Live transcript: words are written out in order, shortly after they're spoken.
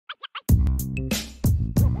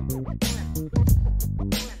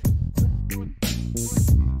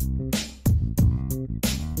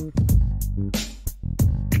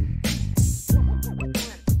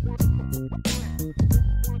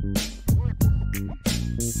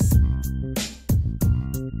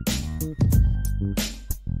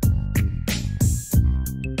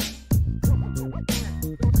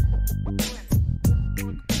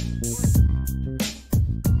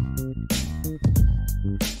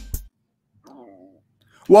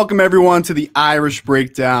Welcome, everyone, to the Irish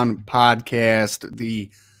Breakdown podcast, the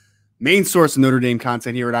main source of Notre Dame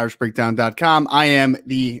content here at irishbreakdown.com. I am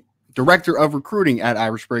the director of recruiting at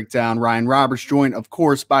Irish Breakdown, Ryan Roberts, joined, of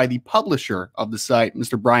course, by the publisher of the site,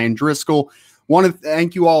 Mr. Brian Driscoll. Want to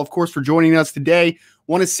thank you all, of course, for joining us today.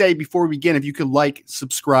 Want to say before we begin, if you could like,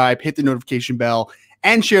 subscribe, hit the notification bell,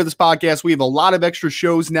 and share this podcast. We have a lot of extra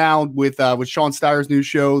shows now with Sean Steyer's new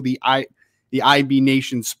show, the IB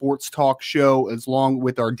Nation Sports Talk show, as long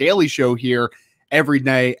with our daily show here every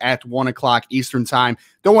day at 1 o'clock Eastern time.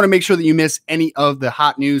 Don't want to make sure that you miss any of the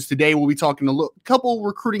hot news. Today, we'll be talking a couple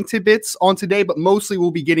recruiting tidbits on today, but mostly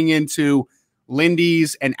we'll be getting into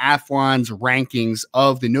Lindy's and Athlon's rankings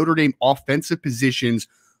of the Notre Dame offensive positions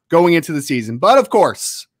going into the season. But of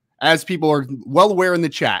course, as people are well aware in the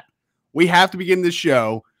chat, we have to begin this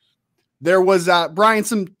show. There was, Brian,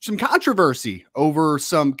 some controversy over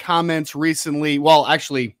some comments recently. Well,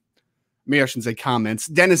 actually, maybe I shouldn't say comments.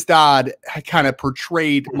 Dennis Dodd had kind of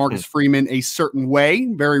portrayed Marcus Freeman a certain way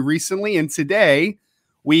very recently. And today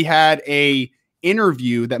we had a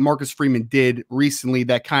interview that Marcus Freeman did recently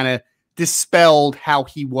that kind of dispelled how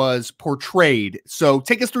he was portrayed. So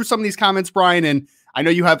take us through some of these comments, Brian. And I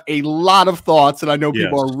know you have a lot of thoughts, and I know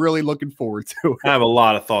people are really looking forward to it. I have a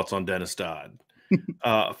lot of thoughts on Dennis Dodd.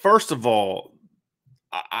 First of all,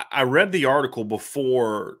 I read the article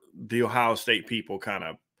before the Ohio State people kind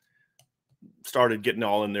of started getting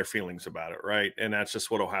all in their feelings about it, right? And that's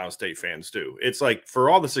just what Ohio State fans do. It's like, for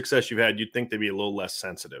all the success you've had, you'd think they'd be a little less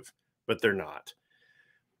sensitive, but they're not.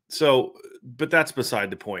 So, but that's beside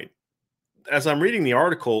the point. As I'm reading the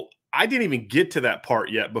article, I didn't even get to that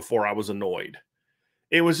part yet before I was annoyed.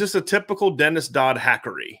 It was just a typical Dennis Dodd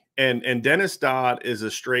hackery. And Dennis Dodd is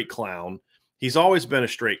a straight clown. He's always been a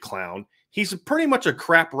straight clown. He's pretty much a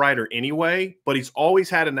crap writer anyway, but he's always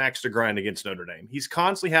had an axe to grind against Notre Dame. He's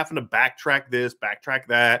constantly having to backtrack this, backtrack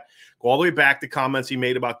that, go all the way back to comments he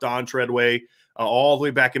made about Don Treadway, all the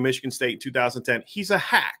way back in Michigan State in 2010. He's a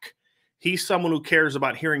hack. He's someone who cares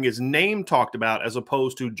about hearing his name talked about as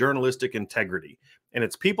opposed to journalistic integrity. And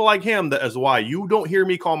it's people like him that is why you don't hear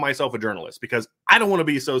me call myself a journalist, because I don't want to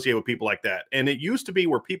be associated with people like that. And it used to be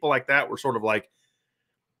where people like that were sort of like,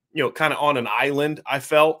 you know, kind of on an island, I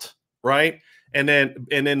felt, right? And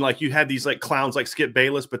then like you had these like clowns like Skip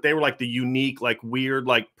Bayless, but they were like the unique, like weird,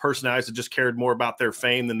 like personalities that just cared more about their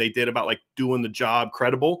fame than they did about like doing the job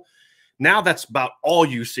credible. Now that's about all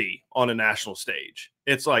you see on a national stage.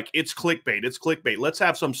 It's like, it's clickbait. It's clickbait. Let's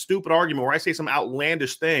have some stupid argument where I say some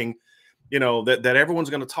outlandish thing, you know, that everyone's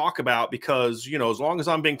going to talk about because, you know, as long as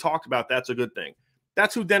I'm being talked about, that's a good thing.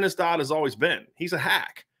 That's who Dennis Dodd has always been. He's a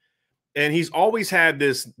hack. And he's always had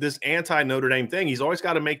this anti-Notre Dame thing. He's always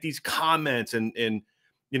got to make these comments and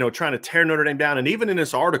you know, trying to tear Notre Dame down. And even in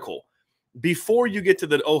this article, before you get to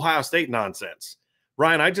the Ohio State nonsense,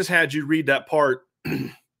 Ryan, I just had you read that part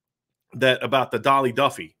that about the Dolly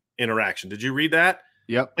Duffy interaction. Did you read that?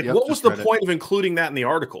 Yep. Like, what was the point of including that in the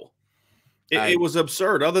article? It was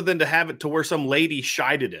absurd, other than to have it to where some lady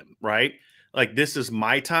shied him, right? Like, this is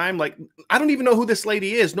my time. Like, I don't even know who this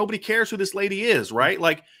lady is. Nobody cares who this lady is, right?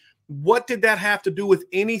 Like, what did that have to do with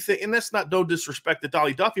anything? And that's not no disrespect to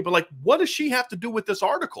Dolly Duffy, but like, what does she have to do with this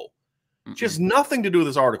article? She has nothing to do with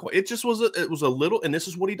this article. It just was it was a little, and this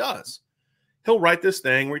is what he does. He'll write this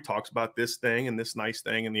thing where he talks about this thing and this nice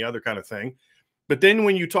thing and the other kind of thing. But then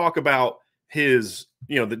when you talk about his,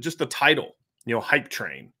 you know, just the title, you know, hype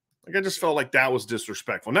train, like, I just felt like that was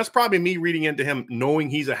disrespectful. And that's probably me reading into him, knowing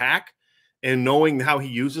he's a hack and knowing how he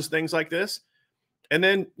uses things like this. And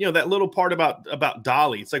then, you know, that little part about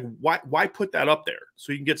Dolly, it's like, why put that up there?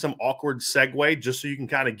 So you can get some awkward segue just so you can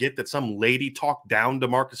kind of get that some lady talked down to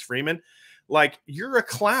Marcus Freeman. Like, you're a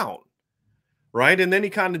clown, right? And then he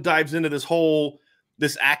kind of dives into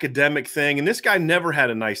this academic thing. And this guy never had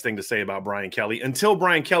a nice thing to say about Brian Kelly until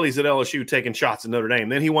Brian Kelly's at LSU taking shots at Notre Dame.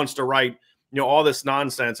 Then he wants to write, you know, all this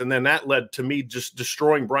nonsense. And then that led to me just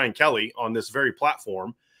destroying Brian Kelly on this very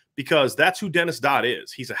platform, because that's who Dennis Dodd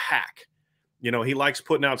is. He's a hack. You know, he likes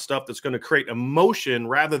putting out stuff that's going to create emotion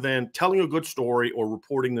rather than telling a good story or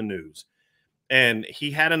reporting the news. And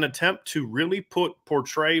he had an attempt to really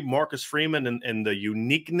portray Marcus Freeman and the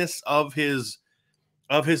uniqueness of his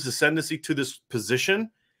ascendancy to this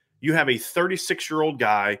position. You have a 36-year-old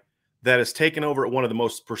guy that has taken over at one of the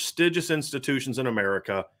most prestigious institutions in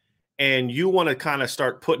America, and you want to kind of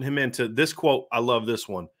start putting him into this quote. I love this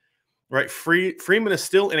one. Right, Freeman is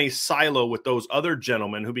still in a silo with those other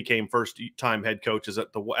gentlemen who became first-time head coaches at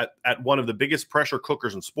one of the biggest pressure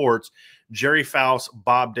cookers in sports, Jerry Faust,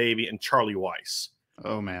 Bob Davie, and Charlie Weiss.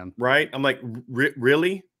 Oh, man. Right? I'm like,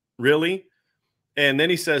 really? And then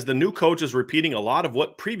he says the new coach is repeating a lot of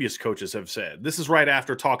what previous coaches have said. This is right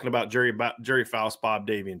after talking about Jerry Faust, Bob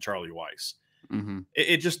Davie, and Charlie Weiss.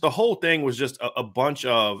 It just, the whole thing was just a bunch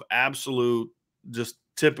of absolute, just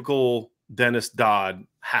typical Dennis Dodd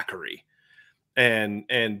hackery. And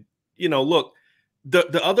you know, look,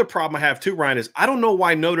 the other problem I have too, Ryan, is I don't know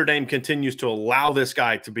why Notre Dame continues to allow this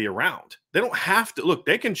guy to be around. They don't have to. Look,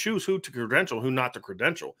 they can choose who to credential, who not to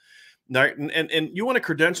credential. And you want to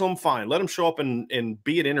credential him, fine. Let him show up and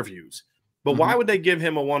be at interviews. But why would they give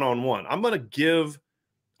him a one-on-one? I'm going to give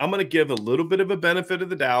a little bit of a benefit of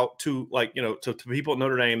the doubt to, like, you know, to people at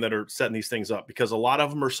Notre Dame that are setting these things up, because a lot of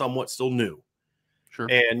them are somewhat still new. Sure.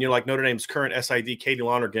 And, you know, like Notre Dame's current SID, Katie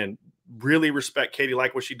Lonergan, really respect Katie,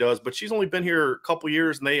 like what she does, but she's only been here a couple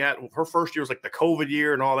years, and her first year was like the COVID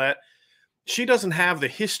year and all that. She doesn't have the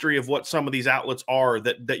history of what some of these outlets are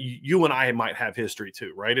that you and I might have history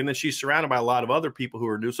to, right? And then she's surrounded by a lot of other people who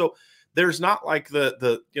are new. So there's not like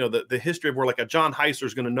the history of where like a John Heiser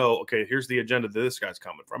is going to know, okay, here's the agenda that this guy's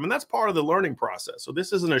coming from. And that's part of the learning process. So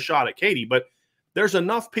this isn't a shot at Katie, but there's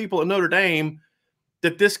enough people at Notre Dame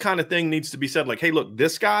that this kind of thing needs to be said. Like, hey, look,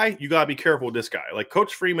 this guy, you got to be careful with this guy. Like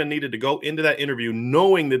Coach Freeman needed to go into that interview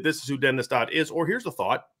knowing that this is who Dennis Dodd is. Or here's the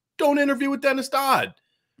thought, don't interview with Dennis Dodd.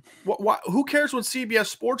 Who cares what CBS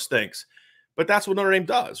Sports thinks? But that's what Notre Dame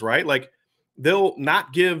does, right? Like, they'll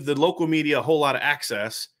not give the local media a whole lot of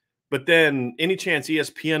access, but then any chance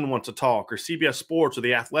ESPN wants to talk, or CBS Sports, or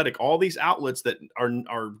The Athletic, all these outlets that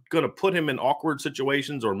are going to put him in awkward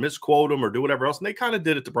situations or misquote him or do whatever else. And they kind of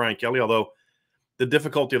did it to Brian Kelly, although the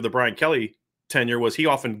difficulty of the Brian Kelly tenure was he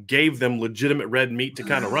often gave them legitimate red meat to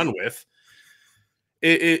kind of run with.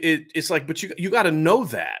 It's like, but you got to know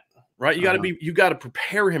that. Right. You got to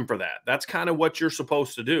prepare him for that. That's kind of what you're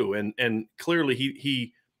supposed to do. And clearly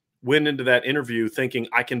he went into that interview thinking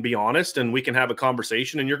I can be honest and we can have a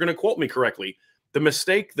conversation and you're going to quote me correctly. The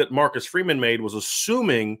mistake that Marcus Freeman made was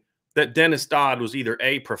assuming that Dennis Dodd was either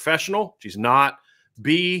A, professional, which he's not,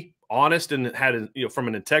 B, honest and had, from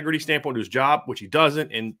an integrity standpoint to his job, which he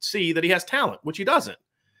doesn't, and C, that he has talent, which he doesn't.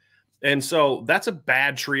 And so that's a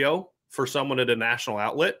bad trio for someone at a national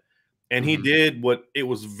outlet. And he did what it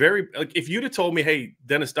was very, like, if you'd have told me, hey,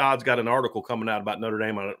 Dennis Dodd's got an article coming out about Notre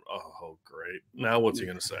Dame, oh, great. Now what's he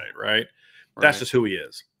going to say, right? That's just who he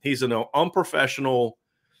is. He's an unprofessional,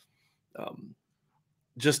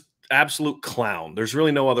 just absolute clown. There's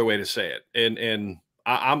really no other way to say it. And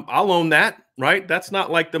I'll own that, right? That's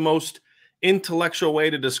not like the most intellectual way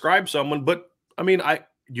to describe someone, but I mean,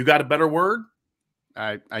 you got a better word?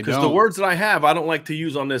 I because the words that I have, I don't like to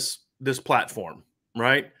use on this platform,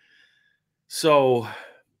 right? So,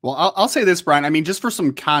 well, I'll say this, Brian. I mean, just for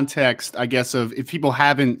some context, I guess, of if people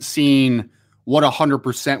haven't seen what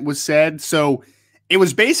 100% was said. So it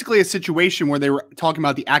was basically a situation where they were talking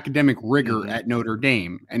about the academic rigor at Notre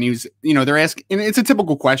Dame. And he was, they're asking, and it's a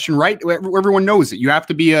typical question, right? Everyone knows it. You have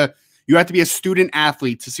to be a student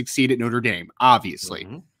athlete to succeed at Notre Dame,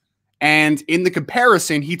 obviously. And in the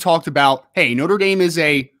comparison, he talked about, hey, Notre Dame is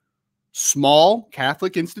a small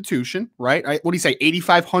Catholic institution, right? What do you say?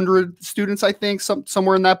 8,500 students, I think,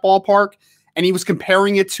 somewhere in that ballpark. And he was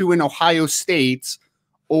comparing it to an Ohio State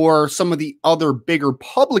or some of the other bigger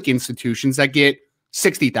public institutions that get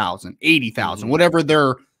 60,000, 80,000, whatever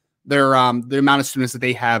the amount of students that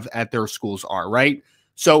they have at their schools are, right?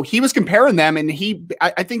 So he was comparing them, and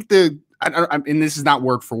I think and this is not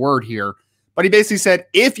word for word here, but he basically said,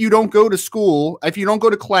 if you don't go to school, if you don't go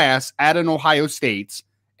to class at an Ohio State,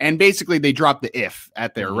 and basically they dropped the if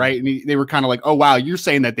at there, right? And they were kind of like, oh, wow, you're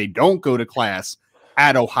saying that they don't go to class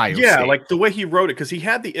at Ohio State. Yeah, like the way he wrote it, because he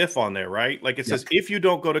had the if on there, right? Like it says, if you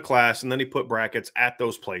don't go to class, and then he put brackets at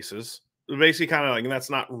those places. Basically kind of like, and that's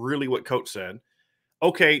not really what Coach said.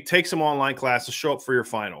 Okay, take some online classes, show up for your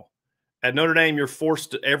final. At Notre Dame, you're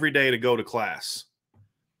forced every day to go to class.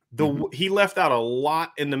 He left out a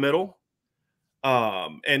lot in the middle.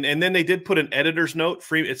 And then they did put an editor's note.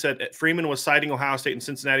 It said Freeman was citing Ohio State and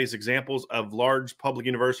Cincinnati as examples of large public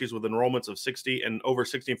universities with enrollments of 60 and over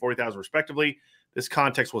 60 and 40,000 respectively. This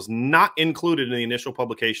context was not included in the initial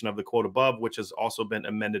publication of the quote above, which has also been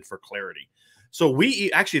amended for clarity. So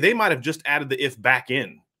they might have just added the if back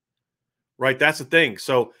in, right? That's the thing.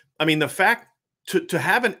 So, I mean, the fact to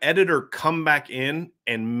have an editor come back in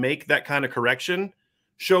and make that kind of correction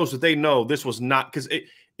shows that they know this was not, because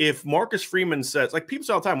if Marcus Freeman says, like people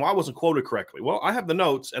say all the time, well, I wasn't quoted correctly. Well, I have the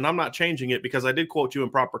notes and I'm not changing it because I did quote you in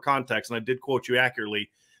proper context and I did quote you accurately.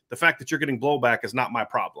 The fact that you're getting blowback is not my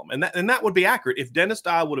problem. And that would be accurate. If Dennis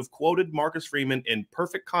Dodd would have quoted Marcus Freeman in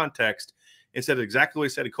perfect context and said exactly what he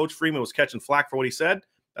said, and Coach Freeman was catching flack for what he said,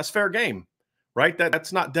 that's fair game, right?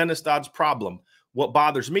 That's not Dennis Dodd's problem. What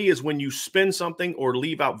bothers me is when you spin something or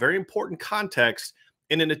leave out very important context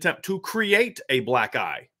in an attempt to create a black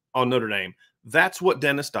eye on Notre Dame. That's what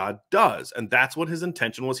Dennis Dodd does, and that's what his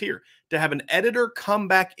intention was here. To have an editor come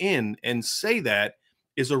back in and say that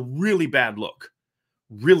is a really bad look.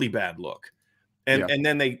 Really bad look. And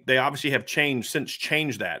then they obviously have changed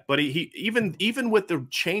that. But he even with the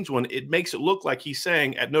change one, it makes it look like he's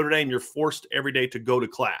saying at Notre Dame, you're forced every day to go to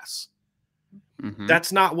class.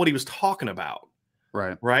 That's not what he was talking about.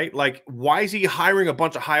 Right. Like, why is he hiring a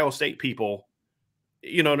bunch of Ohio State people?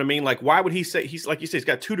 You know what I mean? Like, why would he say he's like you say, he's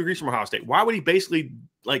got 2 degrees from Ohio State? Why would he basically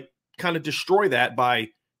like kind of destroy that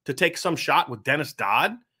to take some shot with Dennis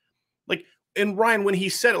Dodd? Like, and Ryan, when he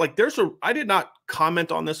said it, like I did not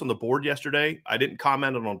comment on this on the board yesterday. I didn't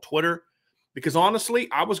comment it on Twitter because honestly,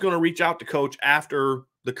 I was going to reach out to Coach after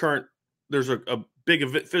there's a big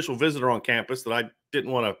official visitor on campus that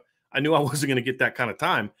I knew I wasn't going to get that kind of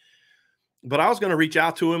time. But I was going to reach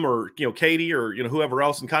out to him or, Katie or, whoever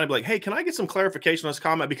else and kind of be like, hey, can I get some clarification on this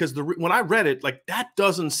comment? Because when I read it, like, that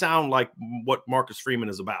doesn't sound like what Marcus Freeman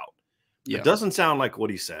is about. Yeah. It doesn't sound like what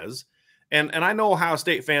he says. And I know Ohio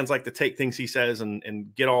State fans like to take things he says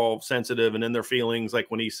and get all sensitive and in their feelings. Like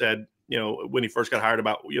when he said, when he first got hired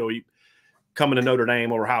about, he coming to Notre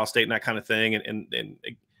Dame or Ohio State and that kind of thing. And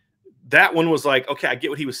that one was like, okay, I get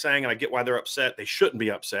what he was saying and I get why they're upset. They shouldn't be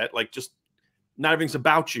upset. Like, just not everything's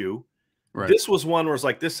about you. Right. This was one where it's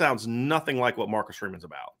like, this sounds nothing like what Marcus Freeman's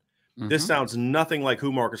about. This sounds nothing like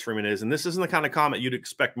who Marcus Freeman is. And this isn't the kind of comment you'd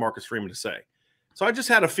expect Marcus Freeman to say. So I just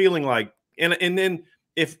had a feeling like, and then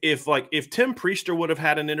if Tim Priester would have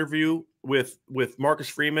had an interview with Marcus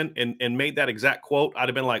Freeman and made that exact quote, I'd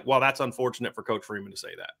have been like, well, that's unfortunate for Coach Freeman to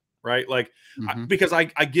say that. Right. Like, because I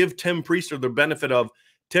give Tim Priester the benefit of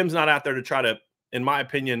Tim's not out there to try to, in my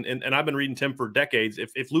opinion, and I've been reading Tim for decades.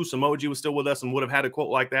 If Lou Emoji was still with us and would have had a quote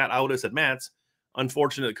like that, I would have said, man, it's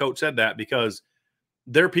unfortunate the coach said that because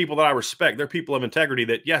they're people that I respect. They're people of integrity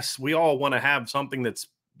that, yes, we all want to have something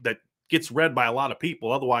that gets read by a lot of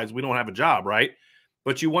people. Otherwise, we don't have a job, right?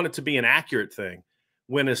 But you want it to be an accurate thing.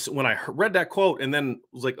 When I read that quote and then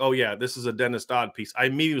was like, oh, yeah, this is a Dennis Dodd piece, I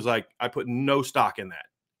immediately was like, I put no stock in that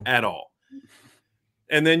at all.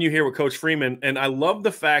 And then you hear what Coach Freeman, and I love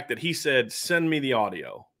the fact that he said, send me the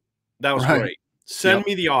audio. That was great. Send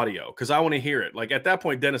me the audio because I want to hear it. Like, at that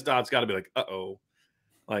point, Dennis Dodd's got to be like, uh-oh.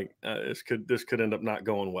 Like, this could end up not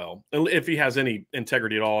going well. If he has any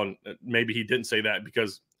integrity at all, and maybe he didn't say that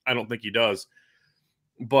because I don't think he does.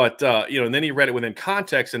 But, and then he read it within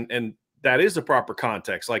context, and that is the proper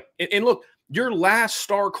context. Like, and look, your last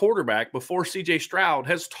star quarterback before C.J. Stroud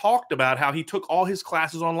has talked about how he took all his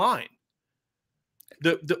classes online.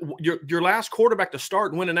 Your last quarterback to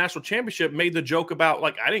start and win a national championship made the joke about,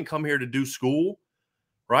 like, I didn't come here to do school,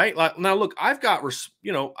 right? Like, now look, I've got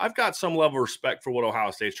some level of respect for what Ohio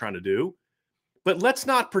State's trying to do, but let's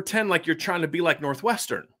not pretend like you're trying to be like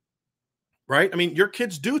Northwestern, right? I mean, your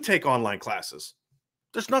kids do take online classes.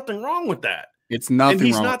 There's nothing wrong with that. It's nothing. And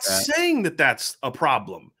he's wrong not with that. saying that that's a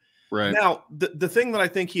problem. Right. Now, the thing that I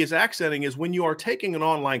think he is accenting is when you are taking an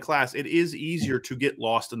online class, it is easier to get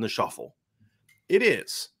lost in the shuffle. It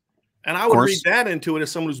is. And I would read that into it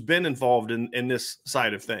as someone who's been involved in this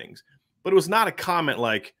side of things. But it was not a comment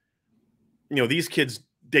like, these kids,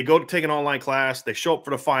 they go to take an online class, they show up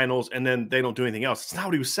for the finals, and then they don't do anything else. It's not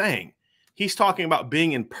what he was saying. He's talking about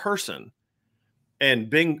being in person and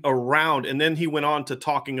being around. And then he went on to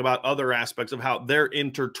talking about other aspects of how they're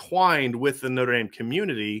intertwined with the Notre Dame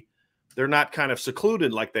community. They're not kind of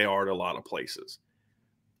secluded like they are at a lot of places.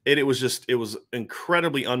 It was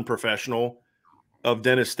incredibly unprofessional of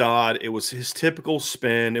Dennis Dodd. It was his typical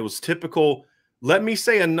spin. It was typical, let me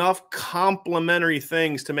say enough complimentary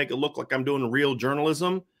things to make it look like I'm doing real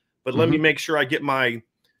journalism, but let me make sure I get my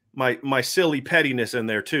silly pettiness in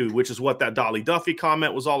there too, which is what that Dolly Duffy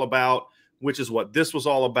comment was all about, which is what this was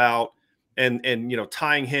all about. And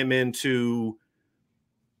tying him into,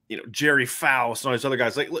 Jerry Faust and all these other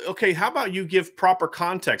guys. Like, okay, how about you give proper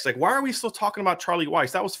context? Like, why are we still talking about Charlie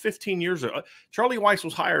Weiss? That was 15 years ago. Charlie Weiss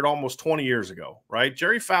was hired almost 20 years ago, right?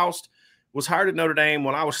 Jerry Faust was hired at Notre Dame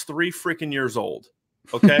when I was 3 freaking years old.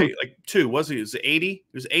 Okay. Like 2, was he? Was it 80? He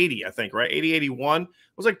was 80, I think, right? 80, 81. I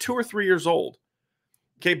was like 2 or 3 years old.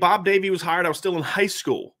 Okay. Bob Davie was hired. I was still in high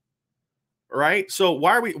school. Right. So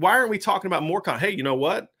why aren't we talking about more hey, you know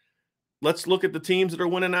what? Let's look at the teams that are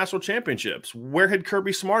winning national championships. Where had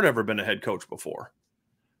Kirby Smart ever been a head coach before?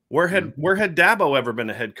 Where had Dabo ever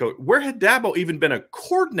been a head coach? Where had Dabo even been a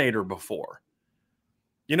coordinator before?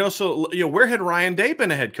 Where had Ryan Day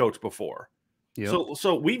been a head coach before? Yep.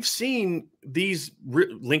 So we've seen these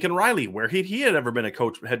Lincoln Riley, where he had ever been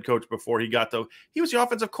a head coach before he was the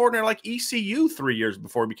offensive coordinator like ECU 3 years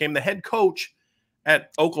before he became the head coach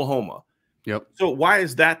at Oklahoma. Yep. So why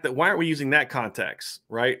is that why aren't we using that context,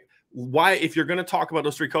 right? Why, if you're going to talk about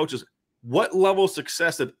those three coaches, what level of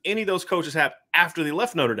success did any of those coaches have after they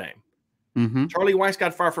left Notre Dame? Mm-hmm. Charlie Weiss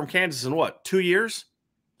got fired from Kansas in what, 2 years?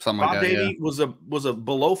 Something like Bob that. Davie was a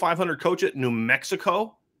below 500 coach at New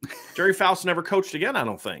Mexico. Jerry Faust never coached again, I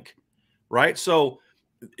don't think. Right? So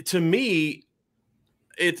to me,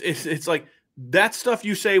 it's like that stuff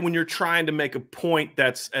you say when you're trying to make a point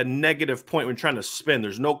that's a negative point when you're trying to spin.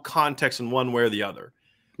 There's no context in one way or the other.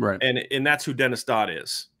 Right. And that's who Dennis Dodd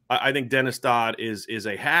is. I think Dennis Dodd is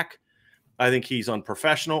a hack. I think he's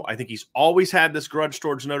unprofessional. I think he's always had this grudge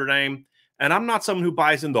towards Notre Dame. And I'm not someone who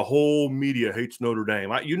buys in the whole media hates Notre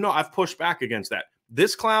Dame. I've pushed back against that.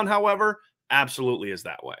 This clown, however, absolutely is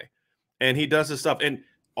that way. And he does this stuff and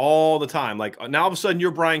all the time. Like now all of a sudden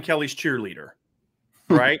you're Brian Kelly's cheerleader,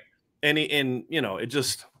 right?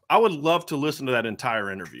 I would love to listen to that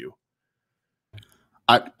entire interview.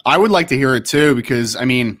 I would like to hear it too, because I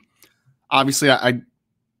mean, obviously I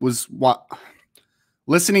was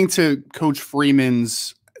listening to Coach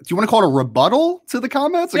Freeman's. Do you want to call it a rebuttal to the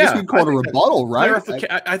comments? I guess we'd call it a rebuttal, right?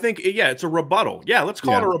 I think, it's a rebuttal. Yeah, let's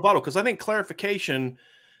call it a rebuttal, because I think clarification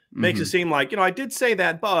makes it seem like, I did say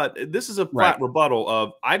that, but this is a flat rebuttal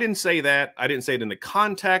of, I didn't say that. I didn't say it in the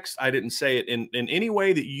context. I didn't say it in any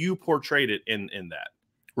way that you portrayed it in that.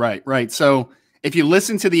 Right. So if you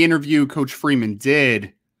listen to the interview Coach Freeman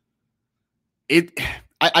did,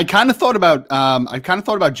 I kind of thought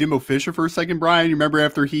about Jimbo Fisher for a second, Brian. You remember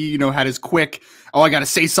after he, had his quick, I got to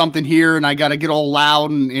say something here and I got to get all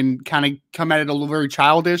loud and kind of come at it a little very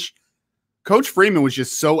childish. Coach Freeman was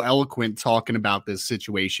just so eloquent talking about this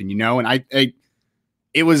situation, and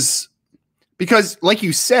it was because, like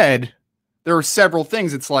you said, there are several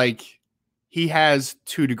things. It's like he has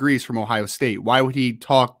 2 degrees from Ohio State. Why would he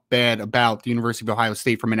talk bad about the University of Ohio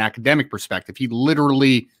State from an academic perspective? He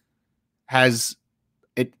literally has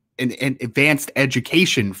an advanced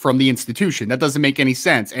education from the institution. That doesn't make any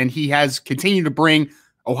sense. And he has continued to bring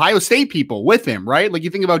Ohio State people with him, right? Like you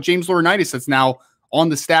think about James Laurinaitis, that's now on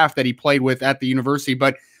the staff that he played with at the university.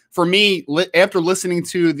 But for me, after listening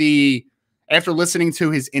to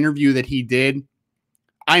his interview that he did,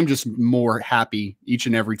 I'm just more happy each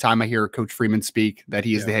and every time I hear Coach Freeman speak that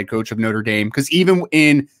he is the head coach of Notre Dame. Because even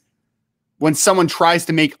when someone tries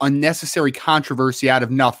to make unnecessary controversy out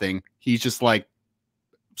of nothing, he's just like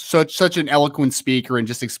such an eloquent speaker and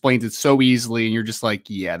just explains it so easily. And you're just like,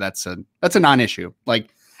 yeah, that's a non-issue.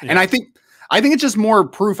 And I think it's just more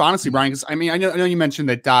proof, honestly, Brian, because I mean, I know you mentioned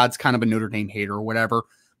that Dodd's kind of a Notre Dame hater or whatever,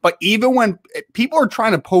 but even when people are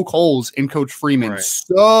trying to poke holes in Coach Freeman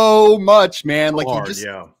so much, man,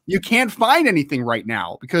 you can't find anything right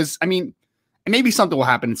now, because I mean, and maybe something will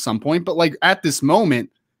happen at some point, but like at this moment,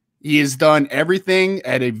 he has done everything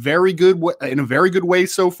in a very good way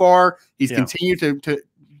so far. He's continued to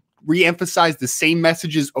re-emphasize the same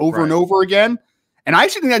messages over and over again. And I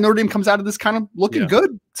actually think that Notre Dame comes out of this kind of looking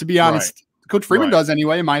good, to be honest. Coach Freeman does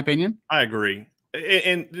anyway, in my opinion. I agree.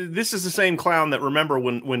 And this is the same clown that, remember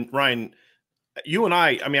when Ryan, you and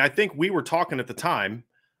I mean, I think we were talking at the time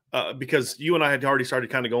because you and I had already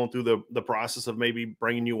started kind of going through the process of maybe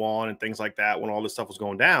bringing you on and things like that when all this stuff was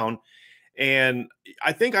going down. And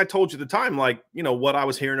I think I told you at the time, like, what I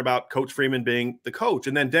was hearing about Coach Freeman being the coach.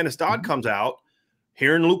 And then Dennis Dodd comes out,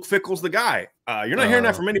 hearing Luke Fickell's the guy. You're not hearing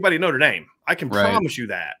that from anybody at Notre Dame. I can promise you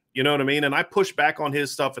that. You know what I mean? And I pushed back on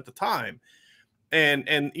his stuff at the time. And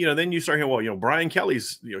then you start hearing, well, Brian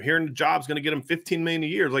Kelly's, hearing the job's going to get him $15 million a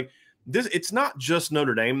year. Like this, it's not just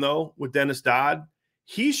Notre Dame though. With Dennis Dodd,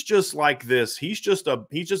 he's just like this. He's just I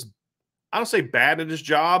don't say bad at his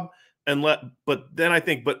job, but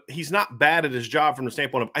he's not bad at his job from the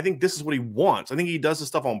standpoint of, I think this is what he wants. I think he does this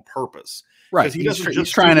stuff on purpose, right? Because he doesn't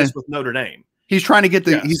just try this with Notre Dame. He's trying to get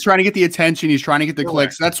the attention. He's trying to get the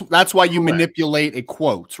clicks. That's why you manipulate a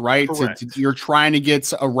quote, right? You're trying to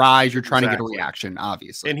get a rise. You're trying to get a reaction,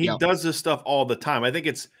 obviously. And he does this stuff all the time. I think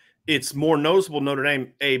it's more noticeable Notre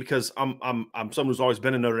Dame, because I'm someone who's always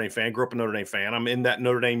been a Notre Dame fan, grew up a Notre Dame fan. I'm in that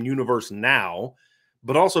Notre Dame universe now,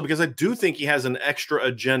 but also because I do think he has an extra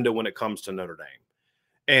agenda when it comes to Notre Dame.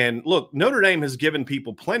 And look, Notre Dame has given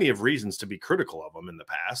people plenty of reasons to be critical of them in the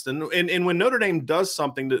past. And when Notre Dame does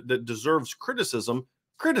something that deserves criticism,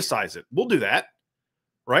 criticize it. We'll do that,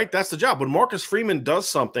 right? That's the job. When Marcus Freeman does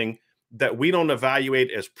something that we don't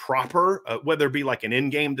evaluate as proper, whether it be like an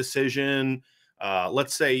in-game decision,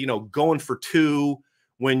 let's say, going for 2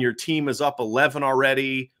 when your team is up 11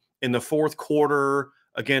 already in the fourth quarter,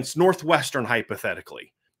 against Northwestern,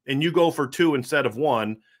 hypothetically, and you go for 2 instead of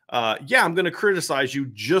 1, yeah, I'm going to criticize you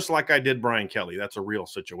just like I did Brian Kelly. That's a real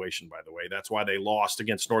situation, by the way. That's why they lost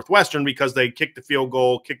against Northwestern, because they kicked the field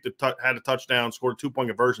goal, had a touchdown, scored a 2-point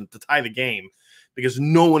conversion to tie the game, because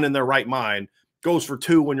no one in their right mind goes for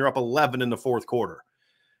 2 when you're up 11 in the fourth quarter,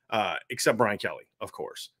 except Brian Kelly, of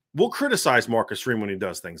course. We'll criticize Marcus Freeman when he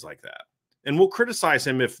does things like that. And we'll criticize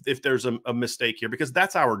him if there's a mistake here, because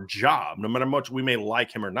that's our job, no matter how much we may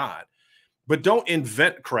like him or not. But don't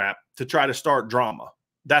invent crap to try to start drama.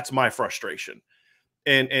 That's my frustration.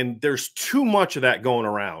 And there's too much of that going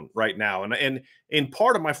around right now. And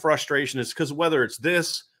part of my frustration is because whether it's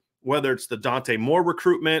the Dante Moore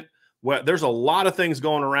recruitment, there's a lot of things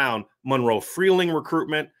going around, Monroe Freeling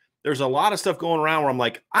recruitment. There's a lot of stuff going around where I'm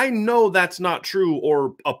like, I know that's not true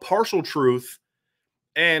or a partial truth.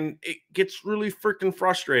 And it gets really freaking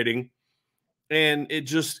frustrating. And it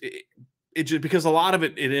just because a lot of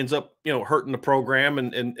it ends up, hurting the program.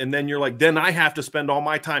 And then you're like, then I have to spend all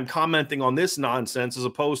my time commenting on this nonsense as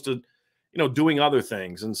opposed to, doing other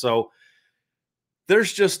things. And so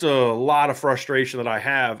there's just a lot of frustration that I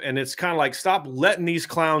have. And it's kind of like, stop letting these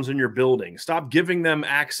clowns in your building. Stop giving them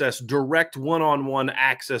access, direct one-on-one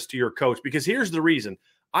access to your coach. Because here's the reason.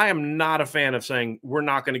 I am not a fan of saying we're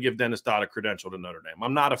not going to give Dennis Dodd a credential to Notre Dame.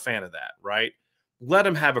 I'm not a fan of that, right? Let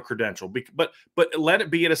him have a credential, but let it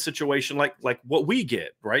be at a situation like what we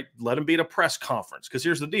get, right? Let him be at a press conference. Because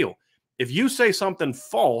here's the deal. If you say something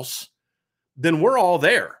false, then we're all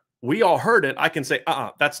there. We all heard it. I can say,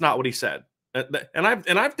 that's not what he said. And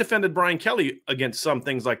I've defended Brian Kelly against some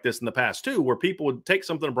things like this in the past too, where people would take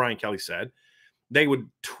something that Brian Kelly said, they would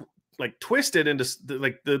twist it into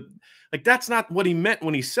that's not what he meant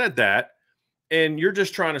when he said that, and you're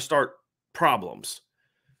just trying to start problems.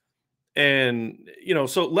 And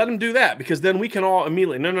so let him do that, because then we can all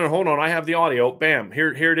immediately, no, hold on, I have the audio, bam,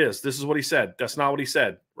 here it is. This is what he said. That's not what he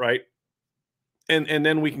said, right? And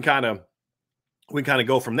then we can kind of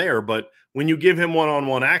go from there. But when you give him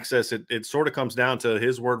one-on-one access, it sort of comes down to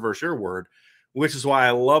his word versus your word, which is why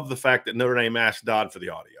I love the fact that Notre Dame asked Dodd for the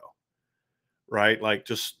audio, right?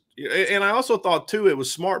 And I also thought too, it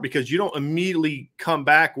was smart, because you don't immediately come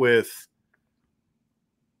back with,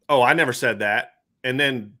 oh, I never said that. And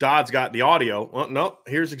then Dodd's got the audio. Well, no,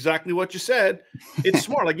 here's exactly what you said. It's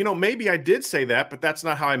smart. Maybe I did say that, but that's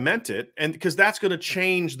not how I meant it. And because that's going to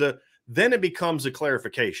change then it becomes a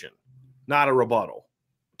clarification, not a rebuttal.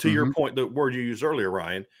 To your point, the word you used earlier,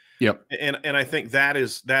 Ryan. Yep. And I think that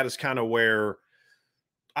is kind of where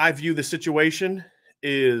I view the situation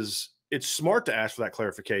is. It's smart to ask for that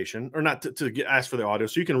clarification, or not to ask for the audio,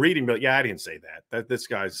 so you can read him. But yeah, I didn't say that. That this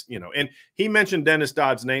guy's, and he mentioned Dennis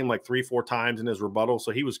Dodd's name like 3-4 times in his rebuttal,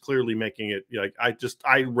 so he was clearly making it like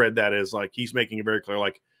I read that as like he's making it very clear,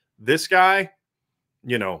 like this guy,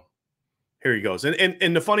 here he goes.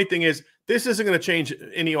 And the funny thing is, this isn't going to change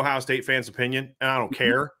any Ohio State fan's opinion, and I don't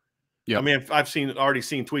care. Yeah, I mean, I've already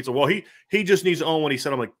seen tweets of, well, he just needs to own what he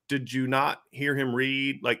said. I'm like, did you not hear him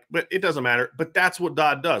read? But it doesn't matter. But that's what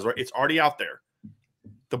Dodd does, right? It's already out there.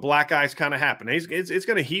 The black eyes kind of happen. It's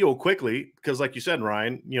going to heal quickly because, like you said,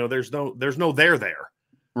 Ryan, there's no there,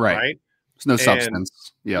 right? There's no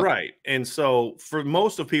substance, yeah, right. And so for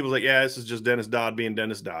most of people, like, yeah, this is just Dennis Dodd being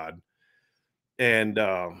Dennis Dodd, and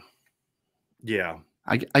yeah.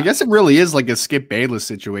 I guess it really is like a Skip Bayless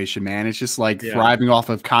situation, man. It's just like thriving off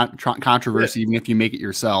of controversy, even if you make it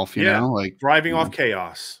yourself, you know, like thriving off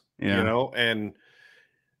chaos, and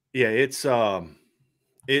it's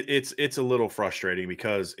a little frustrating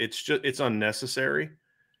because it's unnecessary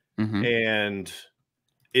and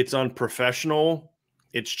it's unprofessional.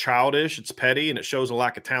 It's childish, it's petty, and it shows a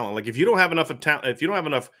lack of talent. Like if you don't have enough talent, if you don't have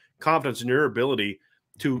enough confidence in your ability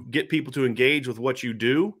to get people to engage with what you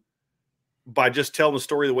do, by just telling the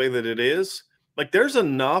story the way that it is, like there's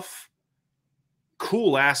enough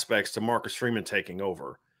cool aspects to Marcus Freeman taking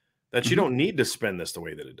over that you don't need to spin this the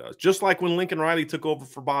way that it does. Just like when Lincoln Riley took over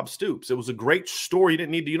for Bob Stoops, it was a great story.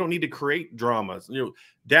 You don't need to create dramas.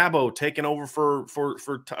 Dabo taking over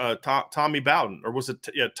for Tommy Bowden, or was it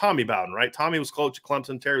Tommy Bowden? Right? Tommy was coach at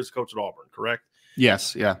Clemson. Terry was coach at Auburn. Correct?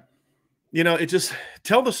 Yes. Yeah. It just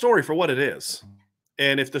tell the story for what it is.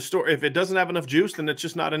 And if it doesn't have enough juice, then it's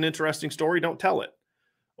just not an interesting story. Don't tell it,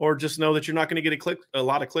 or just know that you're not going to get a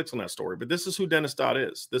lot of clicks on that story. But this is who Dennis Dodd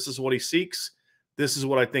is. This is what he seeks. This is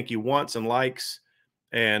what I think he wants and likes.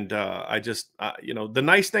 And the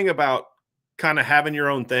nice thing about kind of having your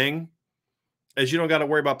own thing is you don't got to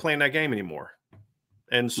worry about playing that game anymore.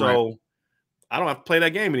 And so I don't have to play that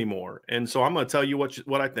game anymore. And so I'm going to tell you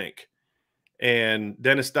what I think. And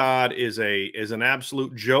Dennis Dodd is an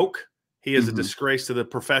absolute joke. He is a disgrace to the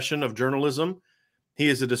profession of journalism. He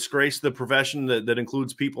is a disgrace to the profession that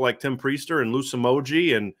includes people like Tim Priester and Lou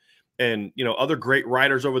Emoji and other great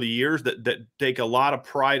writers over the years that take a lot of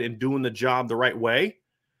pride in doing the job the right way.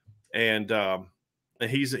 And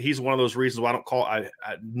he's one of those reasons why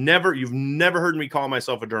you've never heard me call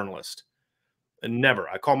myself a journalist. And never.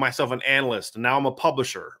 I call myself an analyst, and now I'm a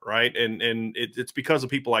publisher, right? And it's because of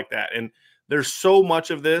people like that. And there's so much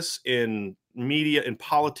of this in media and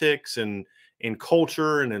politics and in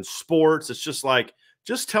culture and in sports. It's just like,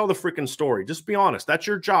 just tell the freaking story. Just be honest. That's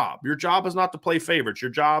your job. Your job is not to play favorites. Your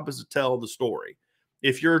job is to tell the story.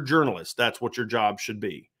 If you're a journalist, that's what your job should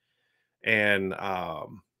be. And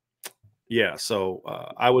yeah, so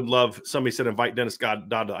I would love, somebody said invite Dennis Dodd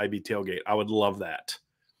to IB Tailgate. I would love that.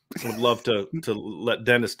 I would love to let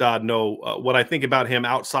Dennis Dodd know what I think about him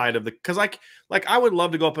outside of because I would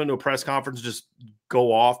love to go up into a press conference and just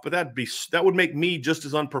go off, but that would make me just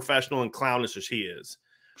as unprofessional and clownish as he is.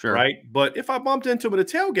 Sure. Right. But if I bumped into him at a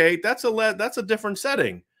tailgate, that's a different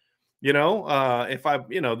setting. If I,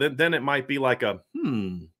 then it might be like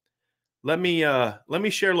let me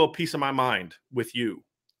share a little piece of my mind with you.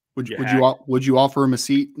 Would you offer him a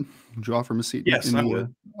seat? Would you offer him a seat? Yes, I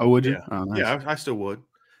would. Oh, would you? Yeah, oh, nice. Yeah, I still would.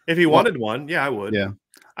 If he wanted one, yeah, I would. Yeah.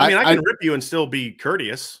 I mean, I can rip you and still be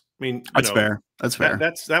courteous. I mean, that's fair. That's fair.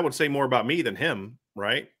 That would say more about me than him,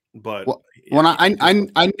 right? But when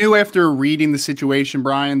I knew after reading the situation,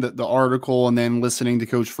 Brian, the article, and then listening to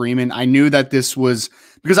Coach Freeman, I knew that this was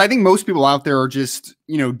because I think most people out there are just,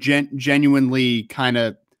 genuinely kind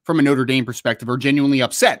of from a Notre Dame perspective are genuinely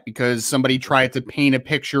upset because somebody tried to paint a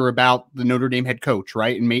picture about the Notre Dame head coach,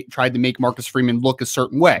 right? And tried to make Marcus Freeman look a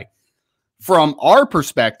certain way. From our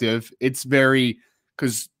perspective, it's very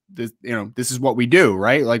because this is what we do,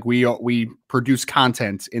 right? Like we produce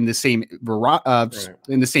content in the same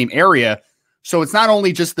in the same area, so it's not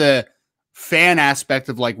only just the fan aspect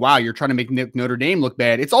of like, wow, you're trying to make Notre Dame look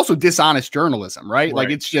bad. It's also dishonest journalism, right? Like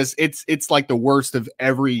it's just it's like the worst of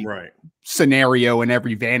every scenario and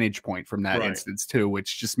every vantage point from that instance too,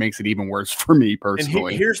 which just makes it even worse for me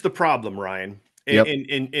personally. And here's the problem, Ryan.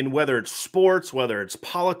 In whether it's sports, whether it's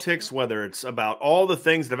politics, whether it's about all the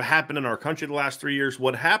things that have happened in our country the last 3 years,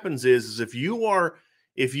 what happens is if you are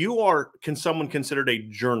someone considered a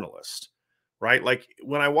journalist, right? Like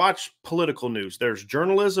when I watch political news, there's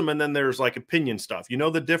journalism and then there's like opinion stuff. You know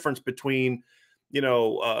the difference between,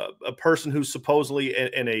 a person who's supposedly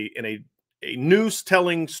in a news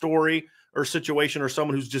telling story or situation or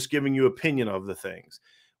someone who's just giving you opinion of the things.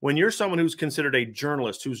 When you're someone who's considered a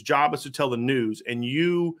journalist whose job is to tell the news and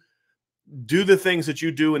you do the things that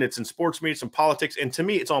you do, and it's in sports media, it's in politics, and to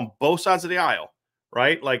me, it's on both sides of the aisle,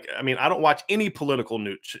 right? Like, I mean, I don't watch any political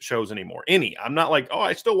news shows anymore. I'm not like, oh,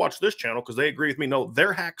 I still watch this channel because they agree with me. No,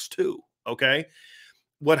 they're hacks too, okay?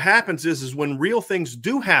 What happens is when real things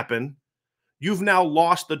do happen, you've now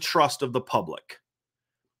lost the trust of the public.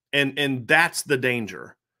 And that's the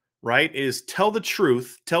danger, right? Is tell the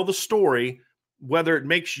truth, tell the story, whether it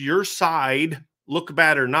makes your side look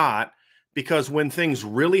bad or not, because when things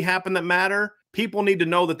really happen that matter, people need to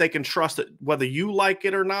know that they can trust it, whether you like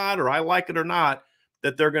it or not, or I like it or not,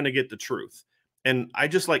 that they're going to get the truth. And I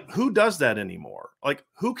just like, who does that anymore? Like,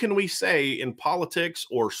 who can we say in politics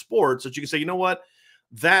or sports that you can say, you know what,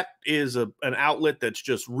 that is an outlet that's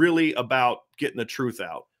just really about getting the truth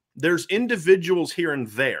out. There's individuals here and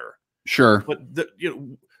there. Sure. But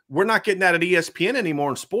we're not getting that at ESPN anymore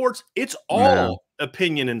in sports. It's all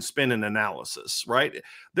opinion and spin and analysis, right?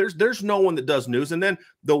 There's no one that does news. And then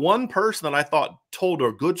the one person that I thought told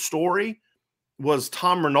a good story was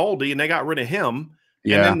Tom Rinaldi, and they got rid of him.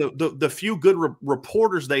 Yeah. And then the few good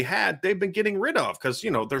reporters they had, they've been getting rid of because,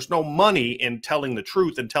 there's no money in telling the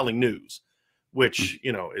truth and telling news, which,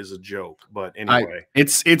 is a joke. But anyway.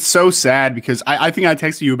 It's so sad because I think I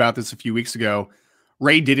texted you about this a few weeks ago.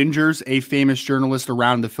 Ray Didinger's a famous journalist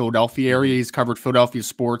around the Philadelphia area. He's covered Philadelphia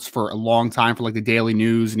sports for a long time for like the Daily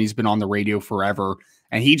News, and he's been on the radio forever.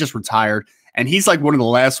 And he just retired. And he's like one of the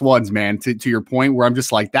last ones, man, to your point, where I'm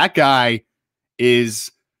just like, that guy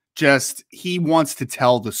is just, he wants to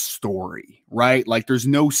tell the story, right? Like there's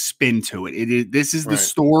no spin to it. This is the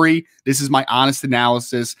story. This is my honest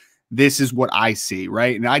analysis. This is what I see,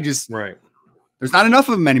 right? And I just there's not enough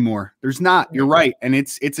of them anymore. There's not. You're right. And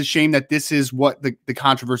it's a shame that this is what the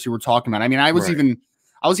controversy we're talking about. I mean, I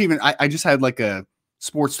just had like a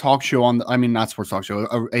sports talk show on, not sports talk show,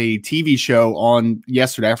 a TV show on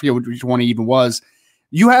yesterday. I forget which one it even was.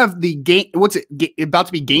 You have the game, about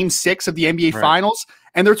to be game 6 of the NBA Finals.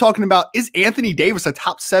 And they're talking about, is Anthony Davis a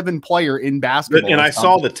top 7 player in basketball? And I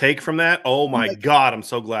saw the take from that. Oh my God. I'm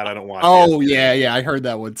so glad I don't watch it. Oh yeah. I heard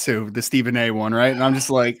that one too. The Stephen A one, right? And I'm just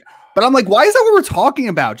like, but I'm like, why is that what we're talking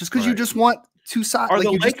about? Just because you just want two sides. Are Like,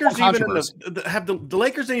 the Lakers even in controversy. the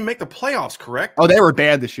Lakers didn't even make the playoffs, correct? Oh, they were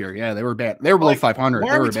bad this year. Yeah, they were bad. They were below 500. Why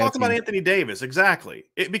They are were we a bad talking about team. Anthony Davis? Exactly.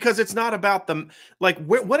 Because it's not about them. Like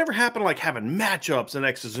whatever happened to like having matchups and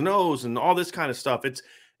X's and O's and all this kind of stuff.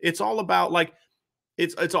 It's all about like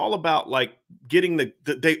it's all about like getting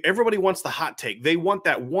everybody wants the hot take. They want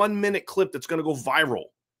that 1 minute clip that's going to go viral,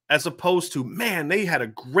 as opposed to, man, they had a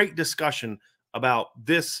great discussion about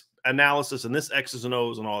this analysis and this X's and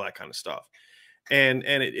O's and all that kind of stuff. And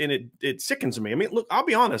it sickens me. I mean, look, I'll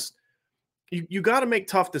be honest. You got to make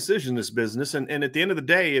tough decisions in this business, and at the end of the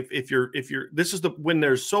day, if you're this is when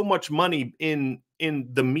there's so much money in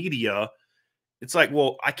the media, it's like,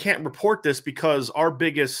 well, I can't report this because our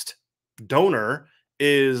biggest donor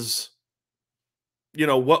is,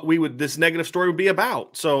 what this negative story would be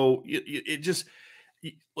about. So it just,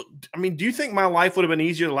 I mean, do you think my life would have been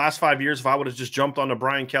easier the last 5 years if I would have just jumped on the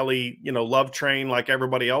Brian Kelly, love train like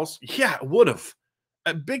everybody else? Yeah, it would have,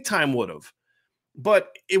 big time would have,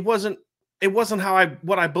 but it wasn't how I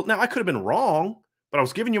built. Now I could have been wrong, but I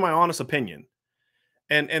was giving you my honest opinion.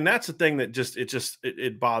 And that's the thing that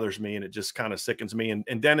it bothers me, and it just kind of sickens me.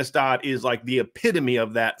 And Dennis Dodd is like the epitome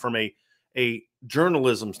of that from a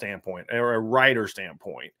journalism standpoint or a writer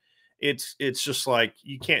standpoint. It's just like,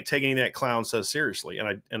 you can't take anything that clown says seriously.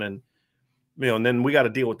 And then we got to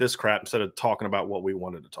deal with this crap instead of talking about what we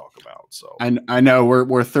wanted to talk about. So I know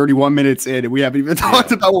we're 31 minutes in and we haven't even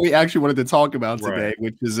talked about what we actually wanted to talk about today, right,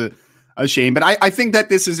 which is a shame. But I think that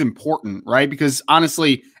this is important, right? Because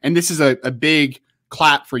honestly, and this is a big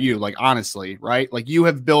clap for you, like, honestly, right? Like, you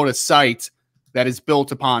have built a site that is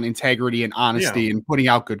built upon integrity and honesty and putting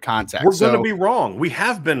out good content. We're going to be wrong. We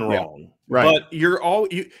have been wrong. Right. But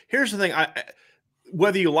here's the thing.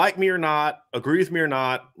 Whether you like me or not, agree with me or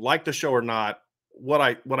not, like the show or not, what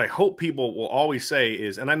I hope people will always say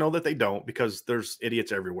is, and I know that they don't because there's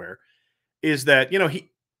idiots everywhere, is that,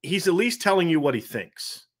 he's at least telling you what he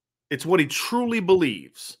thinks. It's what he truly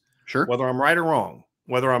believes. Sure. Whether I'm right or wrong,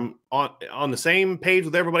 whether I'm on the same page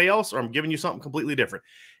with everybody else or I'm giving you something completely different.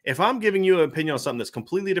 If I'm giving you an opinion on something that's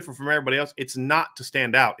completely different from everybody else, it's not to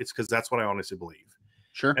stand out. It's because that's what I honestly believe.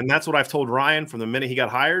 Sure. And that's what I've told Ryan from the minute he got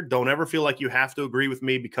hired. Don't ever feel like you have to agree with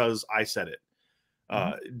me because I said it.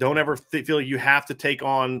 Don't ever feel you have to take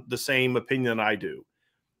on the same opinion that I do.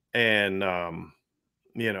 And,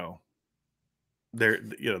 that's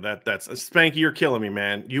Spanky, you're killing me,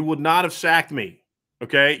 man. You would not have sacked me.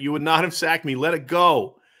 Okay. You would not have sacked me. Let it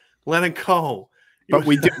go. Let it go. But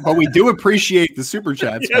we do appreciate the super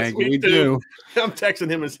chats, yes, we do. I'm texting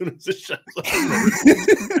him as soon as this show's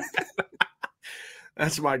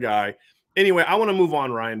That's my guy. Anyway, I want to move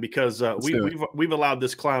on, Ryan, because we've allowed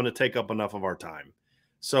this clown to take up enough of our time.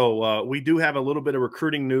 So we do have a little bit of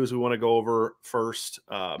recruiting news we want to go over first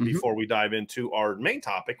before we dive into our main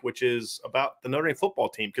topic, which is about the Notre Dame football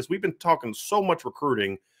team, because we've been talking so much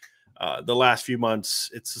recruiting the last few months.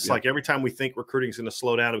 It's just like every time we think recruiting is going to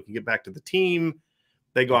slow down, we can get back to the team.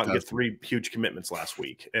 They go out and get 3 huge commitments last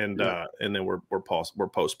week, and then we're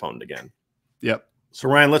postponed again. Yep. So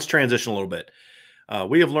Ryan, let's transition a little bit.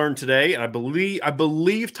 We have learned today, and I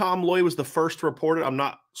believe Tom Loy was the first to report it. I'm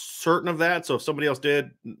not certain of that, so if somebody else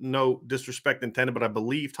did, no disrespect intended, but I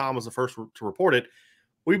believe Tom was the first to report it.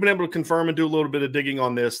 We've been able to confirm and do a little bit of digging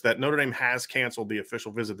on this, that Notre Dame has canceled the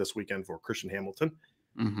official visit this weekend for Christian Hamilton.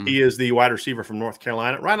 He is the wide receiver from North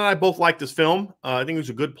Carolina. Ryan and I both liked this film. I think he was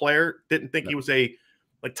a good player. Didn't think he was a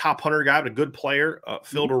top 100 guy, but a good player.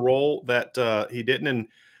 Filled a role that he didn't. And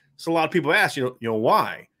so a lot of people ask,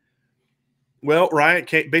 why? Well, Ryan,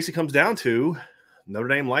 it basically comes down to Notre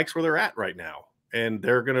Dame likes where they're at right now, and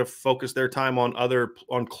they're going to focus their time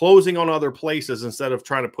on closing on other places instead of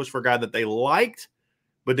trying to push for a guy that they liked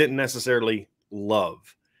but didn't necessarily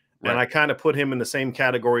love. Right. And I kind of put him in the same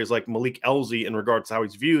category as like Malik Elzy in regards to how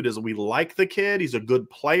he's viewed, as we like the kid. He's a good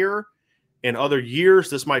player. In other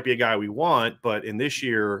years, this might be a guy we want, but in this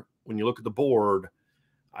year, when you look at the board,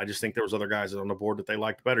 I just think there was other guys on the board that they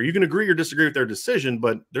liked better. You can agree or disagree with their decision,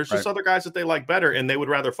 but there's just other guys that they like better, and they would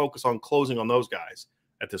rather focus on closing on those guys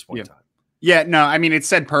at this point in time. Yeah, no, I mean, it's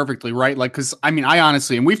said perfectly, right? Like, because, I mean, I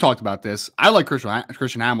honestly, and we've talked about this, I like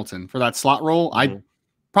Christian Hamilton for that slot role. I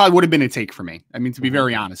probably would have been a take for me. I mean, to be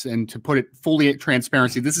very honest, and to put it fully at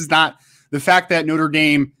transparency, this is not the fact that Notre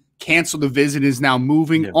Dame canceled the visit is now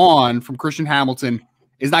moving on from Christian Hamilton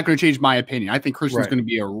is not going to change my opinion. I think Christian's going to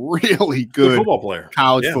be a really good football player,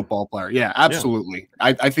 college football player. Yeah, absolutely.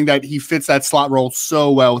 Yeah. I think that he fits that slot role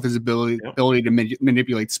so well with his ability to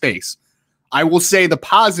manipulate space. I will say the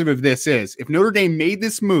positive of this is if Notre Dame made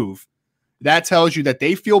this move, that tells you that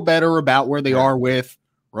they feel better about where they are with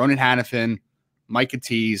Ronan Hannafin, Micah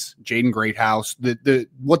Tease, Jaden Greathouse,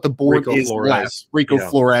 what the board Rico is Flores. left. Rico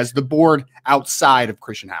Flores, the board outside of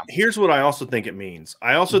Christian Hamilton. Here's what I also think it means.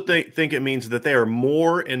 I also think it means that they are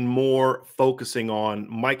more and more focusing on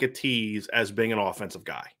Micah Tease as being an offensive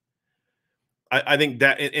guy. I think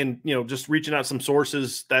that, and just reaching out some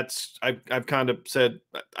sources, I've kind of said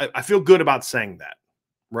I feel good about saying that,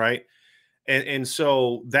 right? And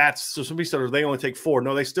so somebody said they only take 4.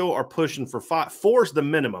 No, they still are pushing for 5. 4 is the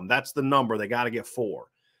minimum. That's the number. They got to get 4.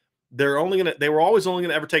 They were always only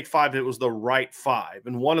gonna ever take 5 if it was the right 5.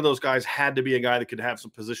 And one of those guys had to be a guy that could have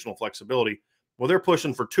some positional flexibility. Well, they're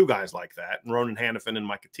pushing for 2 guys like that, Ronan Hannafin and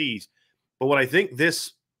Micah Tease. But what I think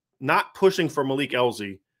this not pushing for Malik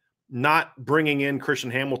Elzy, not bringing in Christian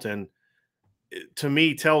Hamilton, to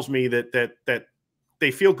me tells me that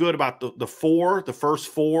they feel good about the first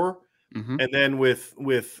 4. Mm-hmm. And then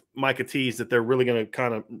with Micah Tease, that they're really going to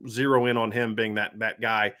kind of zero in on him being that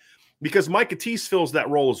guy, because Micah Tease fills that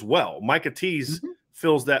role as well. Micah Tease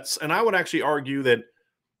fills that, and I would actually argue that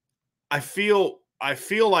I feel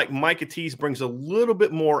like Micah Tease brings a little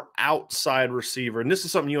bit more outside receiver, and this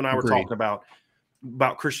is something you and I were talking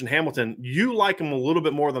about Christian Hamilton. You like him a little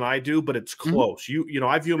bit more than I do, but it's close.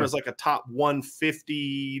 I view him as like a top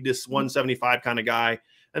 150 to 175 kind of guy.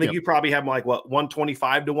 I think you probably have him like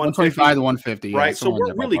 125 to 150. 125 to 150, right? So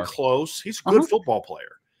we're really close. He's a good football player.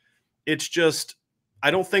 It's just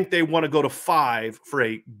I don't think they want to go to 5 for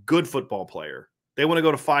a good football player. They want to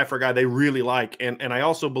go to 5 for a guy they really like. And I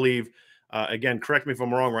also believe, again, correct me if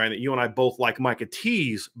I'm wrong, Ryan, that you and I both like Micah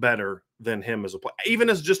Tease better than him as a player, even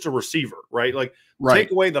as just a receiver, right? Like,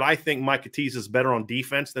 take away that I think Micah Tease is better on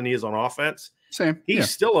defense than he is on offense. Same. He's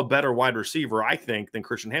still a better wide receiver, I think, than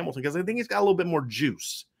Christian Hamilton, because I think he's got a little bit more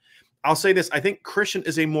juice. I'll say this. I think Christian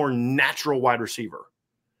is a more natural wide receiver.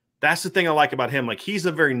 That's the thing I like about him. Like, he's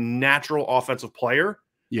a very natural offensive player.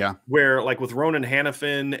 Yeah. Where, like, with Ronan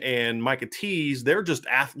Hannafin and Micah Tease, they're just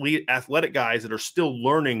athletic guys that are still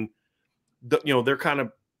learning.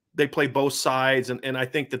 They play both sides, and I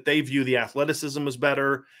think that they view the athleticism as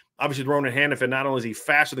better. Obviously, Ronan Hannafin, not only is he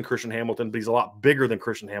faster than Christian Hamilton, but he's a lot bigger than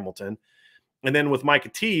Christian Hamilton. And then with Micah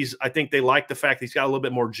Tease, I think they like the fact that he's got a little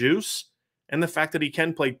bit more juice and the fact that he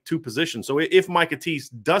can play 2 positions. So if Micah Tease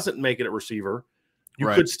doesn't make it at receiver, you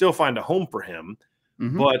could still find a home for him.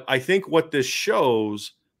 But I think what this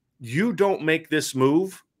shows, you don't make this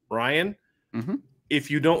move, Ryan,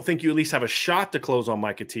 if you don't think you at least have a shot to close on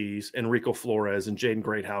Micah Tease and Rico Flores and Jaden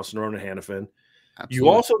Greathouse and Ronan Hannafin. Absolutely. You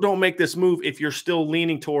also don't make this move if you're still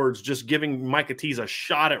leaning towards just giving Micah Tease a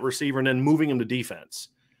shot at receiver and then moving him to defense.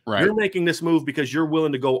 Right. You're making this move because you're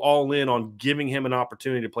willing to go all in on giving him an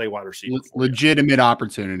opportunity to play wide receiver. Legitimate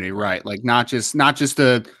opportunity, right? Like not just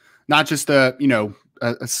a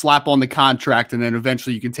slap on the contract and then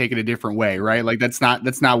eventually you can take it a different way, right? Like that's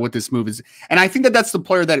not what this move is. And I think that's the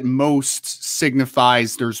player that most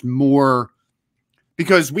signifies there's more,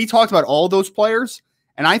 because we talked about all those players,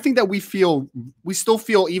 and I think that we still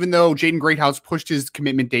feel, even though Jaden Greathouse pushed his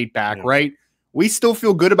commitment date back, right? We still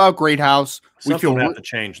feel good about Greathouse. Something will have to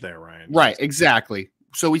change there, Ryan. Right, exactly.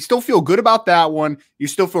 So we still feel good about that one. You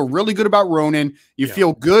still feel really good about Ronan. You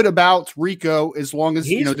feel good about Rico, as long as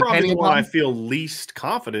he's probably the one I feel least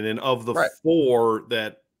confident in of the 4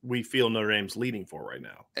 that we feel Notre Dame's leading for right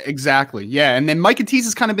now. Exactly. Yeah. And then Micah Tease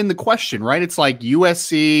has kind of been the question, right? It's like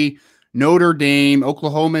USC, Notre Dame,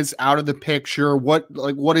 Oklahoma's out of the picture. What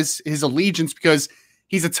is his allegiance? Because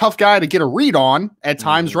he's a tough guy to get a read on at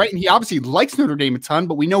times, right? And he obviously likes Notre Dame a ton,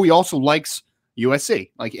 but we know he also likes USC.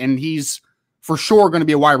 And he's for sure going to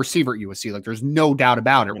be a wide receiver at USC. Like, there's no doubt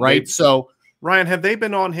about it, right? So, Ryan, have they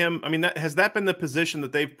been on him? I mean, has that been the position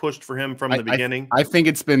that they've pushed for him from the beginning? I think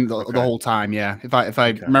it's been the whole time, yeah. If I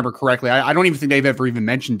remember correctly, I don't even think they've ever even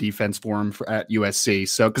mentioned defense for him at USC.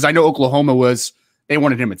 So, because I know Oklahoma they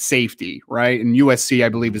wanted him at safety, right? And USC, I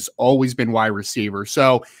believe, has always been wide receiver.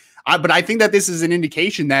 So, but I think that this is an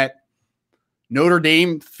indication that Notre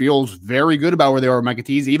Dame feels very good about where they are with Micah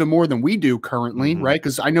Tease, even more than we do currently, right?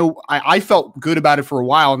 Because I know I felt good about it for a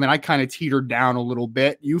while, and then I kind of teetered down a little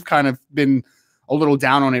bit. You've kind of been a little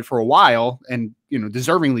down on it for a while, and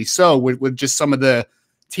deservingly so with just some of the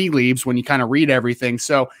tea leaves when you kind of read everything.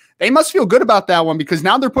 So they must feel good about that one, because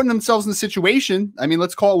now they're putting themselves in the situation. I mean,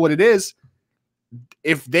 let's call it what it is.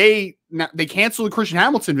 If they cancel the Christian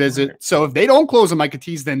Hamilton visit, so if they don't close on Micah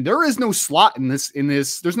Tease, then there is no slot in this.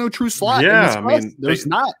 There's no true slot. Yeah, in this there's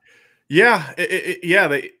not. Yeah,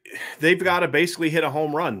 they've got to basically hit a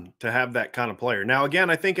home run to have that kind of player. Now, again,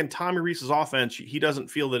 I think in Tommy Rees's offense, he doesn't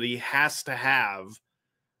feel that he has to have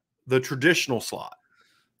the traditional slot.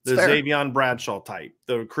 the Xavier Bradshaw type,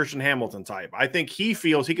 the Christian Hamilton type. I think he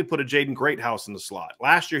feels he could put a Jaden Greathouse in the slot.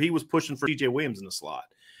 Last year, he was pushing for TJ Williams in the slot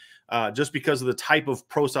just because of the type of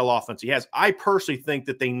pro-style offense he has. I personally think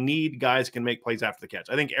that they need guys who can make plays after the catch.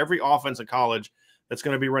 I think every offense in college that's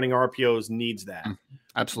going to be running RPOs needs that.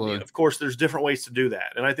 Absolutely. Of course, there's different ways to do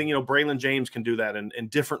that. And I think, Braylon James can do that in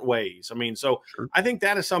different ways. I mean, so sure. I think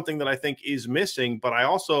that is something that I think is missing, but I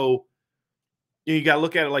also – you got to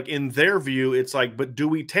look at it like in their view, it's like, but do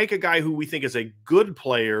we take a guy who we think is a good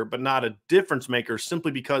player, but not a difference maker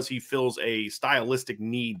simply because he fills a stylistic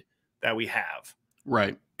need that we have?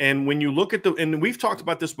 Right. And when you look at and we've talked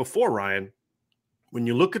about this before, Ryan, when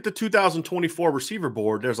you look at the 2024 receiver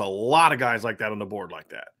board, there's a lot of guys like that on the board like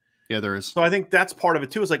that. Yeah, there is. So I think that's part of it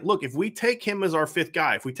too. It's like, look, if we take him as our fifth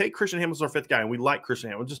guy, if we take Christian Hamilton as our fifth guy and we like Christian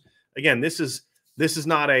Hamilton, just again, this is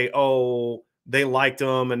not they liked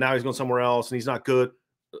him and now he's going somewhere else and he's not good.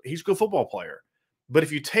 He's a good football player. But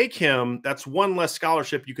if you take him, that's one less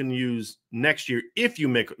scholarship you can use next year if you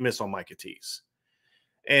miss on Micah Tease.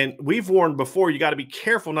 And we've warned before, you got to be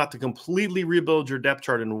careful not to completely rebuild your depth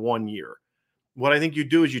chart in 1 year. What I think you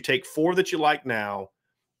do is you take 4 that you like now,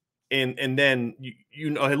 and then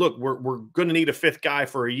hey, look, we're going to need a fifth guy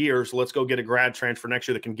for a year, so let's go get a grad transfer next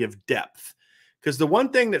year that can give depth. Because the one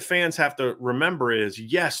thing that fans have to remember is,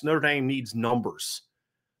 yes, Notre Dame needs numbers.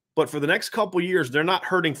 But for the next couple of years, they're not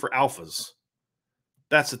hurting for alphas.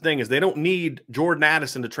 That's the thing, is they don't need Jordan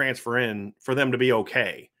Addison to transfer in for them to be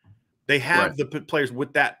okay. They have the players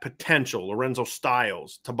with that potential, Lorenzo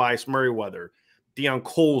Styles, Tobias Merriweather, Deion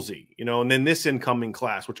Colsey, and then this incoming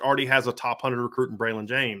class, which already has a top 100 recruit in Braylon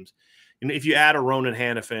James. And if you add a Ronan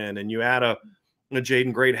Hannafin and you add a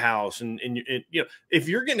Jaden Greathouse, and if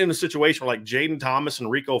you're getting in a situation where like Jaden Thomas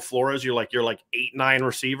and Rico Flores, you're like 8-9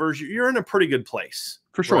 receivers, you're in a pretty good place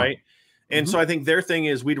for sure, right? And so I think their thing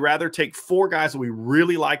is we'd rather take 4 guys that we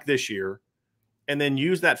really like this year, and then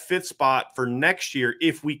use that fifth spot for next year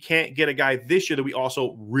if we can't get a guy this year that we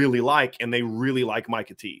also really like, and they really like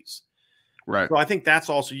Micah Tease. Right. So I think that's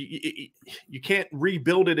also you can't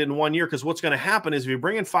rebuild it in 1 year, because what's going to happen is if you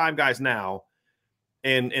bring in 5 guys now,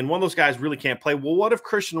 and one of those guys really can't play. Well, what if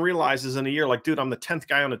Christian realizes in a year, like, dude, I'm the 10th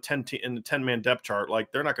guy on in the 10-man depth chart.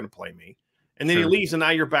 Like, they're not going to play me. And then he leaves, and now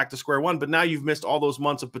you're back to square one. But now you've missed all those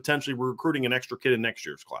months of potentially recruiting an extra kid in next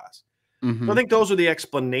year's class. So I think those are the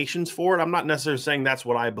explanations for it. I'm not necessarily saying that's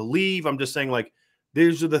what I believe. I'm just saying, like,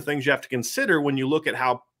 these are the things you have to consider when you look at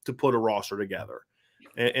how to put a roster together.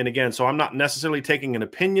 And again, so I'm not necessarily taking an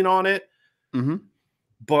opinion on it.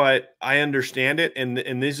 But I understand it,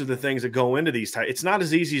 and these are the things that go into these types. It's not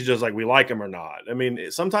as easy as just like we like him or not. I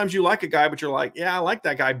mean, sometimes you like a guy, but you're like, yeah, I like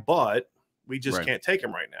that guy, but we just can't take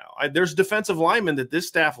him right now. There's defensive linemen that this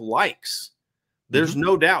staff likes. There's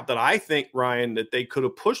no doubt that I think, Ryan, that they could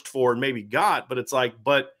have pushed for and maybe got, but it's like,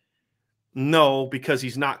 but no, because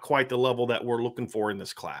he's not quite the level that we're looking for in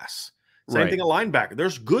this class. Same thing a linebacker.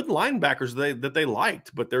 There's good linebackers that they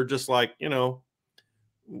liked, but they're just like,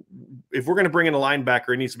 if we're going to bring in a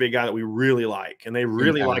linebacker, it needs to be a guy that we really like. And they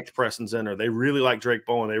really liked Preston Zinner. They really like Drake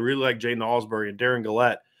Bowen. They really like Jaden Alsbury and Darren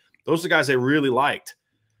Gillette. Those are the guys they really liked.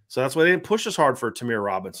 So that's why they didn't push as hard for Tamir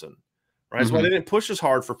Robinson. Right? That's why they didn't push as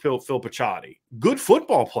hard for Phil Picciotti. Good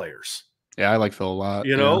football players. Yeah, I like Phil a lot.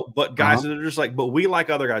 But guys that are just like, but we like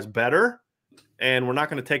other guys better. And we're not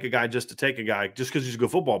going to take a guy just to take a guy just because he's a good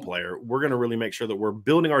football player. We're going to really make sure that we're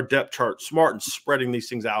building our depth chart smart and spreading these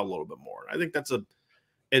things out a little bit more. I think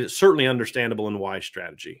it's certainly understandable and wise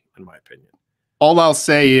strategy, in my opinion. All I'll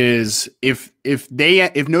say is if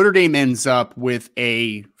Notre Dame ends up with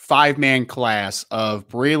a 5-man class of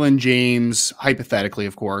Braylon James, hypothetically,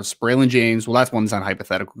 of course, Braylon James, well, that's one's not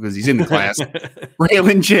hypothetical because he's in the class.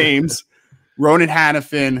 Braylon James, Ronan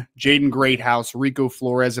Hannafin, Jaden Greathouse, Rico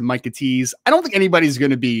Flores, and Micah Tease. I don't think anybody's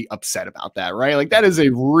going to be upset about that, right? Like, that is a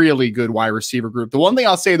really good wide receiver group. The one thing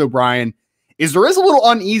I'll say, though, Brian, is there is a little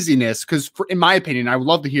uneasiness because, in my opinion, I would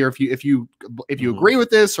love to hear if you agree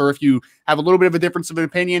with this or if you have a little bit of a difference of an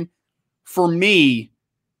opinion. For me,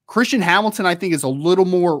 Christian Hamilton, I think, is a little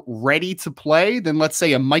more ready to play than, let's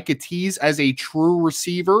say, a Micah Tease as a true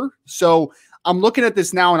receiver. So I'm looking at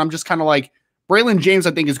this now, and I'm just kind of like, Braylon James,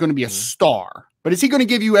 I think, is going to be a star. But is he going to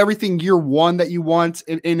give you everything year one that you want?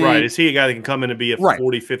 Is he a guy that can come in and be a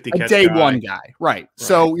 40, 50 catch day one guy? Right.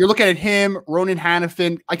 So you're looking at him, Ronan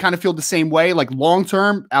Hannafin. I kind of feel the same way. Like,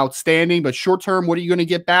 long-term, outstanding. But short-term, what are you going to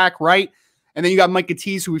get back, right? And then you got Micah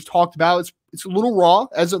Tease, who we've talked about. It's a little raw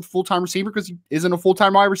as a full-time receiver because he isn't a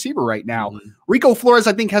full-time wide receiver right now. Rico Flores,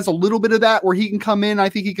 I think, has a little bit of that where he can come in. I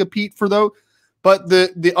think he compete for those. But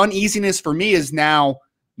the uneasiness for me is now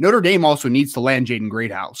Notre Dame also needs to land Jaden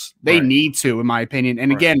Greathouse. They need to, in my opinion.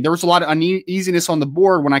 And again, there was a lot of uneasiness on the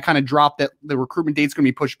board when I kind of dropped that the recruitment date's going to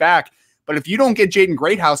be pushed back. But if you don't get Jaden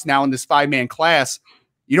Greathouse now in this 5-man class,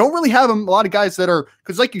 you don't really have a lot of guys that are,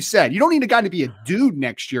 because like you said, you don't need a guy to be a dude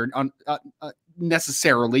next year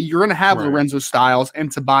necessarily. You're going to have Lorenzo Styles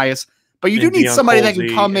and Tobias, but you do need somebody that can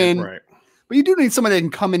come in. But you do need somebody that can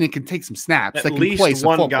come in and can take some snaps. At least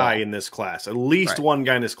one guy in this class. At least one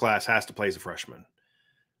guy in this class has to play as a freshman.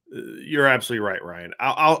 You're absolutely right, Ryan.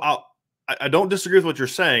 I don't disagree with what you're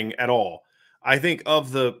saying at all. I think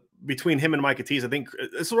between him and Micah Tease, I think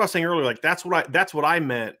this is what I was saying earlier. Like that's what I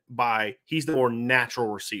meant by he's the more natural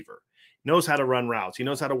receiver. He knows how to run routes. He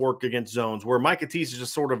knows how to work against zones. Where Micah Tease is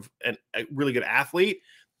just sort of a really good athlete,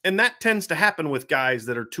 and that tends to happen with guys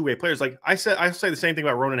that are two-way players. Like I say the same thing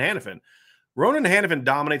about Ronan Hannafin. Ronan Hannafin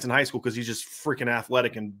dominates in high school because he's just freaking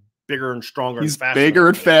athletic and bigger and stronger. He's bigger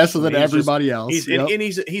and faster than everybody else. And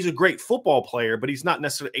he's a great football player, but he's not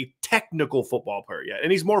necessarily a technical football player yet.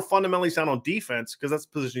 And he's more fundamentally sound on defense because that's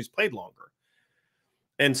the position he's played longer.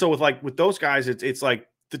 And so with those guys, it's like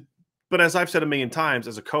but as I've said a million times,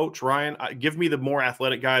 as a coach, Ryan, give me the more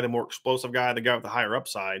athletic guy, the more explosive guy, the guy with the higher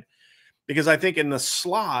upside, because I think in the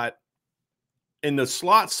slot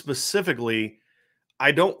specifically,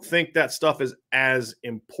 I don't think that stuff is as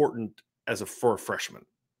important for a freshman.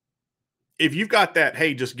 If you've got that,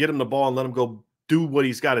 hey, just get him the ball and let him go do what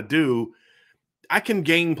he's got to do, I can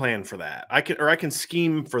game plan for that. I can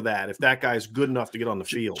scheme for that if that guy's good enough to get on the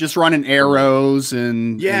field. Just running arrows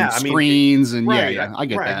and screens I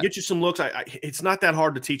get that. Get you some looks. It's not that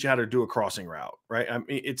hard to teach you how to do a crossing route, right? I mean,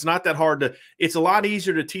 it's not that hard to. It's a lot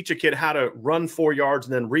easier to teach a kid how to run 4 yards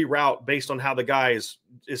and then reroute based on how the guy is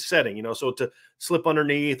setting. So to slip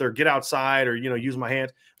underneath or get outside or use my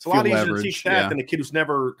hands. It's a lot easier to teach that than a kid who's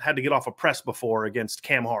never had to get off a press before against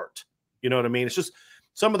Cam Hart. You know what I mean? It's just.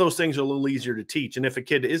 Some of those things are a little easier to teach. And if a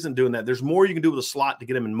kid isn't doing that, there's more you can do with a slot to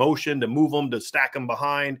get him in motion, to move them, to stack them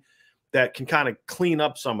behind that can kind of clean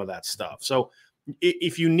up some of that stuff. So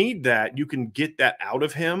if you need that, you can get that out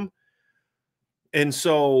of him. And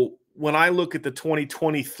so when I look at the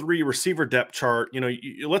 2023 receiver depth chart,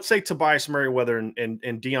 let's say Tobias Merriweather and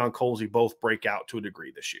Deion Colsey both break out to a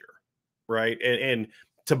degree this year, right? And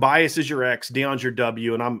Tobias is your X, Deion's your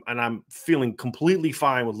W, and I'm feeling completely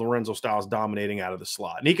fine with Lorenzo Styles dominating out of the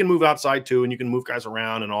slot. And he can move outside too, and you can move guys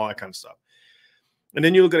around and all that kind of stuff. And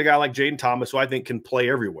then you look at a guy like Jaden Thomas, who I think can play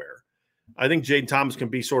everywhere. I think Jaden Thomas can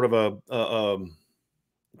be sort of a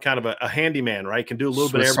kind of a handyman, right? Can do a little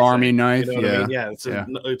bit of everything. Army knife, I mean? Yeah, it's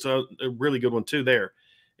a really good one too.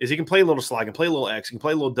 He can play a little slide, can play a little X, can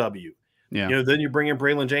play a little W. Yeah. Then you bring in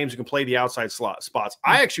Braylon James, who can play the outside slot spots.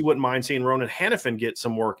 I actually wouldn't mind seeing Ronan Hannafin get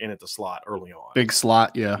some work in at the slot early on. Big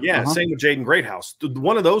slot, yeah. Yeah, same with Jaden Greathouse.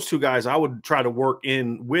 One of those two guys I would try to work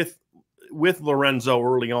in with Lorenzo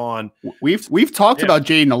early on. We've talked about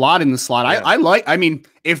Jaden a lot in the slot. I mean,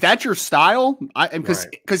 if that's your style,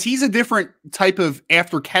 because he's a different type of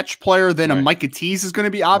after catch player than a Micah Tease is going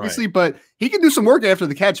to be, obviously, but he can do some work after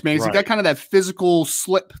the catch, man. He's got kind of that physical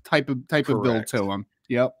slip type of build to him.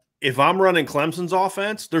 Yep. If I'm running Clemson's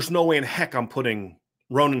offense, there's no way in heck I'm putting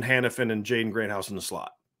Ronan Hannafin and Jaden Greathouse in the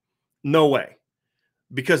slot. No way.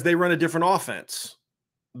 Because they run a different offense.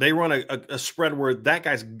 They run a spread where that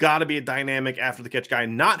guy's got to be a dynamic after the catch guy.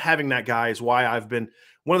 Not having that guy is why I've been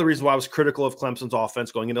one of the reasons why I was critical of Clemson's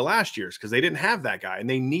offense going into last year's, because they didn't have that guy and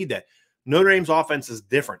they need that. Notre Dame's offense is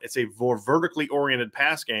different. It's a more vertically oriented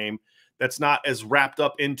pass game that's not as wrapped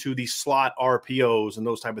up into the slot RPOs and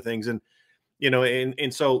those type of things. And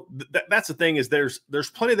so that's the thing is there's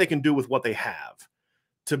plenty they can do with what they have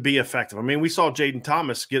to be effective. I mean, we saw Jaden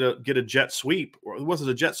Thomas get a jet sweep, or was it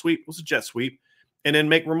a jet sweep? It was a jet sweep, and then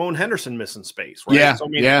make Ramon Henderson miss in space. Right? Yeah, so, I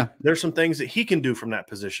mean, there's some things that he can do from that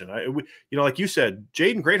position. Like you said,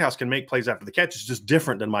 Jaden Greathouse can make plays after the catch. It's just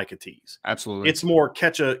different than Micah Tease. Absolutely, it's more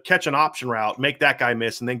catch an option route, make that guy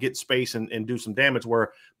miss, and then get space and do some damage.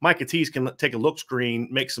 Where Micah Tease can take a look screen,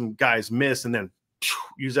 make some guys miss, and then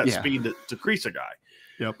use that speed to crease a guy.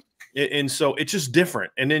 Yep. And so it's just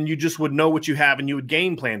different. And then you just would know what you have and you would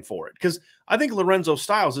game plan for it. Because I think Lorenzo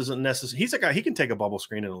Styles isn't necessarily, he's a guy, he can take a bubble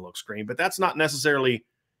screen and a look screen, but that's not necessarily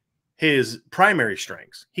his primary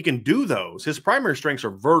strengths. He can do those. His primary strengths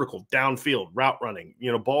are vertical, downfield, route running,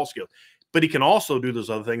 ball skills. But he can also do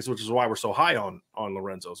those other things, which is why we're so high on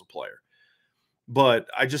Lorenzo as a player. But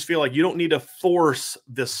I just feel like you don't need to force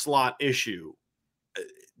this slot issue.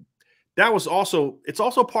 It's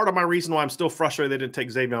also part of my reason why I'm still frustrated they didn't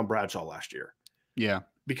take Xavier Bradshaw last year. Yeah.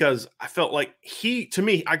 Because I felt like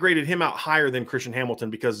I graded him out higher than Christian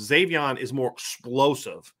Hamilton because Xavier is more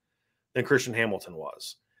explosive than Christian Hamilton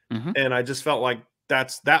was. Mm-hmm. And I just felt like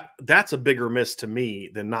that's a bigger miss to me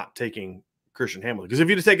than not taking Christian Hamilton. Because if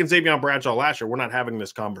you'd have taken Xavier Bradshaw last year, we're not having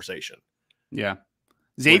this conversation. Yeah.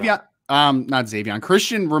 Xavier, not Xavier.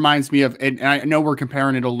 Christian reminds me of, and I know we're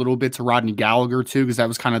comparing it a little bit to Rodney Gallagher too, because that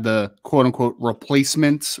was kind of the quote unquote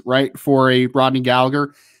replacement, right, for a Rodney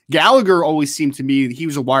Gallagher. Gallagher always seemed to me, he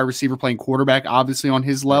was a wide receiver playing quarterback, obviously on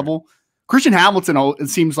his level. Right. Christian Hamilton, it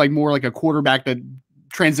seems like more like a quarterback that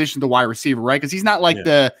transitioned to wide receiver, right? Because he's not like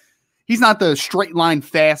he's not the straight line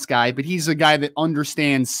fast guy, but he's a guy that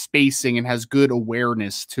understands spacing and has good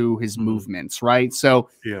awareness to his movements, right? So,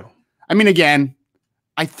 I mean, again,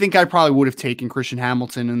 I think I probably would have taken Christian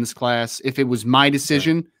Hamilton in this class if it was my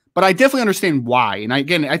decision, but I definitely understand why. And I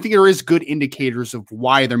think there is good indicators of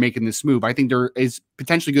why they're making this move. I think there is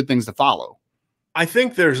potentially good things to follow. I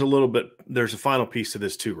think there's a final piece to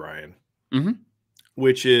this too, Ryan,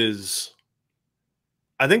 which is,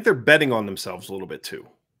 I think they're betting on themselves a little bit too.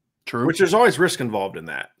 True. Which there's always risk involved in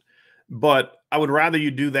that. But I would rather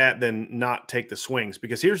you do that than not take the swings,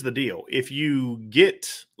 because here's the deal. If you get,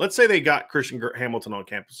 let's say they got Christian Hamilton on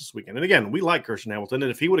campus this weekend. And again, we like Christian Hamilton.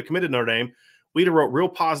 And if he would have committed Notre Dame, we'd have wrote real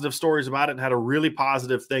positive stories about it and had a really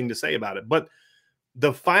positive thing to say about it. But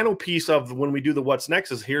the final piece of when we do the what's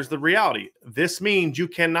next is, here's the reality. This means you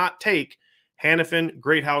cannot take Hannafin,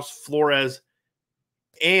 Greathouse, Flores,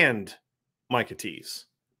 and Micah Tease.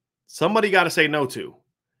 Somebody got to say no to.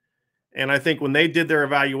 And I think when they did their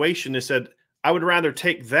evaluation, they said, I would rather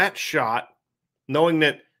take that shot knowing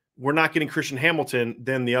that we're not getting Christian Hamilton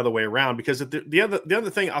than the other way around. Because the other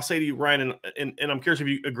thing I'll say to you, Ryan, and I'm curious if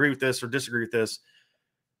you agree with this or disagree with this,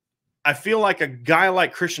 I feel like a guy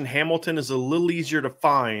like Christian Hamilton is a little easier to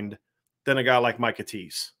find than a guy like Micah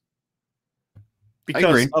Tease.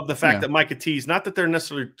 Because of the fact that Micah Tease, not that they're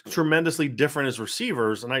necessarily tremendously different as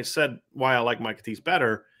receivers, and I said why I like Micah Tease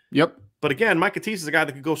better. Yep. But again, Micah Tease is a guy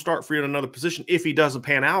that could go start for you in another position if he doesn't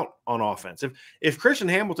pan out on offense. If Christian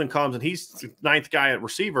Hamilton comes and he's the ninth guy at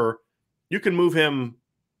receiver, you can move him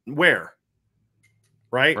where?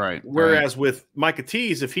 Right? Whereas with Micah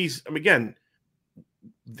Tease, if he's, again,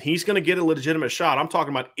 he's going to get a legitimate shot. I'm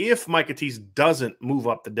talking about if Micah Tease doesn't move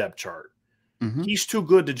up the depth chart. He's too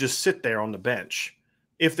good to just sit there on the bench.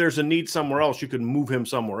 If there's a need somewhere else, you can move him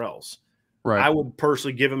somewhere else. Right. I would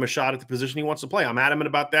personally give him a shot at the position he wants to play. I'm adamant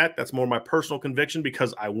about that. That's more my personal conviction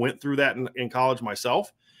because I went through that in college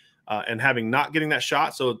myself, and having not getting that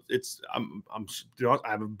shot. So I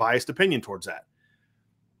have a biased opinion towards that.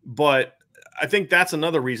 But I think that's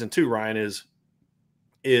another reason too, Ryan,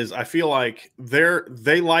 is I feel like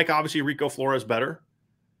they like obviously Rico Flores better.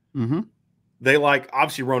 They like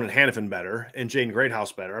obviously Ronan Hannafin better and Jaden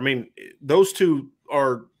Greathouse better. I mean, those two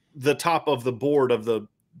are the top of the board of the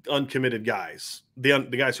uncommitted guys, the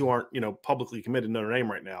guys who aren't, publicly committed to Notre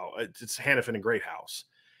Dame right now. It's Hannafin and Greathouse.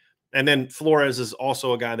 And then Flores is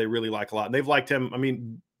also a guy they really like a lot. And they've liked him. I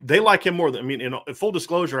mean, they like him more than, in full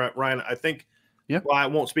disclosure, Ryan, I think, well, I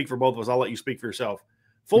won't speak for both of us. I'll let you speak for yourself.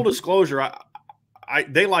 Full disclosure,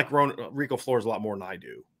 they like Rico Flores a lot more than I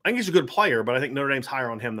do. I think he's a good player, but I think Notre Dame's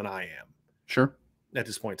higher on him than I am. Sure. At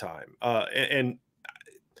this point in time. And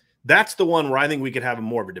that's the one where I think we could have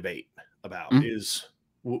more of a debate about is,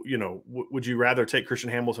 would you rather take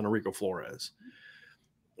Christian Hamilton or Rico Flores?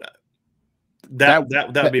 That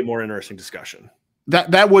would be a more interesting discussion.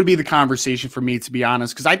 That would be the conversation for me, to be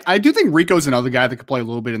honest, because I do think Rico's another guy that could play a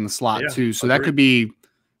little bit in the slot too. So that could be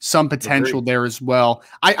some potential there as well.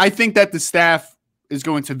 I think that the staff is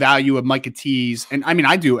going to value a Micah Tease, and I mean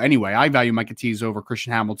I do anyway. I value Micah Tease over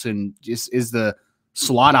Christian Hamilton is the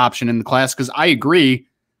slot option in the class, because I agree.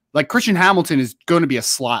 Like Christian Hamilton is going to be a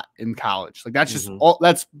slot in college. Like that's just all.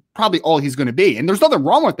 That's probably all he's going to be, and there's nothing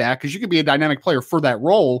wrong with that because you could be a dynamic player for that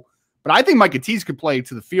role. But I think Micah Tease could play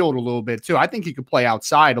to the field a little bit too. I think he could play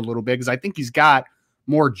outside a little bit because I think he's got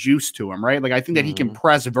more juice to him, right? Like I think that he can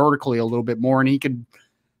press vertically a little bit more, and he could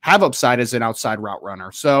have upside as an outside route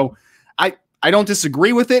runner. So I don't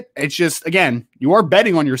disagree with it. It's just, again, you are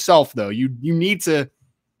betting on yourself though. You need to.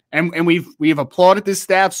 And we've applauded this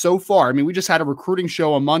staff so far. I mean, we just had a recruiting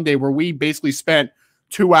show on Monday where we basically spent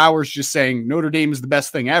 2 hours just saying Notre Dame is the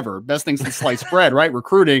best thing ever, best thing since sliced bread, right?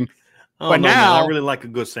 Recruiting. But now man, I really like a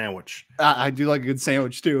good sandwich. I do like a good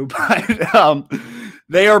sandwich too. But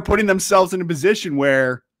they are putting themselves in a position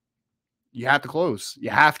where you have to close. You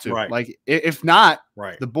have to. Right. Like if not,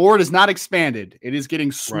 the board is not expanded. It is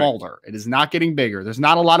getting smaller. It is not getting bigger. There's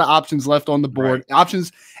not a lot of options left on the board.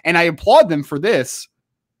 Options, and I applaud them for this.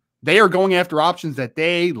 They are going after options that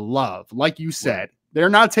they love. Like you said, they're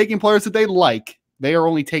not taking players that they like. They are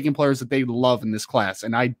only taking players that they love in this class.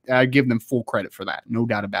 And I give them full credit for that. No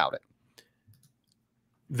doubt about it.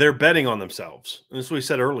 they're betting on themselves. And this is what we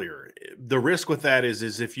said earlier. The risk with that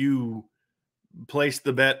is if you place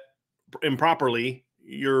the bet improperly,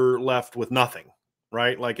 you're left with nothing,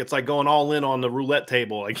 right? Like it's like going all in on the roulette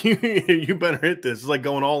table. Like you better hit this. It's like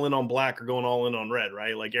going all in on black or going all in on red,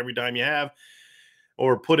 right? Like every time you have,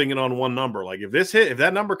 or putting it on one number. Like if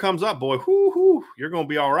that number comes up, boy, you're going to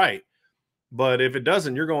be all right. But if it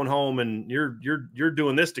doesn't, you're going home and you're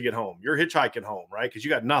doing this to get home. You're hitchhiking home, right? Because you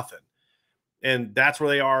got nothing. And that's where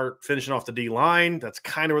they are finishing off the D line. That's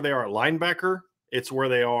kind of where they are at linebacker. It's where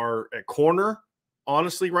they are at corner,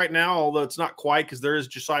 honestly, right now, although it's not quite because there is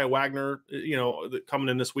Josiah Wagner, coming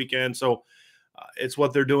in this weekend. So it's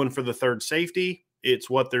what they're doing for the third safety. It's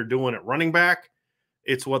what they're doing at running back.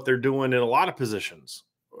 It's what they're doing in a lot of positions.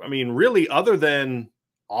 I mean, really, other than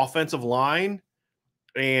offensive line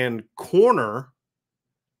and corner,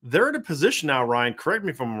 they're in a position now, Ryan, correct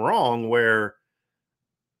me if I'm wrong, where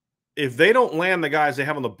if they don't land the guys they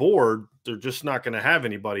have on the board, they're just not going to have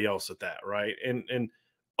anybody else at that, right? And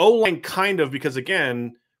O-line kind of, because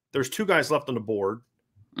again, there's two guys left on the board.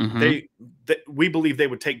 Mm-hmm. We believe they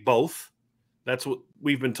would take both. That's what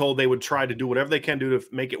we've been told. They would try to do whatever they can do to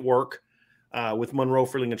make it work with Monroe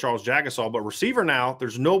Freeling and Charles Jagasaw. But receiver now,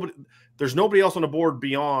 there's nobody else on the board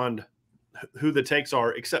beyond who the takes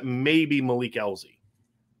are, except maybe Malik Elzy,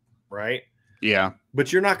 right? Yeah.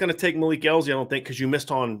 But you're not going to take Malik Elzy, I don't think, because you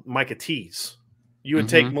missed on Micah Tease. You would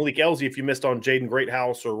take Malik Elzy if you missed on Jaden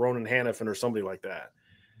Greathouse or Ronan Hannafin or somebody like that.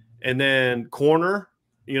 And then corner,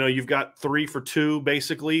 you've got 3 for 2,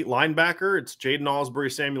 basically. Linebacker, it's Jaden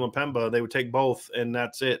Osbury, Samuel Mpemba. They would take both, and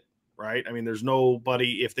that's it, right? I mean, there's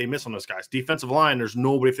nobody if they miss on those guys. Defensive line, there's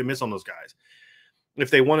nobody if they miss on those guys.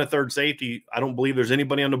 If they want a third safety, I don't believe there's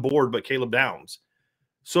anybody on the board but Caleb Downs.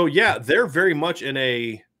 So, yeah, they're very much in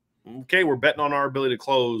a, okay, we're betting on our ability to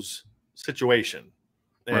close situation.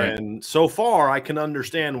 And right. So far, I can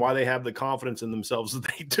understand why they have the confidence in themselves that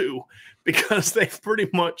they do, because they've pretty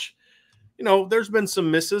much, there's been some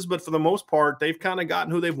misses, but for the most part, they've kind of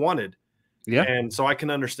gotten who they've wanted. Yeah. And so I can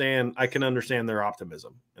understand their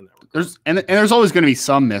optimism in that regard. There's always going to be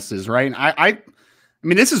some misses, right? And I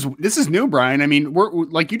mean, this is new, Brian. I mean, we're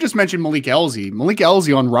like you just mentioned Malik Elzy. Malik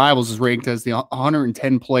Elzy on Rivals is ranked as the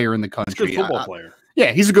 110 player in the country. He's a good football player.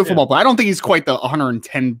 Yeah, he's a good football player. I don't think he's quite the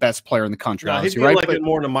 110 best player in the country. No, he'd be right? Like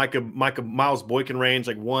more in the Micah Miles Boykin range,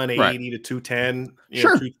 like 180 to 210.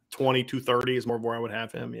 Sure. 220, 230 is more where I would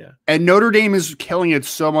have him, yeah. And Notre Dame is killing it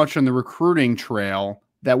so much on the recruiting trail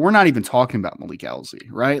that we're not even talking about Malik Elzy,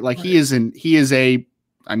 right? Like right.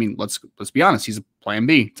 I mean, let's be honest, he's a plan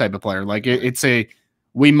B type of player. Like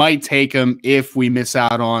we might take him if we miss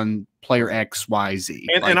out on player X, Y, Z.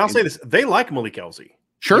 And I'll say this, they like Malik Elzy.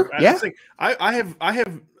 Sure. Yeah. I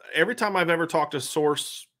have every time I've ever talked to a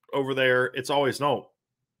source over there, it's always no.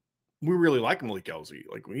 We really like Malik Elzy.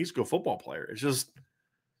 Like he's a good football player. It's just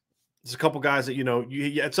there's a couple guys that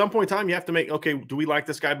you at some point in time you have to make. Okay, do we like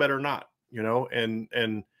this guy better or not?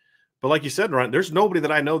 But like you said, Ryan, there's nobody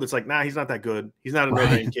that I know that's like, nah, he's not that good. He's not a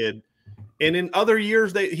Notre Dame kid. And in other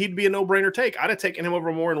years, he'd be a no-brainer take. I'd have taken him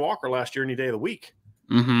over Moore and Walker last year any day of the week.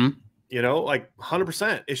 Mm-hmm. Like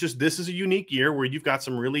 100%. It's just this is a unique year where you've got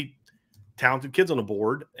some really talented kids on the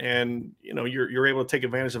board, and you're able to take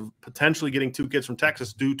advantage of potentially getting 2 kids from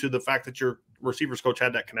Texas due to the fact that your receivers coach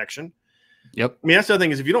had that connection. Yep. I mean, that's the other thing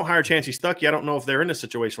is if you don't hire Chancey Stuckey, I don't know if they're in a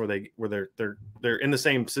situation where they're in the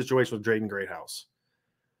same situation with Jaden Greathouse.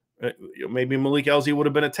 Maybe Malik Elzy would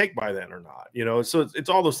have been a take by then or not. So it's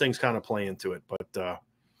all those things kind of play into it, but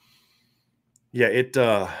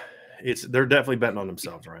they're definitely betting on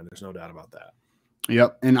themselves, Ryan. There's no doubt about that.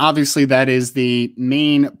 Yep. And obviously that is the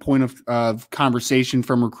main point of conversation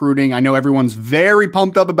from recruiting. I know everyone's very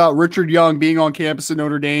pumped up about Richard Young being on campus at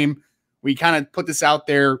Notre Dame. We kind of put this out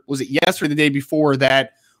there. Was it yesterday or the day before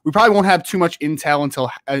that we probably won't have too much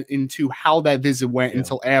intel into how that visit went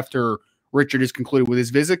until after Richard is concluded with his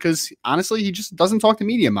visit, because honestly, he just doesn't talk to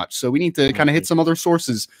media much. So we need to kind of hit some other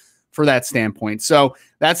sources for that standpoint. So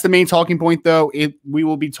that's the main talking point, though. We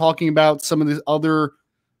will be talking about some of the other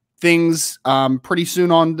things pretty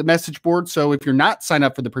soon on the message board. So if you're not signed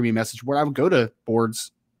up for the premium message board, I would go to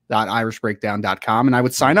boards.irishbreakdown.com and I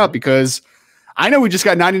would sign up, because I know we just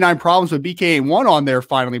got 99 problems with BK1 on there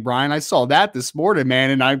finally, Brian. I saw that this morning,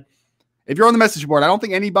 man. And if you're on the message board, I don't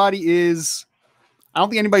think anybody's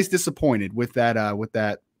disappointed with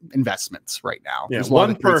that investments right now. Yeah,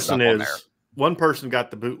 one person got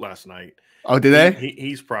the boot last night. Oh, did they?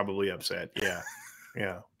 He's probably upset. Yeah.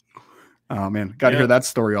 Yeah. Oh man, got to hear that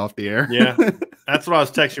story off the air. Yeah. That's what I was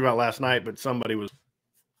texting you about last night, but somebody was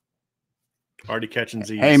already catching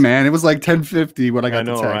Z's. Hey man, it was like 10:50 when I got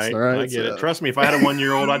the text. Right? All right, I get it. Trust me, if I had a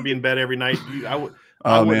 1-year-old, I'd be in bed every night.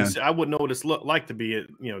 Oh man, I wouldn't know what it's like to be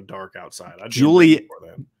dark outside.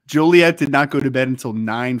 Juliet did not go to bed until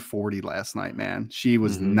 9:40 last night. Man, she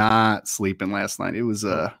was not sleeping last night. It was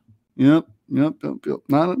yep, not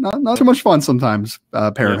too much fun sometimes.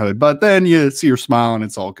 Parenthood, but then you see her smile and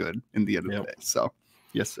it's all good in the end of the day. So,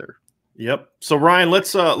 yes, sir. Yep. So Ryan,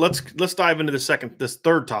 let's dive into this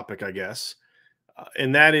third topic, I guess,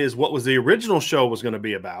 and that is what was the original show was going to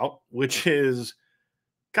be about, which is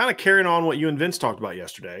kind of carrying on what you and Vince talked about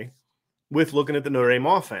yesterday with looking at the Notre Dame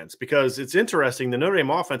offense, because it's interesting. The Notre Dame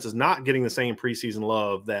offense is not getting the same preseason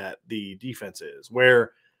love that the defense is.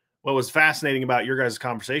 Where what was fascinating about your guys'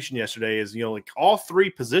 conversation yesterday is, like all three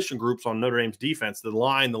position groups on Notre Dame's defense, the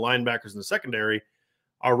line, the linebackers, and the secondary,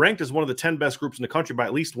 are ranked as one of the 10 best groups in the country by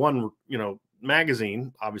at least one,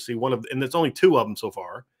 magazine, obviously and there's only 2 of them so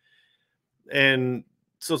far. And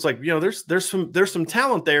so it's like, there's some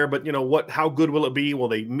talent there, but how good will it be? Will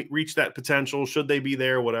they reach that potential? Should they be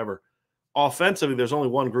there? Whatever. Offensively, there's only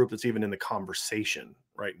one group that's even in the conversation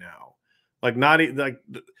right now. And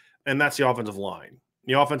that's the offensive line.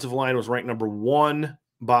 The offensive line was ranked number 1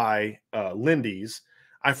 by Lindy's.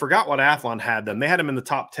 I forgot what Athlon had them. They had them in the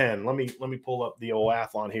top 10. Let me pull up the old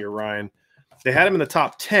Athlon here, Ryan. They had them in the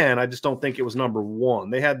top 10. I just don't think it was number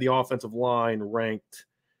 1. They had the offensive line ranked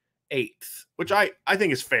 8th, which I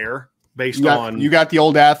think is fair based on. You got the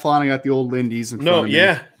old Athlon. I got the old Lindy's.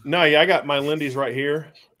 I got my Lindy's right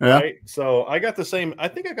here. Yeah. Right. So I got the same. I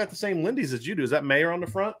think I got the same Lindy's as you do. Is that Mayer on the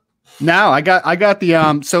front? No, I got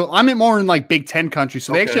the So I'm more in like Big Ten country.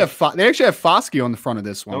 So they actually have Foskey on the front of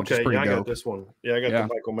this one. Okay, I got this one. Yeah, I got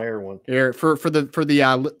the Michael Mayer one. Here for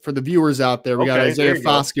the viewers out there, we got Isaiah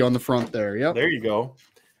Foskey on the front there. Yep. There you go.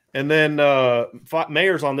 And then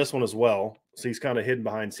Mayer's on this one as well. So he's kind of hidden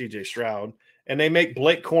behind CJ Stroud. And they make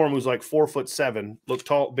Blake Corum, who's like 4'7",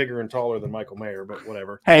 look bigger and taller than Michael Mayer, but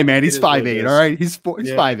whatever. Hey man, he's 5'8". All right, he's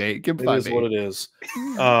 5'8". Give him 5'8". It is what it is.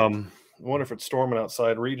 I wonder if it's storming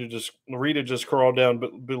outside. Rita just crawled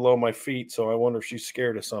down below my feet, so I wonder if she's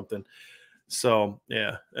scared of something. So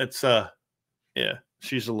yeah, it's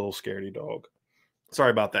she's a little scaredy dog.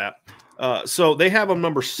 Sorry about that. So they have them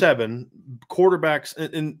number 7 quarterbacks,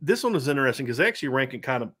 and this one is interesting because they actually rank it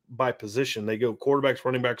kind of by position. They go quarterbacks,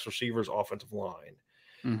 running backs, receivers, offensive line,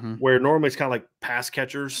 where normally it's kind of like pass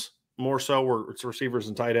catchers more so, where it's receivers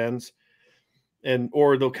and tight ends,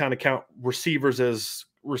 or they'll kind of count receivers as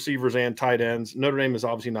receivers and tight ends. Notre Dame is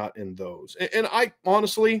obviously not in those. And I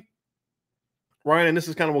honestly, Ryan, and this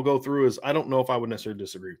is kind of what we'll go through, is I don't know if I would necessarily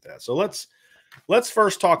disagree with that. So let's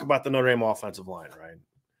first talk about the Notre Dame offensive line, Ryan.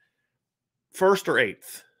 1st or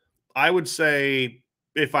 8th? I would say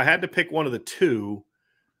if I had to pick one of the 2,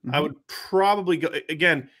 I would probably go.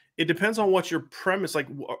 Again, it depends on what your premise. Like,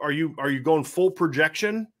 are you going full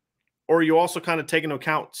projection, or are you also kind of taking into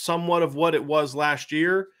account somewhat of what it was last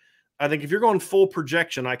year? I think if you're going full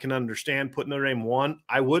projection, I can understand putting Notre Dame 1.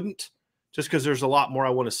 I wouldn't, just because there's a lot more I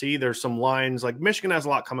want to see. There's some lines like Michigan has a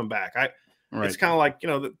lot coming back. It's kind of like,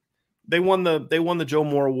 they won the Joe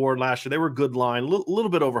Moore Award last year. They were a good line, a little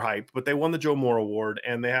bit overhyped, but they won the Joe Moore Award,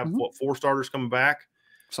 and they have 4 starters coming back,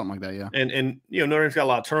 something like that. Yeah, and Notre Dame's got a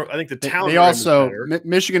lot of turnover. I think the talent. They also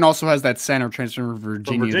Michigan also has that center transfer from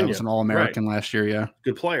Virginia that was an All-American last year. Yeah,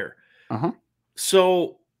 good player.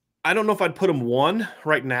 So I don't know if I'd put him 1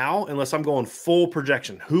 right now unless I'm going full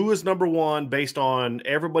projection. Who is number 1 based on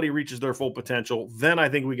everybody reaches their full potential? Then I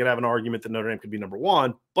think we could have an argument that Notre Dame could be number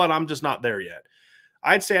 1, but I'm just not there yet.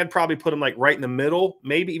 I'd say I'd probably put him like right in the middle,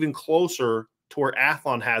 maybe even closer to where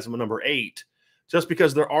Athlon has him at number 8, just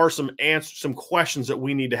because there are some questions that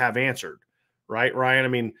we need to have answered, right, Ryan? I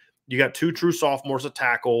mean, you got 2 true sophomores at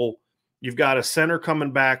tackle. You've got a center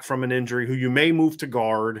coming back from an injury who you may move to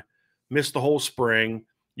guard, missed the whole spring.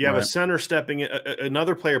 You have a center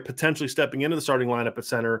another player potentially stepping into the starting lineup at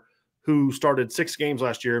center who started 6 games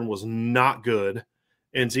last year and was not good,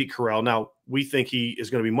 in Zeke Correll. Now, we think he is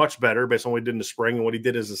going to be much better based on what he did in the spring and what he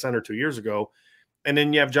did as a center 2 years ago. And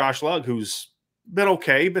then you have Josh Lugg, who's been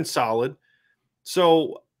okay, been solid.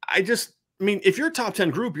 So if you're a top 10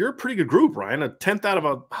 group, you're a pretty good group, Ryan. A 10th out of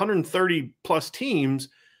 130 plus teams,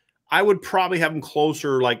 I would probably have them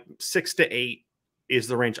closer, like 6 to 8 is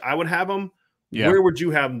the range I would have them. Yeah. Where would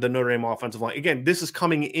you have the Notre Dame offensive line? Again, this is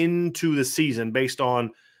coming into the season based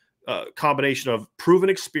on a combination of proven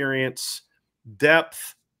experience,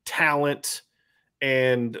 depth, talent,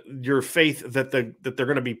 and your faith that they're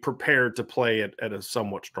going to be prepared to play at a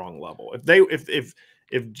somewhat strong level. If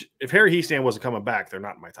Harry Hiestand wasn't coming back, they're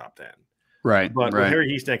not in my top 10. Right. But with Harry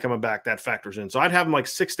Hiestand coming back, that factors in. So I'd have them like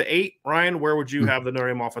 6 to 8. Ryan, where would you have the Notre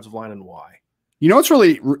Dame offensive line and why? You know what's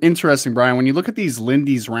really interesting, Brian? When you look at these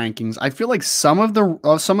Lindy's rankings, I feel like some of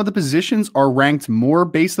the positions are ranked more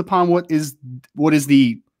based upon what is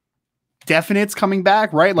the definites coming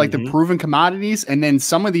back, right? Like the proven commodities, and then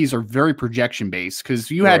some of these are very projection based because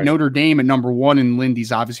you had Notre Dame at number 1 and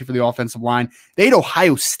Lindy's obviously for the offensive line. They had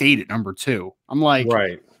Ohio State at number 2. I'm like,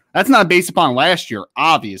 that's not based upon last year,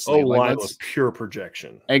 obviously. Line was pure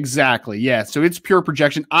projection. Exactly, yeah. So it's pure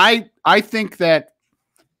projection. I think that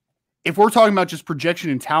if we're talking about just projection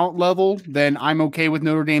and talent level, then I'm okay with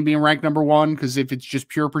Notre Dame being ranked number 1 because if it's just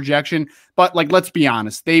pure projection. But, like, let's be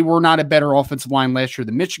honest. They were not a better offensive line last year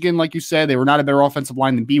than Michigan, like you said. They were not a better offensive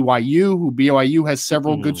line than BYU, who BYU has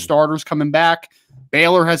several good starters coming back.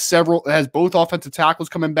 Baylor has both offensive tackles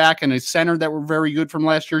coming back and a center that were very good from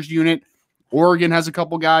last year's unit. Oregon has a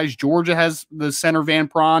couple guys. Georgia has the center Van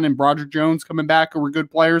Pran and Broderick Jones coming back who were good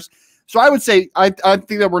players. So I would say I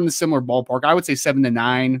think that we're in a similar ballpark. I would say 7 to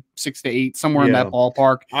 9, 6 to 8, somewhere in that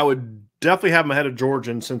ballpark. I would definitely have them ahead of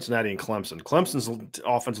Georgia and Cincinnati and Clemson. Clemson's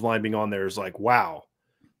offensive line being on there is like, wow.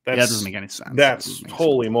 That doesn't make any sense. That's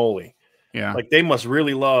holy moly. Yeah. Like they must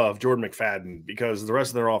really love Jordan McFadden because the rest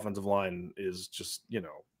of their offensive line is just,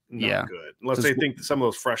 not good. Unless they think that some of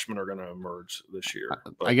those freshmen are going to emerge this year.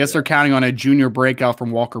 But, I guess they're counting on a junior breakout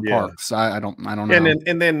from Walker Parks. I don't know.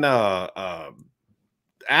 And then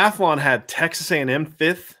Athlon had Texas A&M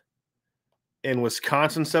 5th and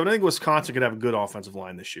Wisconsin 7th. I think Wisconsin could have a good offensive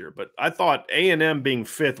line this year, but I thought A&M being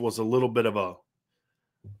 5th was a little bit of a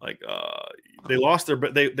they lost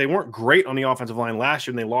they weren't great on the offensive line last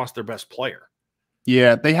year and they lost their best player.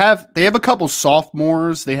 Yeah, they have a couple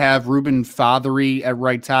sophomores. They have Ruben Fothery at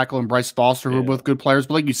right tackle and Bryce Foster, who are both good players.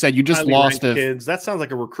 But like you said, you just lost kids. That sounds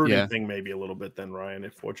like a recruiting thing, maybe a little bit, then, Ryan.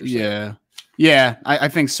 If what you're saying, I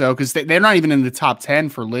think so because they're not even in the top 10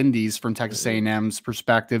 for Lindy's from Texas A&M's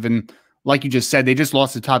perspective, and like you just said, they just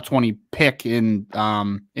lost the top 20 pick in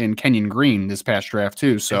Kenyon Green this past draft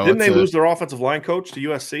too. So didn't they lose their offensive line coach to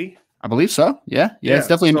USC? I believe so. Yeah. It's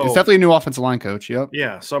definitely a new offensive line coach. Yep.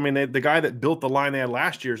 Yeah. So I mean, the guy that built the line they had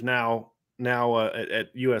last year is now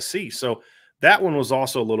at USC. So that one was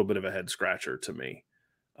also a little bit of a head scratcher to me.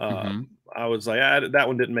 I was like, that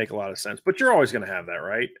one didn't make a lot of sense. But you're always going to have that,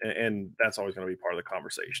 right? And that's always going to be part of the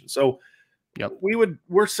conversation. So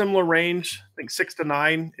we're similar range. I think 6 to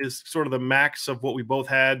 9 is sort of the max of what we both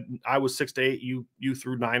had. I was 6 to 8. You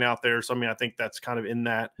threw 9 out there. So I mean, I think that's kind of in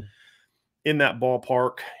that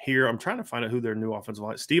ballpark here. I'm trying to find out who their new offensive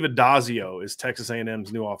line. Steve Adazio is Texas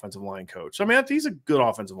A&M's new offensive line coach. So, I mean, he's a good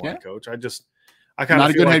offensive line coach. I kind of not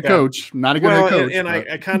a good head coach. Not a good head coach. And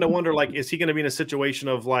I kind of wonder, like, is he going to be in a situation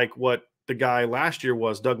of like what the guy last year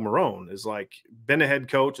was, Doug Marrone, is like been a head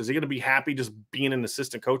coach. Is he going to be happy just being an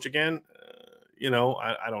assistant coach again?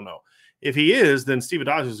 I don't know. If he is, then Steve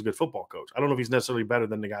Adazio is a good football coach. I don't know if he's necessarily better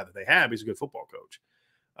than the guy that they have. He's a good football coach.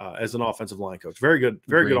 As an offensive line coach. Very good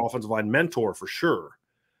offensive line mentor for sure.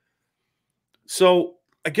 So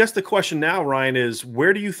I guess the question now, Ryan, is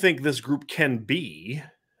where do you think this group can be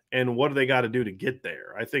and what do they got to do to get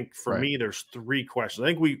there? I think for me, there's 3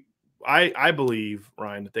 questions. I believe,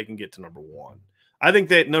 Ryan, that they can get to number 1. I think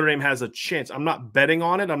that Notre Dame has a chance. I'm not betting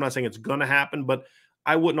on it. I'm not saying it's going to happen, but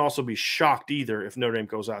I wouldn't also be shocked either if Notre Dame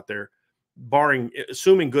goes out there,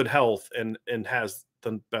 assuming good health and has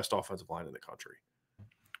the best offensive line in the country.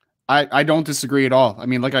 I don't disagree at all. I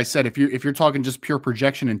mean, like I said, if you're talking just pure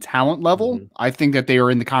projection and talent level, I think that they are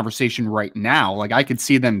in the conversation right now. Like I could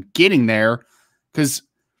see them getting there because,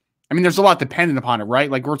 I mean, there's a lot dependent upon it, right?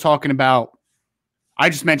 Like we're talking about, I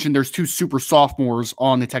just mentioned there's 2 super sophomores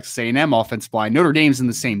on the Texas A&M offensive line. Notre Dame's in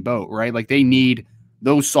the same boat, right? Like they need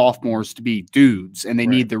those sophomores to be dudes and they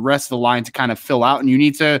need the rest of the line to kind of fill out. And you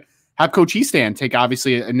need to have Coach Easton take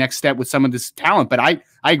obviously a next step with some of this talent. But I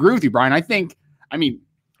agree with you, Brian.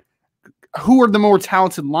 Who are the more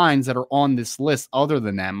talented lines that are on this list other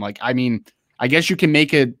than them? Like, I mean, I guess you can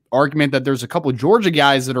make an argument that there's a couple of Georgia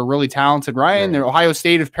guys that are really talented, Ryan. They're Ohio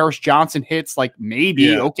State, if Paris Johnson hits, like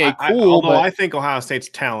maybe, okay, cool. Although I think Ohio State's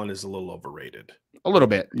talent is a little overrated. A little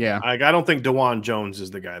bit, yeah. I don't think DeJuan Jones is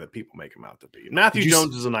the guy that people make him out to be. Matthew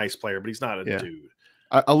Jones is a nice player, but he's not a dude.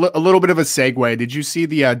 A little bit of a segue. Did you see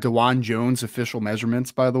the DeJuan Jones official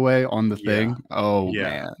measurements, by the way, on the thing? Oh,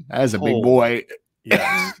 man. That is a big boy.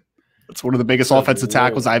 Yeah. It's one of the biggest offensive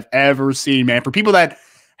tackles I've ever seen, man. For people that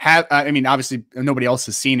have, obviously nobody else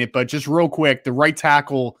has seen it, but just real quick, the right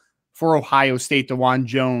tackle for Ohio State, DeJuan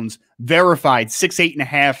Jones, verified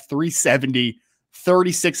 6'8.5", 370,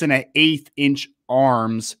 36 and an eighth inch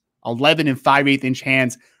arms, 11 and 5/8 inch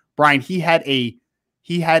hands. Brian, he had a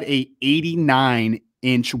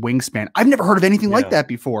 89-inch wingspan. I've never heard of anything like that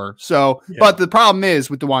before. So, but the problem is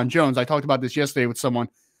with DeJuan Jones, I talked about this yesterday with someone.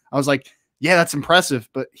 I was like, yeah, that's impressive,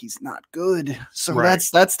 but he's not good. So Right.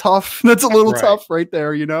 that's tough. That's a little Right. tough right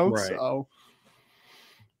there, you know? Right. So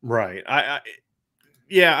Right. I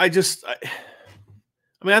mean,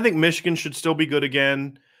 I think Michigan should still be good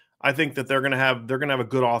again. I think that they're gonna have a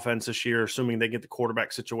good offense this year, assuming they get the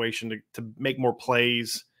quarterback situation to make more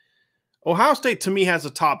plays. Ohio State to me has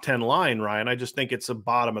a top 10 line, Ryan. I just think it's the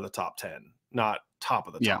bottom of the top 10, not top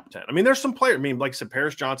of the top 10. I mean, there's some players. I mean, like I said,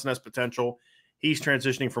 Paris Johnson has potential. He's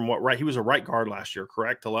transitioning from he was a right guard last year,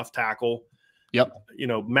 correct, to left tackle. Yep. You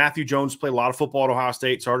know, Matthew Jones played a lot of football at Ohio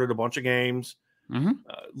State, started a bunch of games.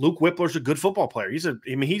 Luke Whippler's a good football player. He's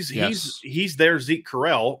their Zeke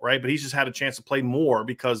Correll, right? But he's just had a chance to play more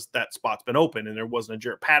because that spot's been open and there wasn't a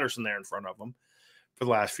Jarrett Patterson there in front of him for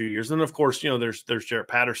the last few years. And of course, you know, there's Jarrett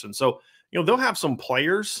Patterson. So, you know, they'll have some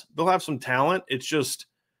players, they'll have some talent. It's just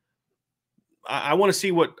I want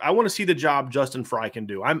to see the job Justin Fry can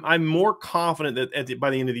do. I'm more confident that by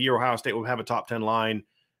the end of the year, Ohio State will have a top 10 line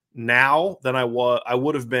now than I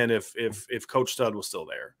would have been if Coach Stud was still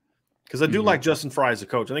there. Because I do like Justin Fry as a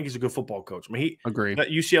coach. I think he's a good football coach. I mean, that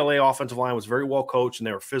UCLA offensive line was very well coached and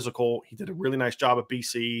they were physical. He did a really nice job at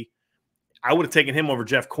BC. I would have taken him over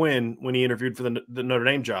Jeff Quinn when he interviewed for the Notre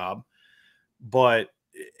Dame job. But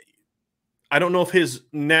I don't know if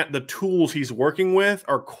the tools he's working with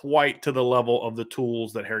are quite to the level of the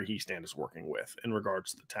tools that Harry Hiestand is working with in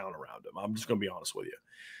regards to the talent around him. I'm just going to be honest with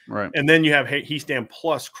you. Right. And then you have Hiestand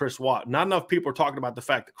plus Chris Watt. Not enough people are talking about the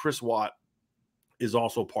fact that Chris Watt is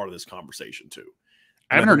also part of this conversation too.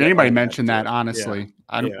 I haven't heard anybody mention that, honestly. Yeah.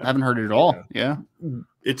 I haven't heard it at all. Yeah.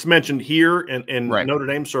 It's mentioned here in Notre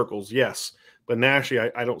Dame circles, yes. But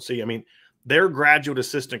nationally, I don't see. I mean, their graduate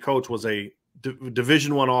assistant coach was a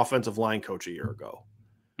Division I offensive line coach a year ago.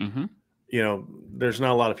 You know, there's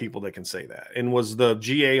not a lot of people that can say that. And was the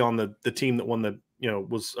GA on the team that won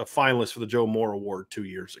was a finalist for the Joe Moore Award 2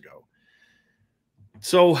 years ago.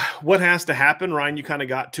 So what has to happen, Ryan? You kind of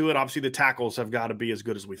got to it. Obviously, the tackles have got to be as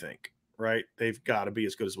good as we think, right? They've got to be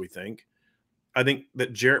as good as we think. I think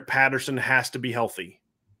that Jarrett Patterson has to be healthy.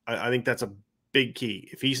 I think that's a big key.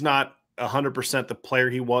 If he's not 100% the player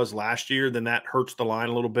he was last year, then that hurts the line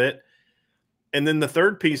a little bit. And then the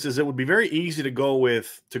third piece is it would be very easy to go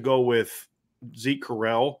with Zeke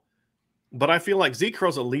Correll, but I feel like Zeke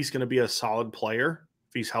Correll's at least going to be a solid player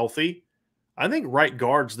if he's healthy. I think right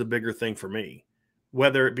guard's the bigger thing for me.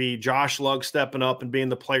 Whether it be Josh Lugg stepping up and being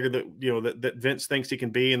the player that Vince thinks he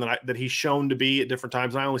can be and that he's shown to be at different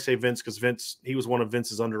times. And I only say Vince because he was one of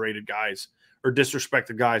Vince's underrated guys or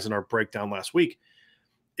disrespected guys in our breakdown last week.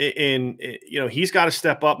 And he's got to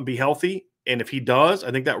step up and be healthy. And if he does,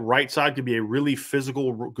 I think that right side could be a really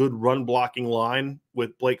physical, good run blocking line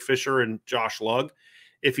with Blake Fisher and Josh Lugg.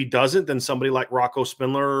 If he doesn't, then somebody like Rocco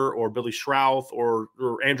Spindler or Billy Schrouth or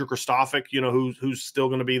Andrew Kristofic, who's still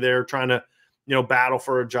going to be there trying to, battle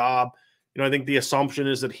for a job. I think the assumption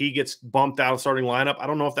is that he gets bumped out of the starting lineup. I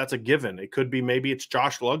don't know if that's a given. It could be maybe it's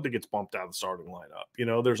Josh Lugg that gets bumped out of the starting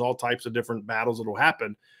lineup. There's all types of different battles that will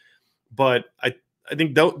happen. But I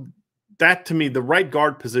think that to me, the right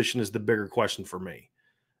guard position is the bigger question for me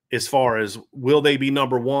as far as will they be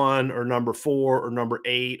number 1 or number 4 or number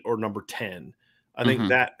 8 or number 10. I think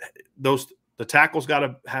that the tackles got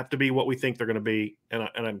to have to be what we think they're going to be. And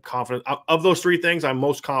I'm confident of those three things. I'm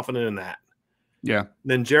most confident in that. Yeah.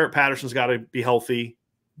 Then Jarrett Patterson's got to be healthy.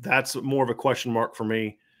 That's more of a question mark for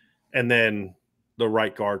me. And then the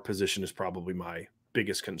right guard position is probably my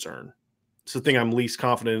biggest concern. It's the thing I'm least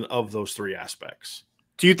confident in of those three aspects.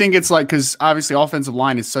 Do you think it's because obviously offensive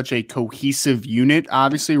line is such a cohesive unit,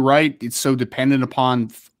 obviously, right? It's so dependent upon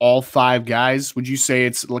all 5 guys. Would you say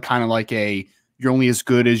it's kind of like you're only as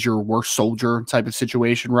good as your worst soldier type of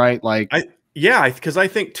situation, right? Because I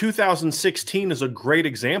think 2016 is a great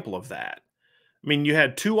example of that. I mean, you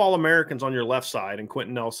had 2 All-Americans on your left side and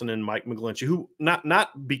Quentin Nelson and Mike McGlinchey, who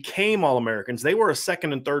not became All-Americans. They were a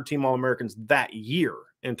second and third team All-Americans that year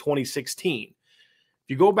in 2016. If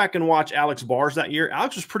you go back and watch Alex Bars that year,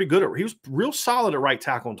 Alex was pretty good he was real solid at right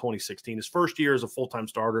tackle in 2016. His first year as a full-time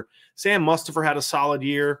starter. Sam Mustipher had a solid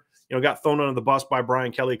year. Got thrown under the bus by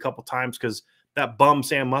Brian Kelly a couple times because that bum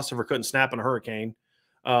Sam Mustipher couldn't snap in a hurricane.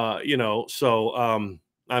 So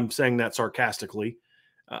I'm saying that sarcastically.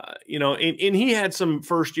 And he had some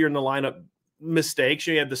first year in the lineup mistakes.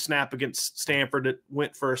 He had the snap against Stanford that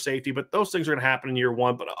went for a safety, but those things are going to happen in year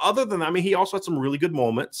 1. But other than that, I mean, he also had some really good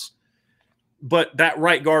moments. But that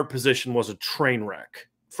right guard position was a train wreck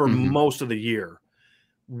for most of the year.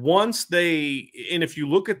 If you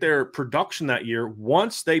look at their production that year,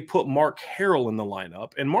 once they put Mark Harrell in the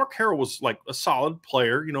lineup, and Mark Harrell was like a solid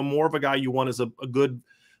player, more of a guy you want as a good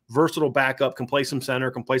versatile backup, can play some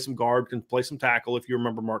center, can play some guard, can play some tackle. If you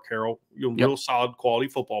remember Mark Harrell, real solid quality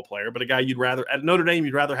football player, but a guy you'd rather at Notre Dame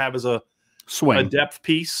you'd rather have as a depth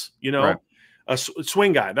piece, right. a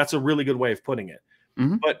swing guy. That's a really good way of putting it.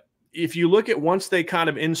 But if you look at once they kind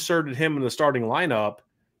of inserted him in the starting lineup,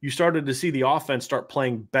 you started to see the offense start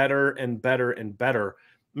playing better and better and better.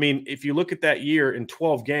 I mean, if you look at that year in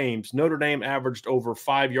 12 games, Notre Dame averaged over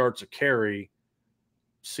 5 yards a carry.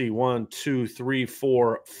 See, 1, 2, 3,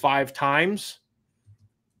 4, 5 times.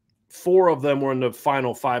 4 of them were in the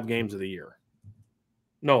final 5 games of the year.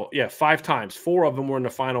 No, yeah, 5 times. 4 of them were in the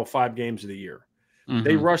final 5 games of the year.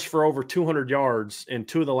 They rushed for over 200 yards in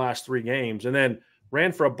 2 of the last 3 games, and then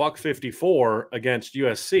ran for $154 against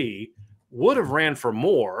USC. Would have ran for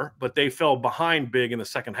more, but they fell behind big in the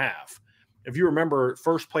second half. If you remember,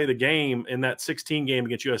 first play of the game in that 16 game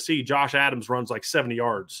against USC, Josh Adams runs like 70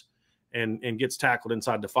 yards and gets tackled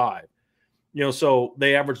inside the 5. So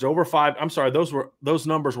they averaged over 5. I'm sorry, those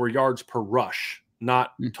numbers were yards per rush,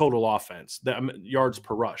 not total offense. Yards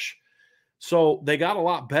per rush. So they got a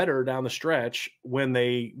lot better down the stretch when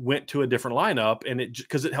they went to a different lineup, and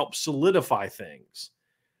because it helped solidify things.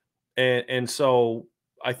 And so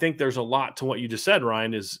I think there's a lot to what you just said,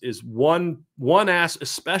 Ryan, is one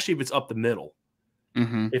especially if it's up the middle.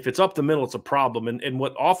 If it's up the middle, it's a problem. And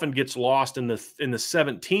what often gets lost in the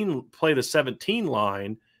 17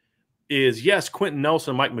 line is, yes, Quentin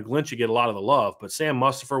Nelson, Mike McGlinchey get a lot of the love, but Sam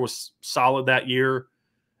Mustipher was solid that year.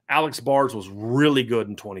 Alex Bars was really good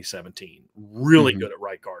in 2017, really good at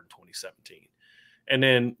right guard in 2017. And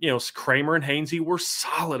then, Kramer and Hainsey were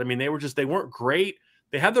solid. I mean, they weren't great.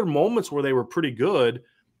 They had their moments where they were pretty good,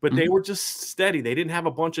 but they were just steady. They didn't have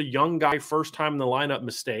a bunch of young guy first time in the lineup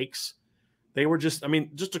mistakes. They were just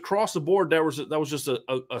across the board, that was just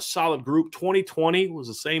a solid group. 2020 was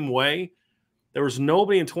the same way. There was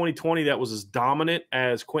nobody in 2020 that was as dominant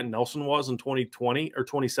as Quentin Nelson was in 2020 or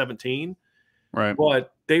 2017. Right.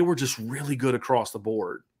 But they were just really good across the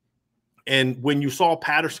board. And when you saw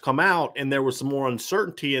Patterson come out and there was some more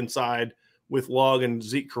uncertainty inside with Lugg and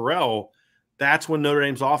Zeke Correll, that's when Notre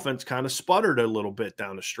Dame's offense kind of sputtered a little bit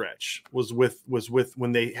down the stretch, was with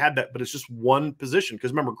when they had that. But it's just one position.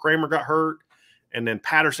 Because remember, Kramer got hurt and then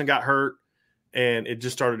Patterson got hurt, and it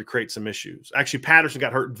just started to create some issues. Actually, Patterson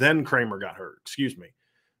got hurt, then Kramer got hurt. Excuse me.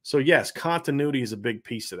 So, yes, continuity is a big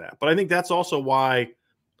piece of that. But I think that's also why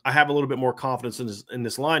I have a little bit more confidence in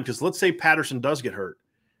this line, because let's say Patterson does get hurt,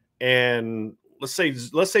 and let's say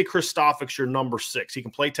Chris Stoffik's your number 6. He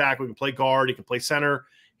can play tackle, he can play guard, he can play center.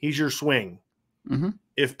 He's your swing.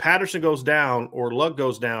 If Patterson goes down or Lugg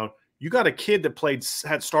goes down, you got a kid that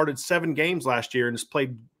had started 7 games last year and has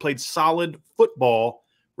played solid football,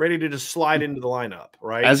 ready to just slide into the lineup,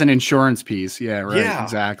 right? As an insurance piece, yeah, right, yeah.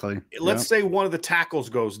 Exactly. Let's say one of the tackles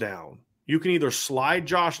goes down. You can either slide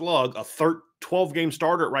Josh Lugg, a 12-game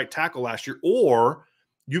starter at right tackle last year, or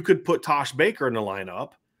you could put Tosh Baker in the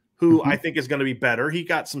lineup, who I think is going to be better. He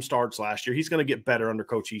got some starts last year. He's going to get better under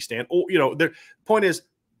Coach Easton. Or, the point is,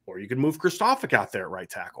 or you can move Chris Stoffick out there at right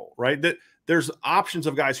tackle, right? That there's options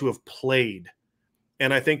of guys who have played,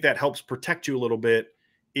 and I think that helps protect you a little bit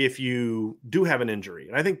if you do have an injury.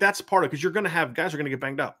 And I think that's part of it, because you're going to have guys who are going to get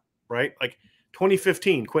banged up, right? Like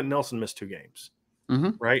 2015, Quentin Nelson missed 2 games.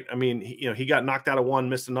 Right? I mean, he got knocked out of 1,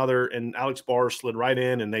 missed another, and Alex Barr slid right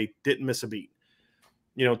in, and they didn't miss a beat.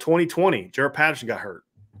 2020, Jared Patterson got hurt.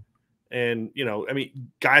 And,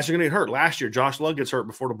 guys are going to get hurt. Last year, Josh Lugg gets hurt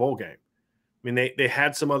before the bowl game. I mean, they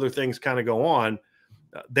had some other things kind of go on.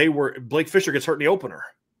 Blake Fisher gets hurt in the opener,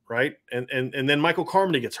 right? And then Michael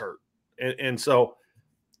Carmody gets hurt. And so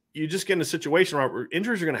you just get in a situation where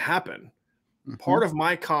injuries are going to happen. Part of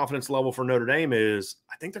my confidence level for Notre Dame is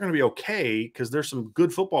I think they're going to be okay, because there's some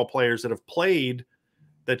good football players that have played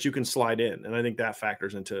that you can slide in. And I think that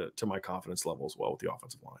factors into my confidence level as well with the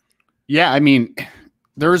offensive line. Yeah, I mean,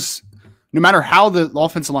 there's no matter how the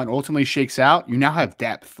offensive line ultimately shakes out, you now have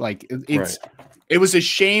depth. Like it was a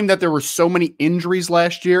shame that there were so many injuries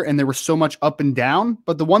last year and there was so much up and down.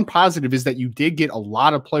 But the one positive is that you did get a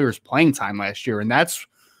lot of players playing time last year. And that's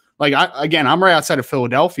like, I'm right outside of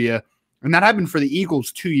Philadelphia, and that happened for the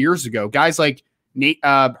Eagles 2 years ago. Guys like Nate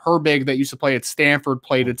Herbig that used to play at Stanford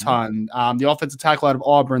played a ton. The offensive tackle out of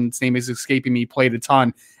Auburn, its name is escaping me, played a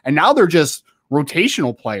ton. And now they're just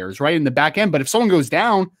rotational players, right, in the back end. But if someone goes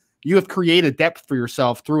down, you have created depth for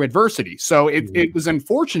yourself through adversity. So it was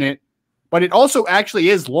unfortunate, but it also actually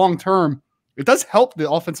is long-term. It does help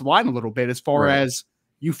the offensive line a little bit as far as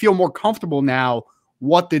you feel more comfortable now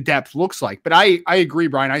what the depth looks like. But I agree,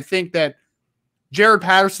 Brian. I think that Jared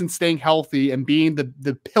Patterson staying healthy and being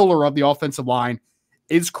the pillar of the offensive line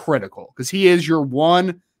is critical, because he is your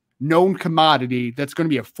one known commodity that's going to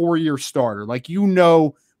be a 4-year starter. Like, you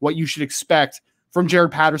know what you should expect from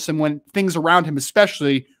Jared Patterson when things around him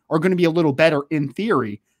especially are going to be a little better in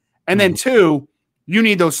theory. And then 2, you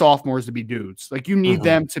need those sophomores to be dudes. Like, you need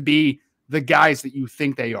them to be the guys that you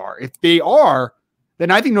think they are. If they are,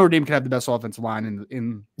 then I think Notre Dame can have the best offensive line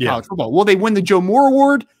in college football. Will they win the Joe Moore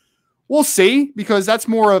Award? We'll see, because that's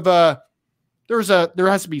more of a there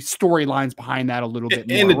has to be storylines behind that a little bit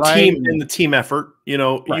more, and the team effort. You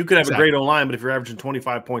know, you could have a great O-line, but if you're averaging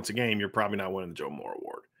 25 points a game, you're probably not winning the Joe Moore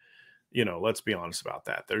Award. You know, let's be honest about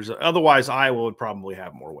that. Otherwise Iowa would probably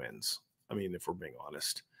have more wins. I mean, if we're being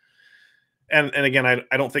honest. And again,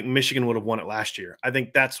 I don't think Michigan would have won it last year. I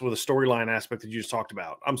think that's where the storyline aspect that you just talked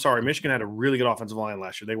about. I'm sorry, Michigan had a really good offensive line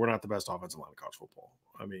last year. They were not the best offensive line in college football.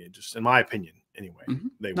 I mean, just in my opinion, anyway.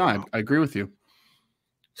 They were I agree with you.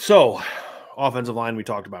 So, offensive line we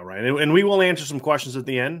talked about, right? And we will answer some questions at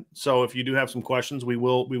the end. So if you do have some questions, we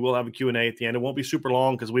will have a Q&A at the end. It won't be super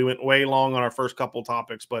long because we went way long on our first couple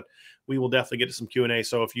topics, but we will definitely get to some Q&A.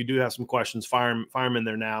 So if you do have some questions, fire them in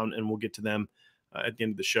there now, and we'll get to them at the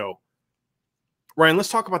end of the show. Ryan, let's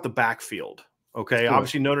talk about the backfield. Okay,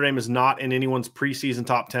 obviously Notre Dame is not in anyone's preseason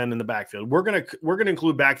top 10 in the backfield. We're gonna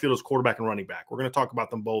include backfield as quarterback and running back. We're gonna talk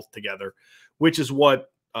about them both together, which is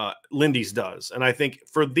what Lindy's does. And I think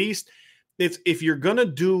for these, if you're gonna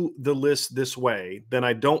do the list this way, then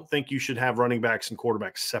I don't think you should have running backs and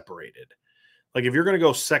quarterbacks separated. Like, if you're gonna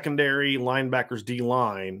go secondary, linebackers, D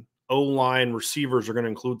line, O line, receivers are gonna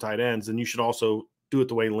include tight ends, then you should also do it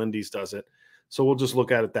the way Lindy's does it. So we'll just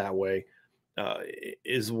look at it that way.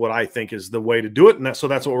 Is what I think is the way to do it. And so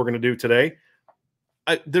that's what we're going to do today.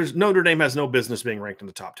 Notre Dame has no business being ranked in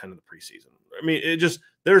the top 10 of the preseason. I mean,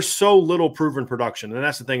 there's so little proven production. And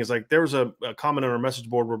that's the thing, is like, there was a comment on our message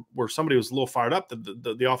board where somebody was a little fired up that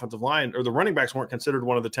the offensive line or the running backs weren't considered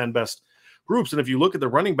one of the 10 best groups. And if you look at the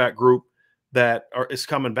running back group that is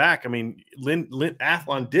coming back, I mean,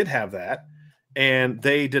 Athlon did have that, and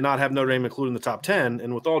they did not have Notre Dame included in the top 10.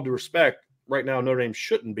 And with all due respect, right now, Notre Dame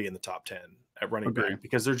shouldn't be in the top 10 at running back,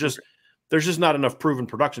 because there's just not enough proven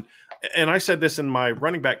production. And I said this in my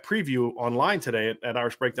running back preview online today at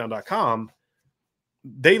irishbreakdown.com.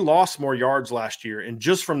 They lost more yards last year, and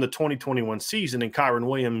just from the 2021 season in Kyron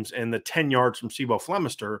Williams and the 10 yards from Sebo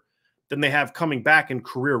Flemister, than they have coming back in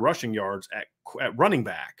career rushing yards at running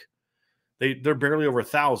back. They're barely over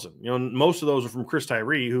 1,000. You know, most of those are from Chris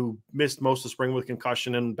Tyree, who missed most of spring with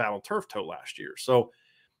concussion and battled turf toe last year. So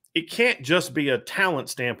it can't just be a talent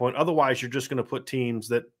standpoint. Otherwise, you're just going to put teams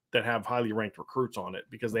that have highly ranked recruits on it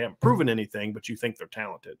because they haven't proven anything, but you think they're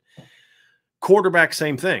talented. Quarterback,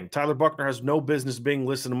 same thing. Tyler Buchner has no business being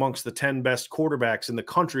listed amongst the 10 best quarterbacks in the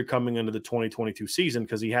country coming into the 2022 season,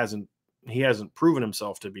 because he hasn't proven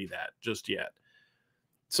himself to be that just yet.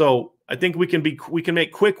 So I think we can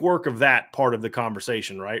make quick work of that part of the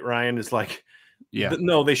conversation, right, Ryan? It's like,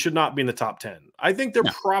 no, they should not be in the top 10. I think they're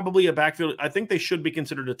probably a backfield. I think they should be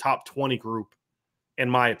considered a top 20 group, in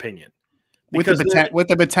my opinion. With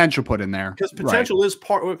the potential put in there. Because potential is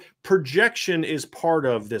projection is part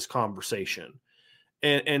of this conversation.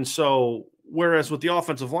 And so, whereas with the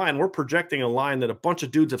offensive line, we're projecting a line that a bunch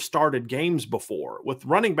of dudes have started games before. With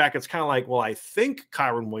running back, it's kind of like, well, I think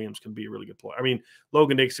Kyron Williams can be a really good player. I mean,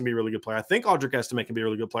 Logan Diggs can be a really good player. I think Audric Estime can be a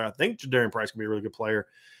really good player. I think Jadarian Price can be a really good player.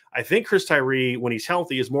 I think Chris Tyree, when he's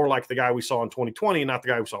healthy, is more like the guy we saw in 2020, not the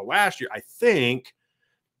guy we saw last year. I think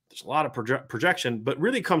there's a lot of projection, but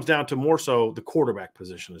really comes down to more so the quarterback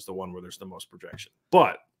position is the one where there's the most projection.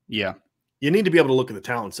 But you need to be able to look at the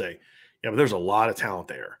talent and say, yeah, but there's a lot of talent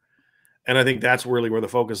there. And I think that's really where the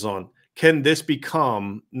focus is on. Can this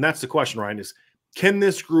become, and that's the question, Ryan, is can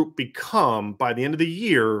this group become, by the end of the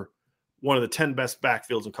year, one of the 10 best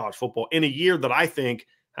backfields in college football in a year that I think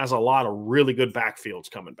has a lot of really good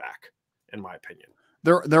backfields coming back, in my opinion.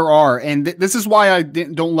 There are, and this is why I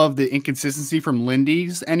don't love the inconsistency from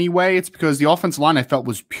Lindy's anyway. It's because the offensive line I felt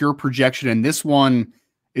was pure projection, and this one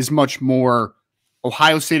is much more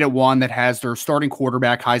Ohio State at one that has their starting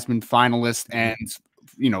quarterback, Heisman finalist, and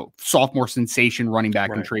sophomore sensation running back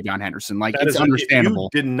in Travion Henderson. Like, it's understandable.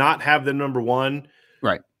 If you did not have the number one,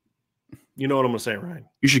 right? You know what I'm going to say, Ryan?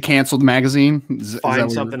 You should cancel the magazine.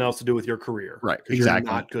 Find something else to do with your career, right? Exactly.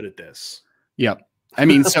 You're not good at this. Yep. I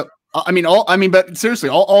mean, but seriously,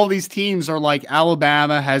 all these teams are like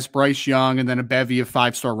Alabama has Bryce Young and then a bevy of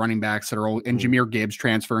 5-star running backs that are all, and Jahmyr Gibbs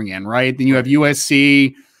transferring in, right? Then you have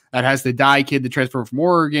USC that has the Dye kid that transferred from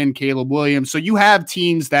Oregon, Caleb Williams. So you have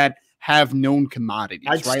teams that have known commodities.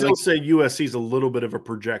 I'd still say USC is a little bit of a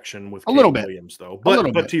projection with Caleb Williams, though.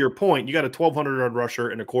 But to your point, you got a 1,200-yard rusher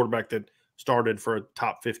and a quarterback that started for a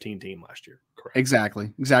top 15 team last year. Correct.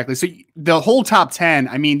 Exactly. So the whole top 10,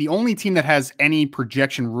 I mean, the only team that has any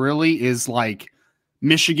projection really is like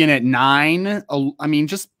Michigan at 9. I mean,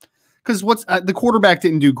 just because the quarterback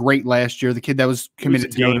didn't do great last year. The kid that was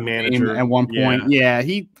committed to game Notre Dame manager at one point. Yeah,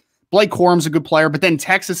 Blake Corum's a good player, but then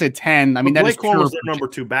Texas at 10. I mean, Blake Corum was their number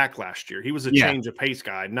 2 back last year. He was a change of pace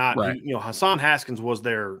guy, not right. Hassan Haskins was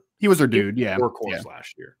their dude. Workhorse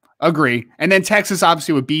last year. Agree. And then Texas,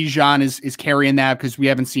 obviously, with Bijan is carrying that because we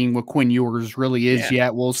haven't seen what Quinn Ewers really is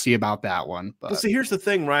yet. We'll see about that one. But see, here's the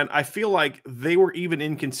thing, Ryan. I feel like they were even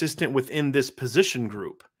inconsistent within this position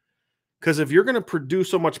group. Because if you're going to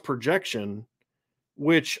produce so much projection,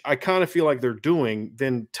 which I kind of feel like they're doing,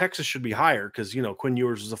 then Texas should be higher because, Quinn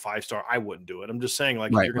Ewers is a 5-star. I wouldn't do it. I'm just saying,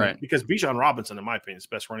 like, because Bijan Robinson, in my opinion, is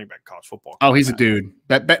the best running back in college football. Oh, he's a dude.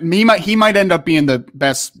 He might end up being the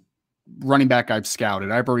best running back I've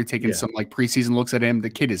scouted. I've already taken some like preseason looks at him. The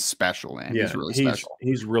kid is special, man. Yeah, he's really special.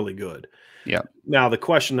 He's really good. Yeah. Now the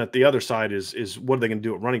question at the other side is what are they going to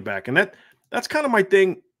do at running back? And that's kind of my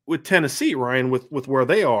thing with Tennessee, Ryan, with where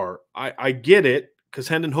they are. I get it because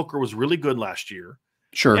Hendon Hooker was really good last year.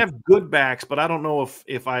 Sure. They have good backs, but I don't know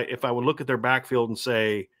if I would look at their backfield and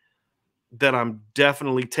say that I'm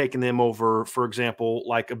definitely taking them over, for example,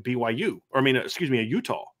 like a BYU, or a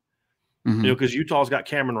Utah. Because Utah's got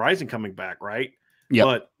Cameron Rising coming back, right? Yeah.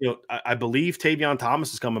 But I believe Tavion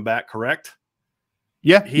Thomas is coming back, correct?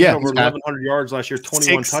 Yeah. He had over 1,100 yards last year,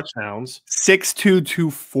 21 touchdowns. 6'2",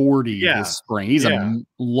 240 this spring. He's a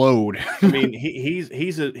load. I mean, he's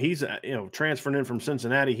transferring in from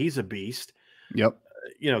Cincinnati. He's a beast. Yep.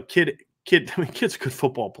 Kid's a good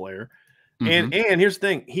football player. And here's the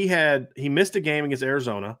thing: he missed a game against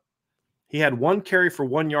Arizona. He had 1 carry for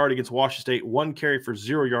 1 yard against Washington State, 1 carry for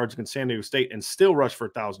 0 yards against San Diego State, and still rushed for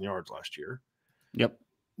 1,000 yards last year. Yep.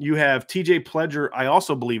 You have TJ Pledger, I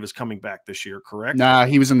also believe, is coming back this year, correct? Nah,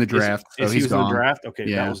 he was in the draft. He was in the draft? Okay,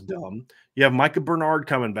 that was dumb. You have Micah Bernard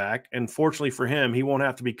coming back, and fortunately for him, he won't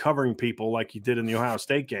have to be covering people like he did in the Ohio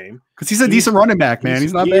State game. Because he's a decent running back, man.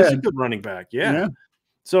 He's not bad. He's a good running back, yeah.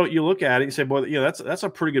 So you look at it, you say, boy, that's a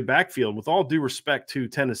pretty good backfield. With all due respect to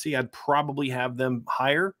Tennessee, I'd probably have them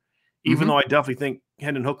higher. Even though I definitely think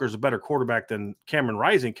Hendon Hooker is a better quarterback than Cameron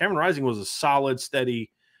Rising. Cameron Rising was a solid, steady,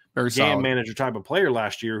 game manager type of player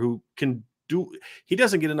last year who can do – he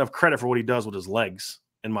doesn't get enough credit for what he does with his legs,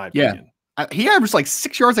 in my opinion. He averaged like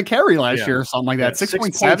 6 yards a carry last year or something like that.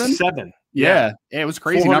 6.7? Yeah. It was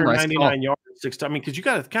crazy number. 499 yards, 6 – I mean, because you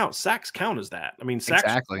got to count – sacks count as that. I mean,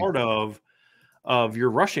 sacks are part of your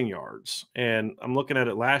rushing yards. And I'm looking at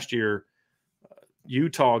it last year,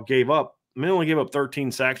 Utah only gave up 13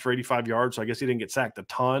 sacks for 85 yards, so I guess he didn't get sacked a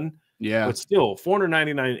ton. Yeah. But still,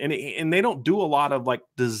 499, and they don't do a lot of like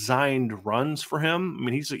designed runs for him. I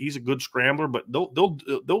mean, he's a good scrambler, but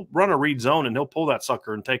they'll run a read zone and he'll pull that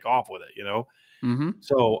sucker and take off with it,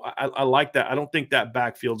 So I like that. I don't think that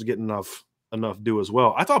backfield's getting enough due as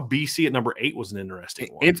well. I thought BC at number 8 was an interesting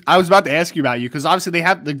one. I was about to ask you about you because obviously they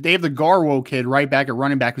have the Garwo kid right back at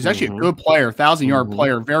running back, who's actually a good player, 1,000-yard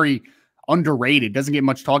player, very underrated, doesn't get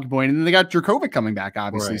much talking point, and then they got Dracovic coming back,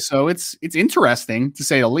 obviously. So it's interesting to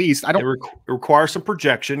say the least. It requires some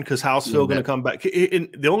projection because how's Phil going to come back? And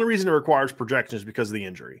the only reason it requires projection is because of the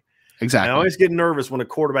injury. Exactly. I always get nervous when a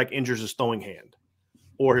quarterback injures his throwing hand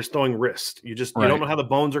or his throwing wrist. You don't know how the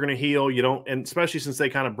bones are going to heal. You don't, and especially since they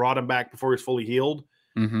kind of brought him back before he's fully healed.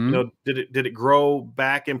 Did it grow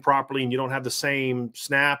back improperly, and you don't have the same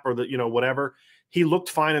snap or the whatever. He looked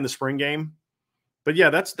fine in the spring game. But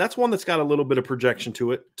yeah, that's one that's got a little bit of projection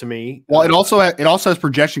to it, to me. Well, it also has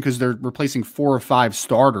projection because they're replacing 4 or 5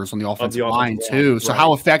 starters on the offensive line too. So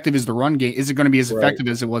how effective is the run game? Is it going to be as effective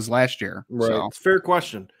as it was last year? Right. So. It's a fair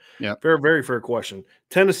question. Yeah. Very fair question.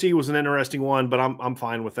 Tennessee was an interesting one, but I'm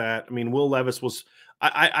fine with that. I mean, Will Levis was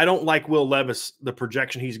I don't like Will Levis, the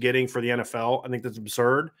projection he's getting for the NFL. I think that's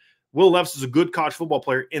absurd. Will Levis is a good college football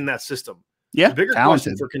player in that system. Yeah. The bigger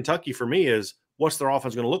question for Kentucky for me is, what's their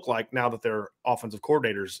offense going to look like now that they're offensive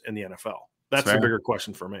coordinators in the NFL? That's the bigger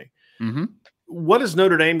question for me. What does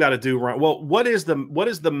Notre Dame got to do? Right. Well, what is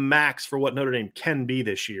the max for what Notre Dame can be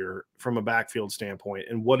this year from a backfield standpoint,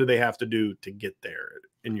 and what do they have to do to get there,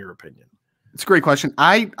 in your opinion? It's a great question.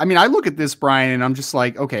 I mean, I look at this, Brian, and I'm just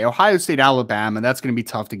like, okay, Ohio State, Alabama, that's going to be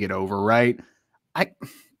tough to get over, right?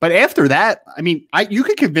 But after that, I mean, you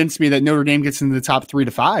could convince me that Notre Dame gets into the top 3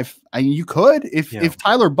 to 5. I mean, you could if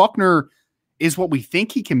Tyler Buchner is what we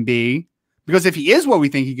think he can be, because if he is what we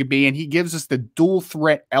think he could be and he gives us the dual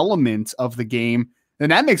threat element of the game, then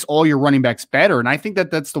that makes all your running backs better. And I think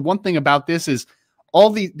that's the one thing about this is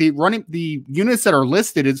all the units that are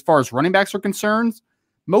listed as far as running backs are concerned,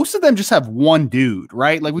 most of them just have one dude,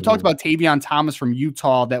 right? Like we talked Mhm. about Tavion Thomas from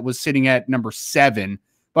Utah that was sitting at number 7.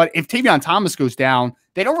 But if Tavion Thomas goes down,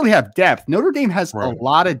 they don't really have depth. Notre Dame has a Right.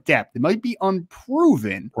 lot of depth. It might be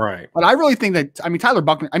unproven, Right. but I really think that, I mean, Tyler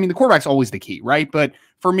Buchner, I mean, the quarterback's always the key, right? But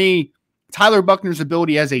for me, Tyler Buchner's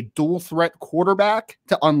ability as a dual threat quarterback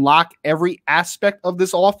to unlock every aspect of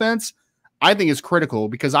this offense, I think is critical,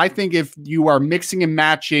 because I think if you are mixing and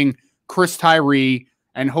matching Chris Tyree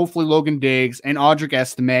and hopefully Logan Diggs and Audric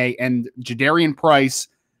Estime and Jadarian Price,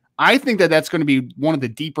 I think that that's going to be one of the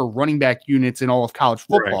deeper running back units in all of college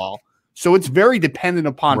football. Right. So it's very dependent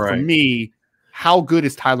upon, for me, how good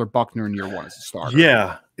is Tyler Buchner in year 1 as a starter?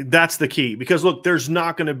 Yeah, that's the key. Because look, there's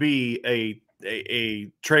not going to be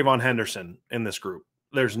a Trayvon Henderson in this group.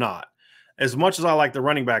 There's not. As much as I like the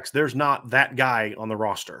running backs, there's not that guy on the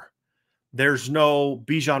roster. There's no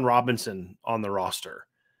Bijan Robinson on the roster.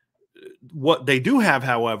 What they do have,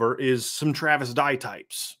 however, is some Travis Dye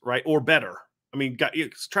types, right? Or better. I mean,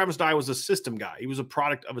 Travis Dye was a system guy. He was a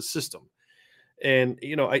product of a system. And,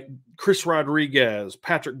 you know, Chris Rodriguez,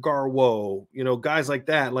 Patrick Garwo, you know, guys like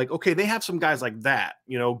that. Like, okay, they have some guys like that,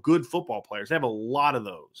 you know, good football players. They have a lot of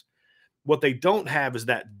those. What they don't have is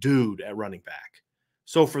that dude at running back.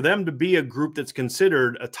 So for them to be a group that's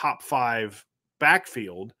considered a top 5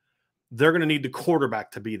 backfield, they're going to need the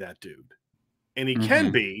quarterback to be that dude. And he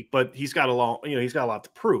can be, but he's got a lot to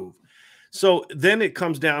prove. So then it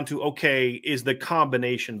comes down to, okay, is the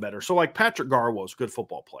combination better? So like Patrick Garwo's a good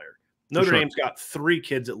football player. Notre Dame's got 3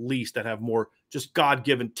 kids at least that have more just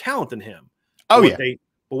God-given talent than him. Oh, but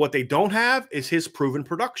what they don't have is his proven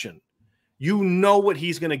production. You know what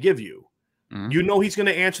he's going to give you. You know he's going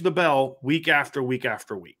to answer the bell week after week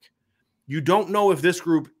after week. You don't know if this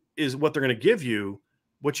group is what they're going to give you.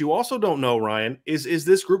 What you also don't know, Ryan, is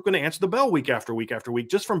this group going to answer the bell week after week after week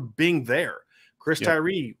just from being there? Chris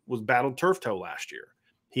Tyree was battled turf toe last year.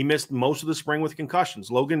 He missed most of the spring with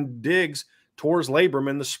concussions. Logan Diggs tore his labrum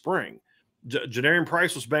in the spring. Jadarian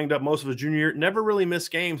Price was banged up most of his junior year. Never really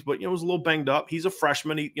missed games, but was a little banged up. He's a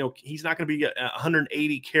freshman. He's not going to be a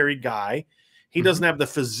 180 carry guy. He doesn't have the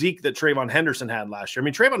physique that Trayvon Henderson had last year. I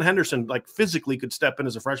mean, Trayvon Henderson like physically could step in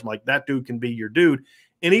as a freshman. Like that dude can be your dude.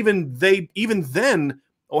 And even then,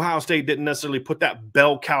 Ohio State didn't necessarily put that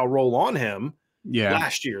bell cow role on him.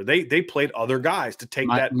 Last year, they played other guys to take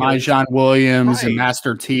that. John Williams and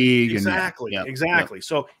Master Teague. Exactly.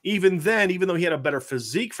 So even then, even though he had a better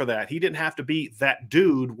physique for that, he didn't have to be that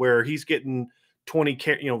dude where he's getting 20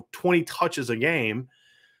 touches a game.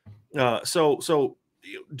 So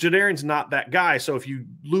Jadarian's not that guy. So if you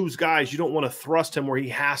lose guys, you don't want to thrust him where he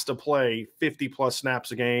has to play 50 plus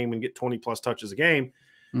snaps a game and get 20 plus touches a game.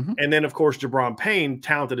 And then, of course, Jabron Payne,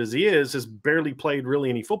 talented as he is, has barely played really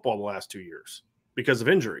any football the last 2 years because of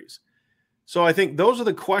injuries. So I think those are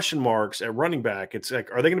the question marks at running back. It's like,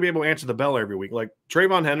 are they going to be able to answer the bell every week? Like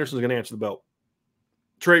Trayvon Henderson is going to answer the bell.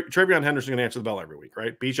 Trayvon Henderson is going to answer the bell every week,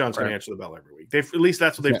 right? Bijan's going to answer the bell every week. At least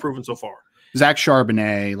that's what they've proven so far. Zach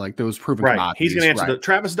Charbonnet, like those proven commodities. He's going to answer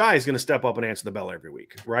Travis Dye is going to step up and answer the bell every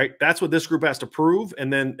week, right? That's what this group has to prove.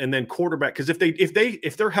 And then quarterback, because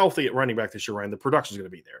if they're healthy at running back this year, Ryan, the production is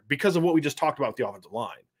going to be there because of what we just talked about with the offensive line.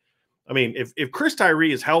 I mean, if Chris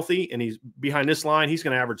Tyree is healthy and he's behind this line, he's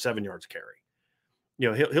going to average 7 yards a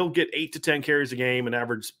carry. He'll get 8 to 10 carries a game and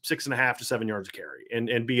average 6.5 to 7 yards a carry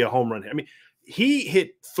and be a home run. I mean, he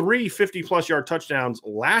hit 3 50-plus yard touchdowns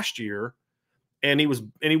last year. And he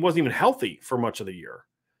wasn't even healthy for much of the year,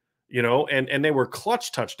 and they were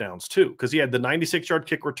clutch touchdowns too, because he had the 96-yard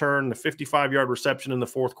kick return, the 55-yard reception in the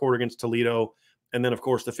fourth quarter against Toledo, and then, of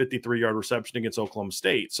course, the 53-yard reception against Oklahoma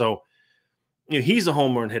State. So he's a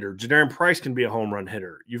home run hitter. Jadarian Price can be a home run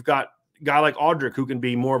hitter. You've got a guy like Audric who can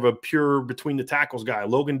be more of a pure between the tackles guy.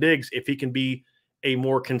 Logan Diggs, if he can be a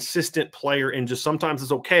more consistent player and just sometimes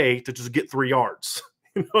it's okay to just get 3 yards.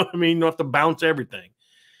 You know what I mean? You don't have to bounce everything.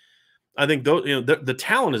 I think those, the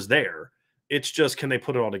talent is there. It's just, can they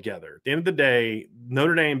put it all together? At the end of the day,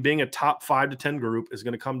 Notre Dame being a top 5 to 10 group is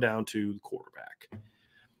going to come down to the quarterback.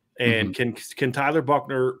 And can Tyler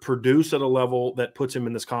Buchner produce at a level that puts him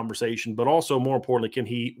in this conversation? But also, more importantly, can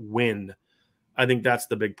he win? I think that's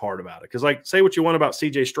the big part about it. Because, like, say what you want about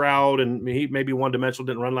C.J. Stroud, and he maybe one-dimensional,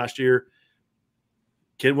 didn't run last year.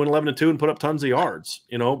 Kid went 11-2 and put up tons of yards.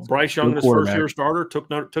 Bryce Young, in his first-year starter,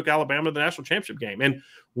 took Alabama to the national championship game, and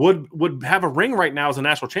would have a ring right now as a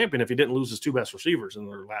national champion if he didn't lose his 2 best receivers in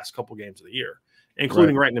their last couple games of the year,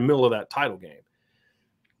 including right in the middle of that title game.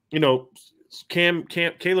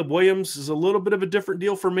 Caleb Williams is a little bit of a different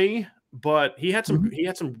deal for me, but he had some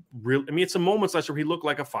real. I mean, it's some moments last year he looked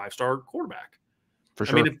like a 5-star quarterback. For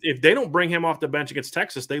sure. I mean, if they don't bring him off the bench against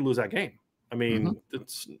Texas, they lose that game. I mean,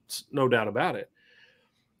 it's no doubt about it.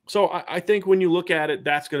 So I think when you look at it,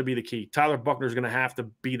 that's going to be the key. Tyler Buckner is going to have to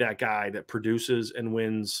be that guy that produces and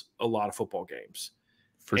wins a lot of football games.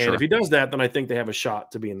 For And sure. if he does that, then I think they have a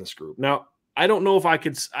shot to be in this group. Now, I don't know if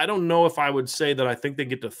I would say that I think they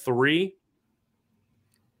get to 3.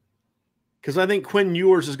 Because I think Quinn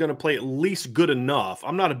Ewers is going to play at least good enough.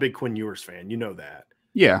 I'm not a big Quinn Ewers fan. You know that.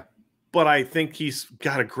 Yeah. But I think he's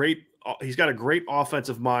got a great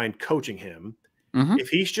offensive mind coaching him. Mm-hmm. If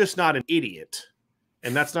he's just not an idiot,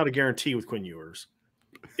 and that's not a guarantee with Quinn Ewers,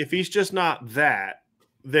 if he's just not that,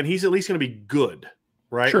 then he's at least going to be good,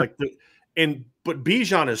 right? Sure. But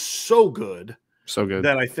Bijan is so good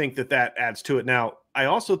that I think that adds to it. Now, I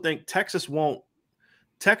also think Texas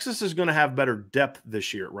is going to have better depth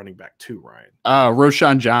this year at running back too, Ryan.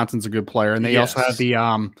 Roshan Johnson's a good player, and they also have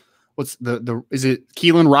the is it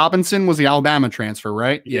Keelan Robinson was the Alabama transfer,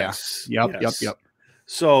 right? Yes. Yep.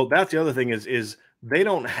 So that's the other thing is they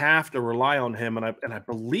don't have to rely on him, and I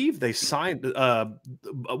believe they signed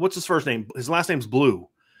what's his first name? His last name's Blue.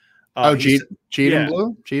 Jaden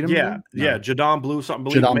Blue? Jadon Blue, something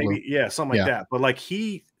Blue, Jadon maybe, Blue. yeah, something like that. But like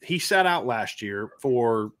he sat out last year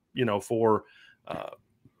for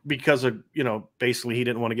because of basically he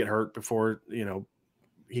didn't want to get hurt before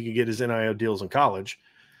he could get his NIL deals in college.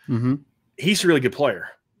 Mm-hmm. He's a really good player,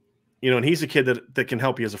 and he's a kid that can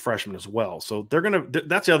help you as a freshman as well. So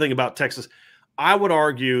that's the other thing about Texas. I would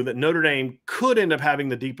argue that Notre Dame could end up having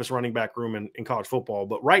the deepest running back room in college football,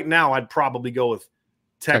 but right now I'd probably go with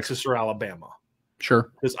Texas or Alabama.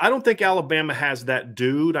 Sure. Because I don't think Alabama has that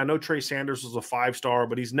dude. I know Trey Sanders was a 5-star,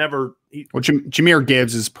 but he's never Jahmyr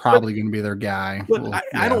Gibbs is probably going to be their guy. But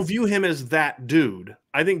I don't view him as that dude.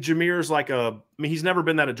 I think Jahmyr's he's never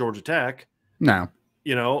been that at Georgia Tech. No.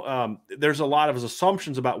 There's a lot of his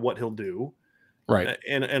assumptions about what he'll do. Right.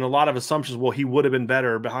 And a lot of assumptions, well, he would have been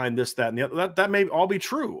better behind this, that, and the other. That may all be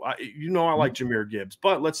true. I like Jahmyr Gibbs,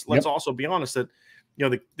 but let's also be honest that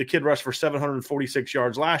the kid rushed for 746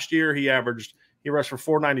 yards last year. He rushed for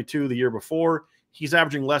 492 the year before. He's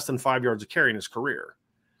averaging less than 5 yards a carry in his career.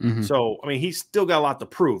 Mm-hmm. So he's still got a lot to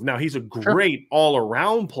prove. Now he's a great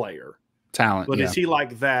all-around player, talent, but is he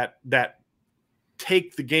like that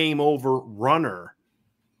take the game over runner?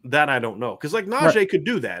 That I don't know, because Najee could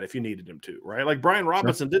do that if you needed him to, right? Like Brian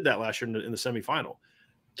Robinson did that last year in the semifinal.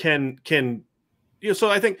 So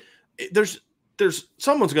I think there's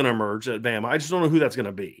someone's going to emerge at Bama. I just don't know who that's going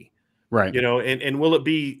to be, right? And will it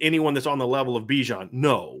be anyone that's on the level of Bijan?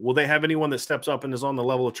 No. Will they have anyone that steps up and is on the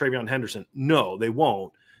level of Travion Henderson? No, they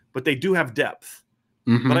won't. But they do have depth.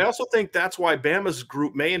 Mm-hmm. But I also think that's why Bama's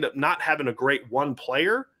group may end up not having a great one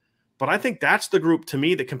player. But I think that's the group to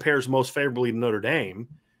me that compares most favorably to Notre Dame.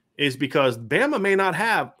 Is because Bama may not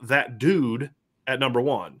have that dude at number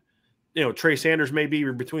 1. Trey Sanders may be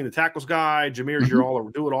between the tackles guy. Jahmyr's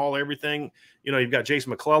your do it all, everything. You've got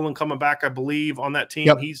Jason McClellan coming back, I believe, on that team.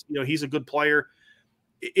 Yep. He's a good player.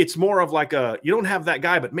 It's more of you don't have that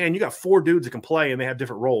guy, but man, you got 4 dudes that can play and they have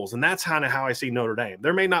different roles. And that's kind of how I see Notre Dame.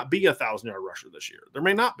 There may not be a 1,000-yard rusher this year. There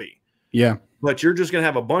may not be. Yeah. But you're just going to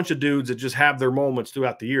have a bunch of dudes that just have their moments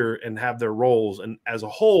throughout the year and have their roles. And as a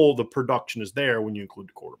whole, the production is there when you include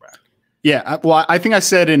the quarterback. Yeah. Well, I think I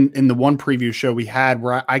said in the one preview show we had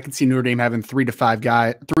where I could see Notre Dame having 3 to 4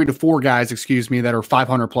 guys, that are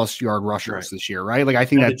 500+ yard rushers this year, right? I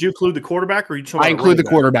think did you include the quarterback or you? I include the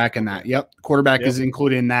quarterback in that. Yep. Quarterback is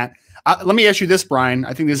included in that. Let me ask you this, Brian.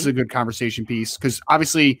 I think this is a good conversation piece because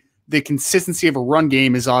obviously the consistency of a run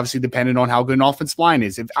game is obviously dependent on how good an offensive line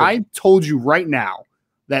is. If I told you right now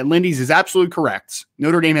that Lindy's is absolutely correct,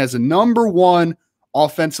 Notre Dame has a number 1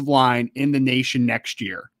 offensive line in the nation next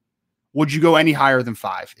year, would you go any higher than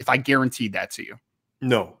 5 if I guaranteed that to you?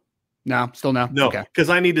 No. No? Still no? No, okay. Because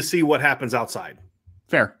I need to see what happens outside.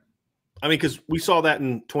 Fair. Because we saw that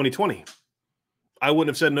in 2020. I wouldn't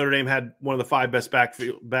have said Notre Dame had one of the 5 best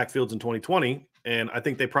backfields in 2020. And I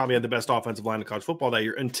think they probably had the best offensive line in college football that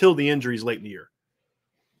year until the injuries late in the year.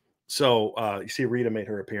 So you see Rita made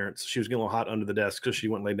her appearance. She was getting a little hot under the desk because she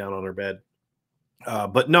went and laid down on her bed.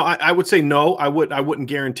 But no, I would say no. I wouldn't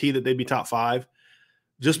guarantee that they'd be top 5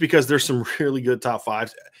 just because there's some really good top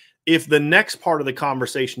 5s. If the next part of the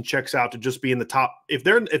conversation checks out to just be in the top, if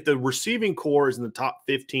the receiving core is in the top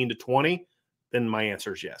 15 to 20, then my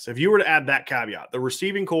answer is yes. If you were to add that caveat, the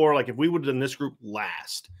receiving core, if we would have done this group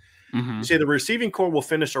last, you say the receiving core will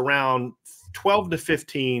finish around 12 to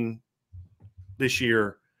 15 this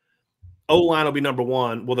year. O-line will be number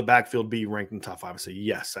 1. Will the backfield be ranked in the top 5? I say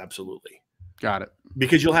yes, absolutely. Got it.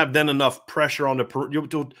 Because you'll have then enough pressure on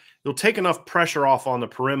you'll take enough pressure off on the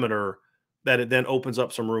perimeter that it then opens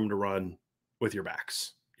up some room to run with your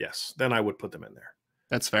backs. Yes, then I would put them in there.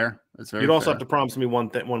 That's fair. That's very You'd also fair. have to promise me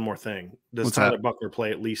one more thing. Does What's Tyler that? Buckner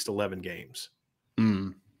play at least 11 games?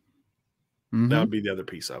 Mm. That Mm-hmm. would be the other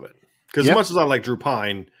piece of it. Because Yep. as much as I like Drew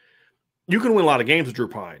Pine, you can win a lot of games with Drew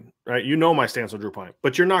Pine, right? You know my stance on Drew Pine,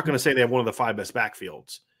 but you're not going to say they have one of the 5 best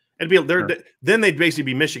backfields. Then they'd basically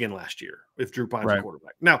be Michigan last year if Drew Pine's a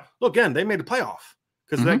quarterback. Now, look, again, they made the playoff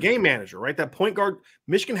because that game manager, right? That point guard,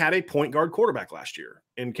 Michigan had a point guard quarterback last year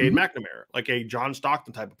in Cade McNamara, like a John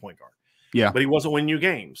Stockton type of point guard. Yeah. But he wasn't winning you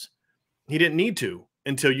games. He didn't need to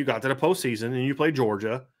until you got to the postseason and you played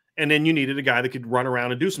Georgia, and then you needed a guy that could run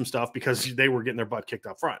around and do some stuff because they were getting their butt kicked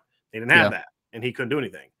up front. They didn't have that, and he couldn't do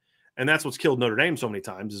anything. And that's what's killed Notre Dame so many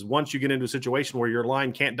times is once you get into a situation where your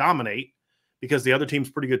line can't dominate because the other team's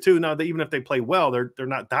pretty good too. Now, even if they play well, they're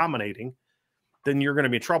not dominating, then you're going to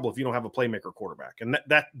be in trouble if you don't have a playmaker quarterback. And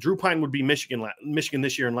that Drew Pine would be Michigan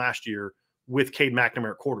this year and last year with Cade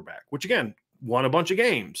McNamara quarterback, which, again, won a bunch of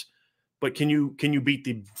games. But can you beat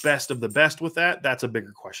the best of the best with that? That's a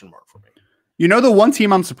bigger question mark for me. You know, the one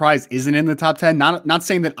team I'm surprised isn't in the top 10, not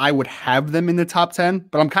saying that I would have them in the top 10,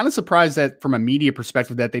 but I'm kind of surprised that from a media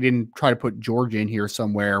perspective that they didn't try to put Georgia in here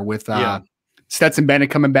somewhere with Stetson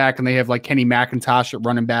Bennett coming back, and they have like Kenny McIntosh at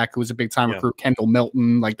running back, who was a big time recruit, Kendall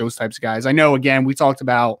Milton, like those types of guys. I know, again, we talked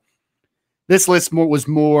about this list was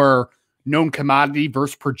more known commodity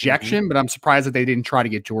versus projection, but I'm surprised that they didn't try to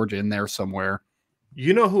get Georgia in there somewhere.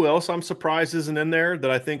 You know who else I'm surprised isn't in there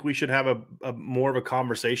that I think we should have a more of a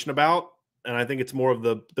conversation about? And I think it's more of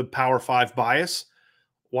the Power 5 bias.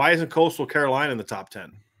 Why isn't Coastal Carolina in the top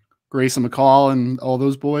 10? Grayson McCall and all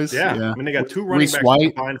those boys. Yeah. I mean, they got 2 running backs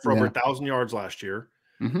combined for over 1,000 yards last year,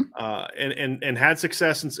 and had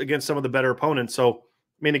success against some of the better opponents. So,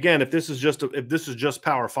 I mean, again, if this is just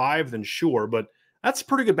Power 5, then sure, but that's a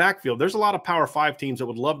pretty good backfield. There's a lot of Power 5 teams that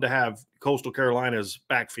would love to have Coastal Carolina's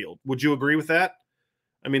backfield. Would you agree with that?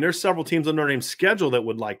 I mean, there's several teams on Notre Dame's schedule that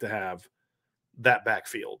would like to have that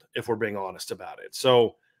backfield, if we're being honest about it.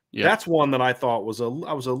 So that's one that I thought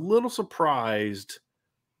I was a little surprised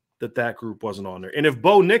that group wasn't on there. And if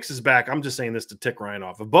Bo Nix is back, I'm just saying this to tick Ryan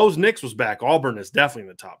off. If Bo Nix was back, Auburn is definitely in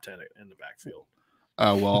the top 10 in the backfield.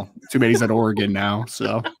 Oh, well, too bad he's at Oregon now.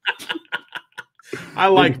 So I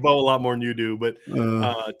like Bo a lot more than you do, but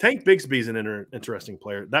Tank Bigsby's an interesting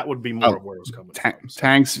player. That would be more of where it was coming from.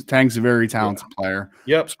 So. Tank's a very talented player.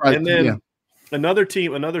 Yep. And then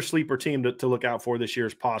another sleeper team to look out for this year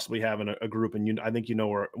is possibly having a group. And I think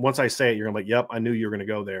where once I say it, you're going to be like, yep, I knew you were going to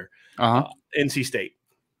go there. NC State.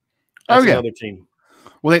 That's another team.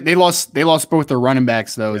 Well, they lost both their running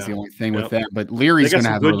backs, though, is the only thing with that. But Leary's going to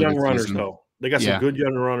have good young runners, though. They got some good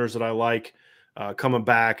young runners that I like coming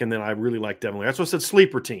back, and then I really like Devin Leary. That's what I said,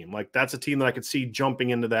 sleeper team. Like, that's a team that I could see jumping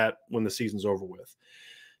into that when the season's over with.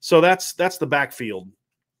 So that's the backfield.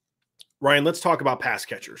 Ryan, let's talk about pass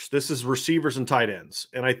catchers. This is receivers and tight ends.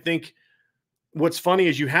 And I think what's funny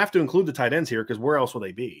is you have to include the tight ends here because where else will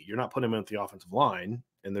they be? You're not putting them in the offensive line,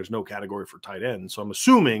 and there's no category for tight ends. So I'm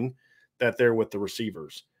assuming that they're with the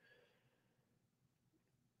receivers.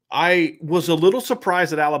 I was a little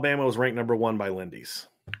surprised that Alabama was ranked number 1 by Lindy's.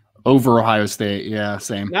 Over Ohio State, yeah,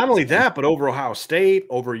 same. Not only that, but over Ohio State,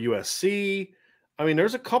 over USC. I mean,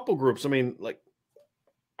 there's a couple groups. I mean,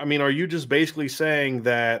 are you just basically saying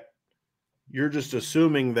that you're just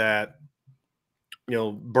assuming that,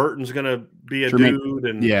 Burton's going to be a dude?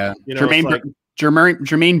 And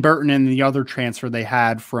Jermaine Burton and the other transfer they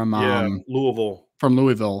had from Louisville. From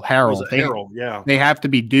Louisville, Harold. They have to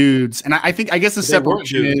be dudes. And I guess the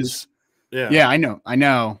separation is I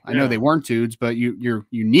know they weren't dudes, but you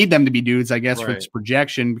need them to be dudes, I guess, for this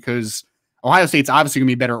projection, because Ohio State's obviously gonna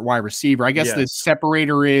be better at wide receiver. I guess the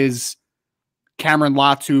separator is Cameron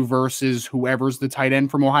Latu versus whoever's the tight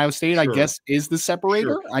end from Ohio State, I guess, is the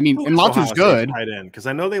separator. I mean, and Latu's good. Tight end, because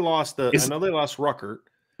I know they lost Ruckert.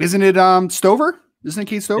 Isn't it Stover? Isn't it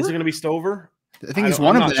Kate Stover? Is it gonna be Stover? I think he's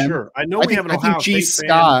one of them. Sure. I know we have an Ohio State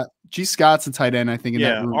fan. G. Scott's a tight end, I think. In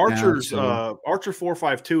that group Archer's now, Archer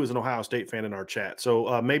 452 is an Ohio State fan in our chat,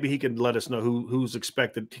 so maybe he could let us know who's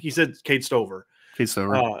expected. He said Kate Stover.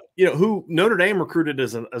 Who Notre Dame recruited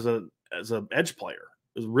as an edge player.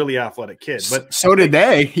 Is a really athletic kid, but so did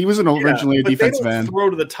they. He was originally a defensive end. Throw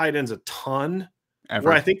to the tight ends a ton.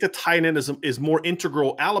 Where I think the tight end is more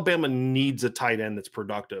integral. Alabama needs a tight end that's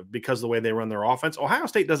productive because of the way they run their offense. Ohio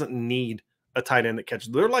State doesn't need a tight end that catches.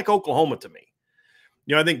 They're like Oklahoma to me.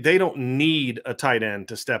 I think they don't need a tight end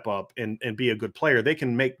to step up and be a good player. They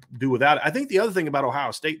can do without it. I think the other thing about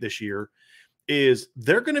Ohio State this year is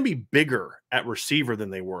they're going to be bigger at receiver than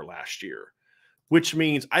they were last year. which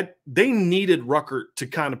means they needed Rucker to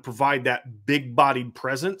kind of provide that big-bodied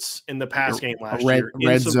presence in the pass game last year.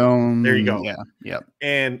 Red zone. There you go. Yeah, yeah.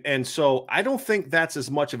 And so I don't think that's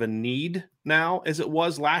as much of a need now as it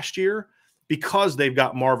was last year because they've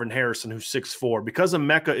got Marvin Harrison, who's 6'4", because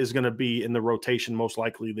Emeka is going to be in the rotation most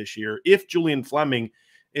likely this year. If Julian Fleming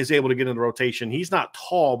is able to get in the rotation, he's not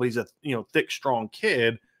tall, but he's a thick, strong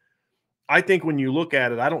kid. I think when you look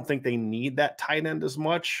at it, I don't think they need that tight end as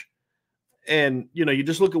much. And, you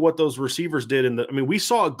just look at what those receivers did. We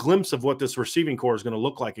saw a glimpse of what this receiving core is going to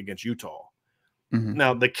look like against Utah. Mm-hmm.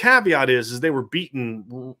 Now, the caveat is they were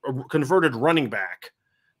beaten a converted running back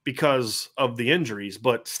because of the injuries,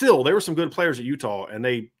 but still there were some good players at Utah and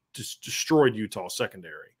they just destroyed Utah's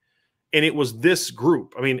secondary. And it was this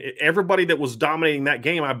group. Everybody that was dominating that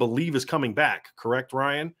game, I believe, is coming back. Correct,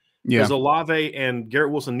 Ryan? Yeah. Because Olave and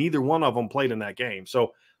Garrett Wilson, neither one of them played in that game.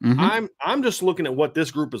 So I'm just looking at what this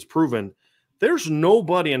group has proven. There's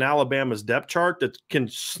nobody in Alabama's depth chart that can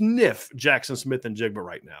sniff Jackson Smith and Jigba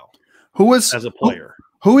right now. As a player?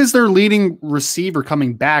 Who is their leading receiver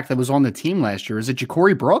coming back that was on the team last year? Is it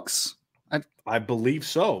Ja'Cory Brooks? I believe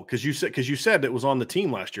so, because you said it was on the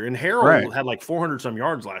team last year, and Harold had like 400 some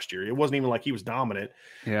yards last year. It wasn't even like he was dominant.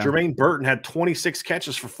 Yeah. Jermaine Burton had 26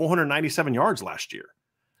 catches for 497 yards last year.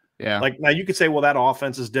 Yeah. Now you could say, well, that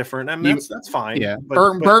offense is different. That's fine. Yeah.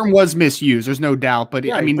 Burton was misused. There's no doubt, but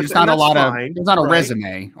there's not a lot there's not a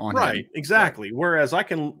resume on him. Right. Exactly. Right. Whereas I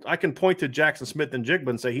can point to Jackson Smith and Jigba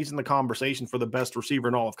and say he's in the conversation for the best receiver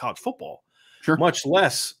in all of college football. Sure. Much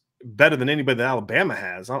less better than anybody that Alabama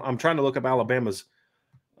has. I'm trying to look up Alabama's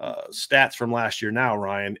stats from last year now,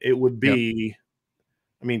 Ryan. It would be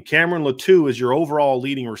Cameron Latou is your overall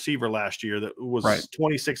leading receiver last year. That was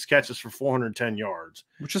 26 catches for 410 yards,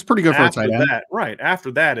 which is pretty good for a tight end.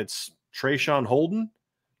 After that, it's Trayshawn Holden,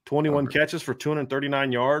 21 catches for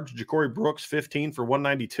 239 yards. Ja'Cory Brooks, 15 for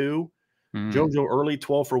 192. JoJo Early,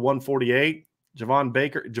 12 for 148. Javon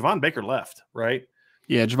Baker left, right?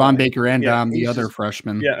 Yeah, Javon Baker and the other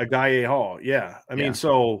freshman. Yeah, Agaye Hall. Yeah,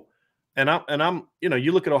 so, and I'm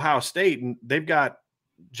you look at Ohio State and they've got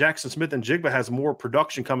Jackson Smith and Jigba has more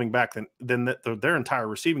production coming back than their entire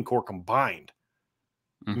receiving core combined.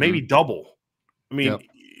 Maybe double.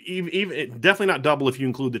 Even definitely not double if you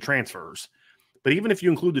include the transfers. But even if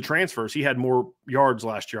you include the transfers, he had more yards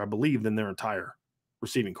last year, I believe, than their entire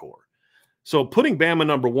receiving core. So putting Bama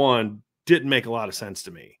number one didn't make a lot of sense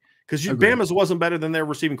to me because Bama's wasn't better than their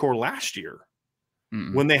receiving core last year.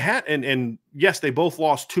 When they had and yes, they both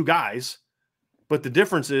lost two guys, but the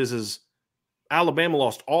difference is Alabama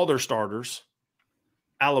lost all their starters.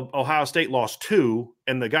 Ohio State lost two,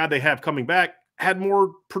 and the guy they have coming back had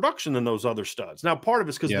more production than those other studs. Now, part of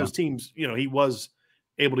it's because those teams, he was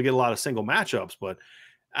able to get a lot of single matchups, but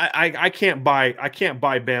I can't buy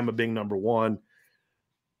Bama being number one.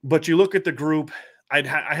 But you look at the group, I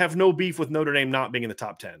have no beef with Notre Dame not being in the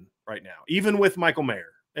top 10 right now, even with Michael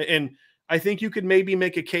Mayer. And I think you could maybe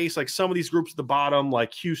make a case like some of these groups at the bottom,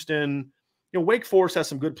 like Houston. Wake Forest has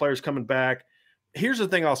some good players coming back. Here's the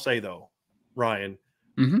thing I'll say, though, Ryan.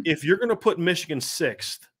 If you're going to put Michigan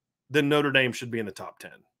 6th, then Notre Dame should be in the top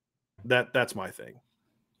 10. That's my thing.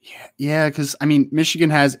 Yeah, because, Michigan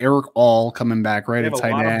has Eric All coming back, right, at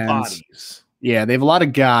tight ends. Yeah, they have a lot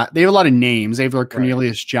of They have a lot of names. They have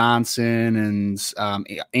Cornelius Johnson and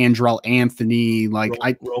Andrell Anthony,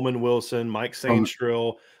 Roman Wilson, Mike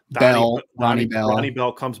Sainstrill, Ronnie Bell. Ronnie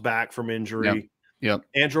Bell comes back from injury. Yep.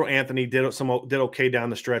 Andrew Anthony did okay down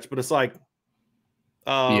the stretch, but it's like,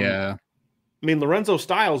 Lorenzo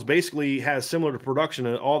Styles basically has similar to production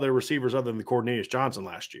in all their receivers other than Cornelius Johnson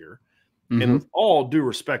last year. And with all due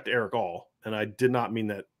respect to Eric All, and I did not mean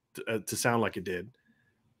that to sound like it did,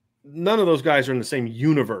 none of those guys are in the same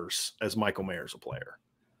universe as Michael Mayer as a player.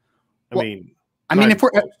 If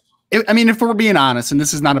we're being honest, and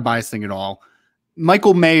this is not a biased thing at all,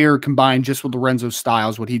 Michael Mayer combined just with Lorenzo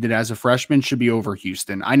Styles, what he did as a freshman should be over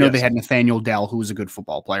Houston. I know they had Nathaniel Dell, who was a good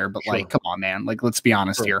football player, but come on, man. Let's be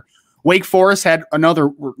honest here. Wake Forest had another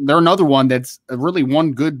one that's really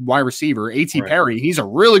one good wide receiver, A.T. Perry. He's a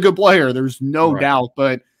really good player. There's no doubt.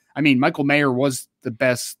 But Michael Mayer was the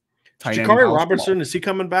best tight end. Jakari Robertson, is he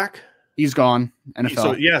coming back? He's gone.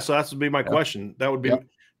 NFL. So that would be my question. That would be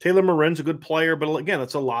Taylor Marin's a good player, but again,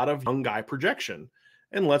 it's a lot of young guy projection.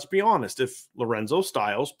 And let's be honest, if Lorenzo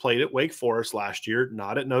Styles played at Wake Forest last year,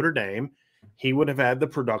 not at Notre Dame, he would have had the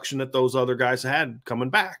production that those other guys had coming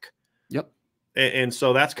back. Yep. And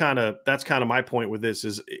so that's kind of my point with this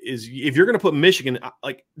is if you're going to put Michigan,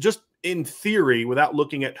 like just in theory, without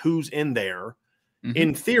looking at who's in there,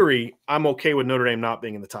 in theory, I'm okay with Notre Dame not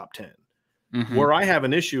being in the top 10. Where I have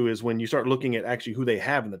an issue is when you start looking at actually who they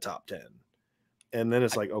have in the top 10. And then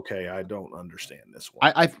it's like, okay, I don't understand this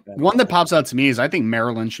one. One that pops out to me is I think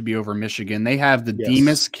Maryland should be over Michigan. They have the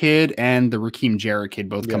Demas kid and the Raheem Jarrett kid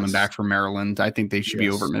both coming back from Maryland. I think they should be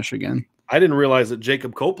over Michigan. I didn't realize that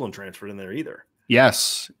Jacob Copeland transferred in there either.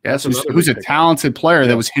 Yes. Who's a talented player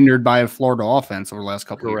that was hindered by a Florida offense over the last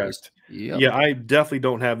couple of years. Yep. Yeah, I definitely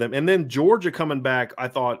don't have them. And then Georgia coming back, I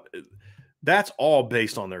thought that's all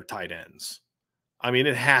based on their tight ends. I mean,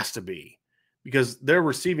 it has to be because their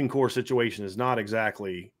receiving core situation is not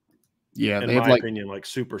exactly, in my opinion, like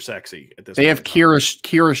super sexy at this point. They have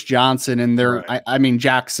Kyrus Johnson and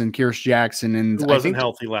Kyrus Jackson, and who wasn't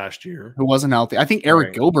healthy last year. Who wasn't healthy. I think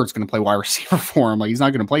Eric Gilbert's going to play wide receiver for him. Like, he's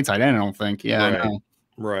not going to play tight end, I don't think. Yeah, I know.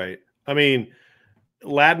 Right. I mean,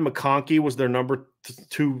 Ladd McConkey was their number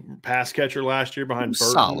 2 pass catcher last year behind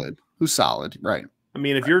Burton. Who's solid, right. I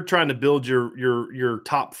mean, if you're trying to build your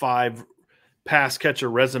top 5 pass catcher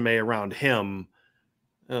resume around him,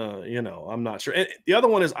 I'm not sure. And the other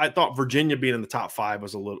one is I thought Virginia being in the top 5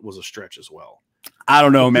 was a stretch as well. I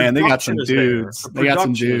don't know, man. They got some dudes. They got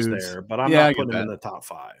some dudes there, but I'm not putting them in the top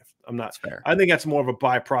 5. I'm not. Fair. I think that's more of a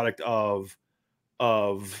byproduct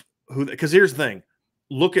of who. Because here's the thing: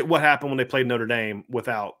 look at what happened when they played Notre Dame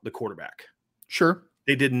without the quarterback. Sure,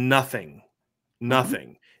 they did nothing. Nothing.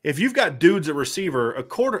 Mm-hmm. If you've got dudes at receiver,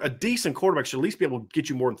 a decent quarterback should at least be able to get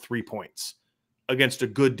you more than 3 points against a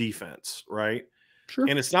good defense, right? Sure.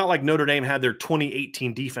 And it's not like Notre Dame had their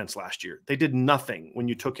 2018 defense last year. They did nothing when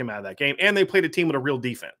you took him out of that game, and they played a team with a real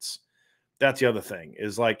defense. That's the other thing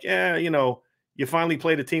is like, you finally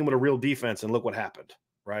played a team with a real defense, and look what happened,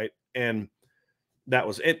 right? And that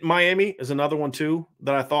was it. Miami is another one too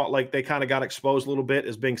that I thought like they kind of got exposed a little bit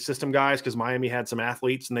as being system guys because Miami had some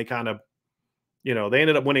athletes and they kind of, they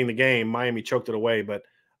ended up winning the game. Miami choked it away, but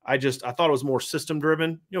I thought it was more system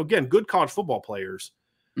driven. Again, good college football players.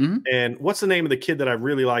 Mm-hmm. And what's the name of the kid that I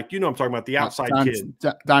really like? I'm talking about the outside kid.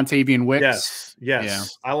 Dontavian Wicks. Yes. Yeah.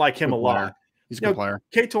 I like him a lot. He's a good player.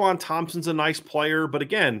 K'Tawan Thompson's a nice player, but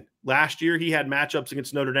again, last year he had matchups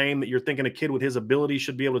against Notre Dame that you're thinking a kid with his ability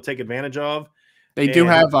should be able to take advantage of. They do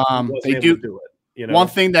have do it. One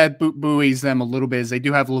thing that buoys them a little bit is they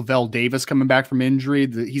do have Lavelle Davis coming back from injury.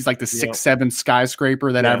 He's like the 6'7"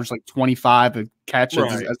 skyscraper that averaged like 25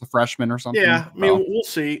 catches as a freshman or something. Yeah, I mean, we'll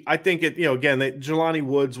see. I think again, Jelani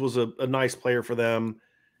Woods was a nice player for them.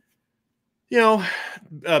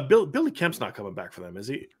 Billy Kemp's not coming back for them, is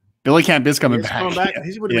he? Billy Kemp is coming back.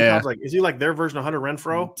 Is he like their version of Hunter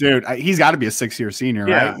Renfrow? Dude, he's got to be a 6-year senior,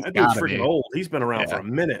 right? That dude's freaking old. He's been around for a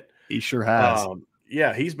minute. He sure has.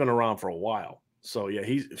 He's been around for a while. So,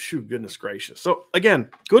 goodness gracious. So, again,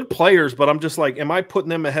 good players, but I'm just like, am I putting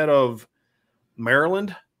them ahead of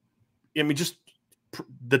Maryland? I mean, just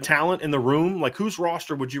the talent in the room. Like, whose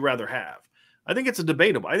roster would you rather have? I think it's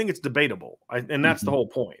debatable. And that's the whole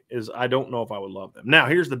point is I don't know if I would love them. Now,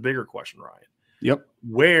 here's the bigger question, Ryan. Yep.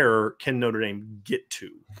 Where can Notre Dame get to?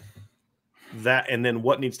 That, and then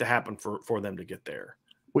what needs to happen for them to get there?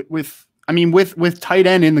 With tight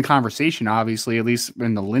end in the conversation, obviously, at least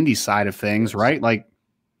in the Lindy side of things, right? Like,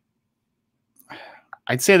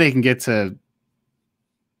 I'd say they can get to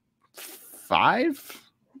 5.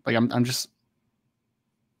 Like,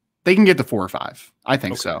 they can get to 4 or 5. I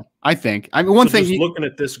think so. One thing. Looking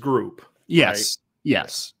at this group. Yes. Right?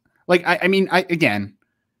 Yes. Like, again,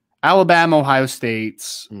 Alabama, Ohio State,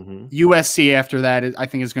 USC after that, I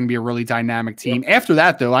think is going to be a really dynamic team. Yep. After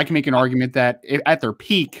that, though, I can make an argument that at their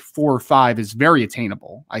peak, 4 or 5 is very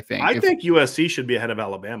attainable, I think. I think USC should be ahead of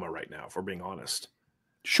Alabama right now, if we're being honest.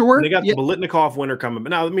 Sure. And they got the Biletnikoff winner coming.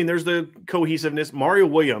 But now, there's the cohesiveness. Mario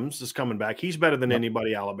Williams is coming back. He's better than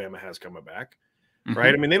anybody Alabama has coming back,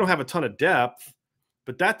 right? They don't have a ton of depth,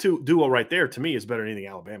 but that duo right there, to me, is better than anything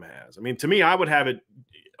Alabama has. To me, I would have it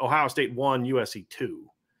Ohio State 1, USC 2.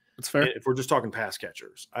 That's fair. If we're just talking pass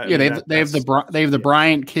catchers, they have the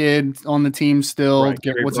Bryant kid on the team still. Right,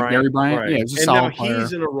 Gary Bryant? Right. Yeah, he's a solid player.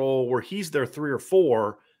 He's in a role where he's their 3 or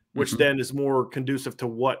 4, which then is more conducive to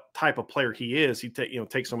what type of player he is. He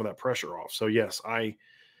takes some of that pressure off. So yes, I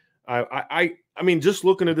just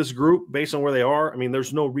looking at this group based on where they are,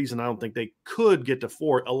 there's no reason I don't think they could get to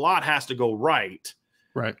 4. A lot has to go right.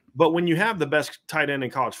 Right. But when you have the best tight end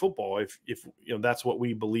in college football, if that's what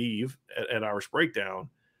we believe at Irish Breakdown.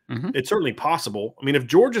 It's certainly possible. If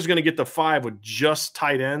Georgia's going to get to 5 with just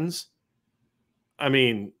tight ends,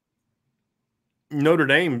 Notre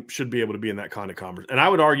Dame should be able to be in that kind of conversation. And I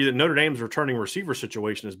would argue that Notre Dame's returning receiver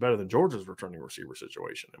situation is better than Georgia's returning receiver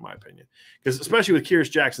situation, in my opinion. Because especially with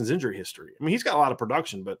Kyrus Jackson's injury history. He's got a lot of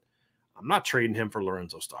production, but I'm not trading him for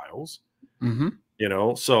Lorenzo Styles.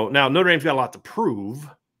 So now Notre Dame's got a lot to prove,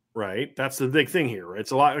 right? That's the big thing here, right?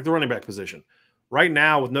 It's a lot like the running back position. Right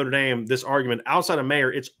now with Notre Dame, this argument outside of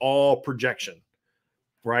Mayer, it's all projection,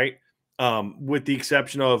 right? With the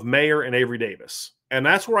exception of Mayer and Avery Davis. And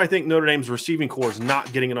that's where I think Notre Dame's receiving corps is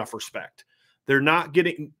not getting enough respect.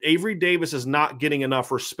 Avery Davis is not getting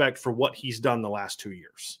enough respect for what he's done the last 2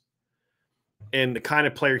 years and the kind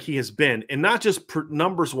of player he has been. And not just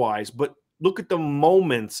numbers wise, but look at the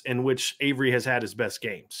moments in which Avery has had his best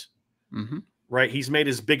games, right? He's made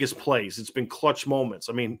his biggest plays. It's been clutch moments.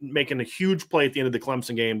 I mean, making a huge play at the end of the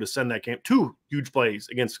Clemson game to send that game, 2 huge plays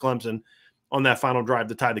against Clemson on that final drive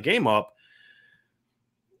to tie the game up.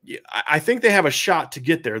 I think they have a shot to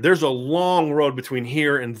get there. There's a long road between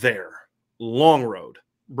here and there. Long road.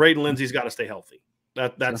 Braden Lindsey's got to stay healthy.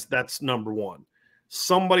 That's number one.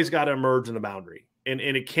 Somebody's got to emerge in the boundary. And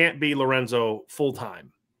it can't be Lorenzo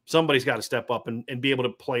full-time. Somebody's got to step up and be able to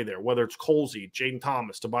play there, whether it's Colsey, Jaden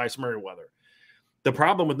Thomas, Tobias Merriweather. The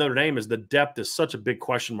problem with Notre Dame is the depth is such a big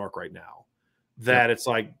question mark right now that it's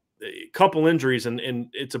like a couple injuries and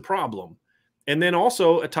it's a problem. And then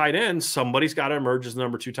also a tight end, somebody's got to emerge as the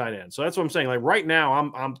number 2 tight end. So that's what I'm saying. Like right now,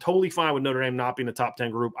 I'm totally fine with Notre Dame not being a top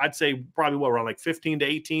 10 group. I'd say probably around like 15 to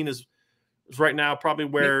 18 is right now probably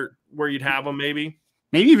where you'd have them maybe.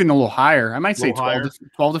 Maybe even a little higher. I might say 12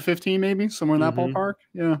 to 15 maybe, somewhere in that ballpark.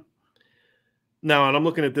 Yeah. Now, and I'm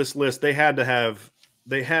looking at this list. They had to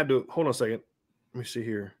hold on a second. Let me see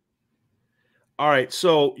here. All right.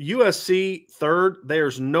 So USC third,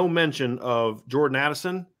 there's no mention of Jordan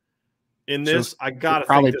Addison. In this, so I got to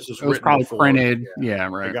think this was written probably before. Printed. Yeah,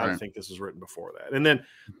 right. I got to think this was written before that. And then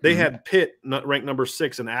they had Pitt ranked number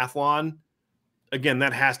 6 in Athlon. Again,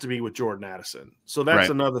 that has to be with Jordan Addison. So that's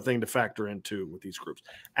another thing to factor into with these groups.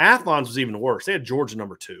 Athlon's was even worse. They had Georgia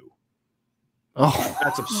number 2. Oh,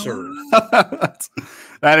 that's absurd.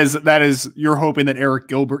 that is. You're hoping that Eric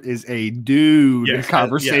Gilbert is a dude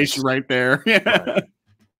conversation right there. Yeah. Right.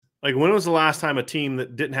 Like when was the last time a team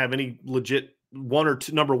that didn't have any legit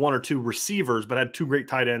number 1 or 2 receivers, but had 2 great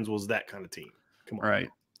tight ends was that kind of team? Come on. Right.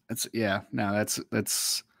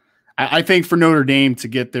 I think for Notre Dame to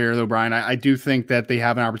get there though, Brian, I do think that they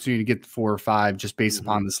have an opportunity to get to 4 or 5 just based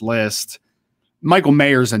upon this list. Michael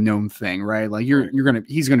Mayer's a known thing, right? Like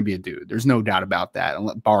he's going to be a dude. There's no doubt about that,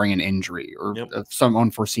 barring an injury or some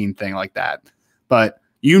unforeseen thing like that. But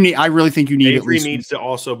I really think you need Avery needs to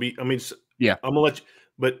also be, I'm going to let you,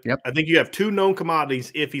 but I think you have 2 known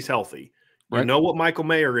commodities if he's healthy. You know what Michael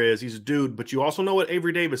Mayer is. He's a dude, but you also know what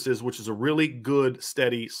Avery Davis is, which is a really good,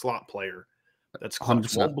 steady slot player. That's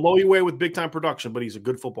 100%. Won't blow you away with big-time production, but he's a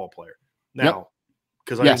good football player. Now,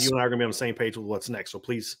 because I think you and I are going to be on the same page with what's next. So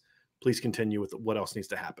please continue with what else needs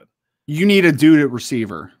to happen. You need a dude at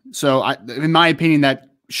receiver. So in my opinion, that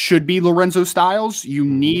should be Lorenzo Styles. You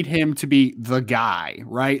need him to be the guy,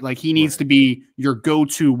 right? Like he needs to be your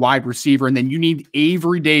go-to wide receiver. And then you need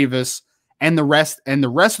Avery Davis and the rest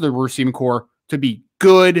of the receiving core to be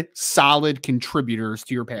good, solid contributors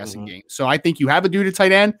to your passing game. So I think you have a dude at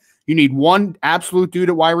tight end. You need one absolute dude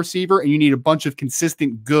at wide receiver, and you need a bunch of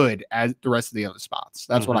consistent good at the rest of the other spots.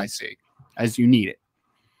 That's what I see as you need it.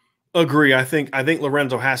 Agree. I think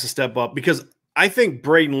Lorenzo has to step up because I think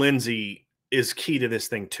Braden Lindsey is key to this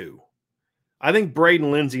thing too. I think Braden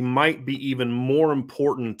Lindsey might be even more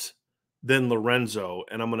important than Lorenzo,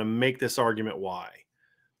 and I'm going to make this argument why.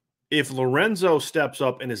 If Lorenzo steps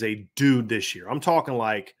up and is a dude this year, I'm talking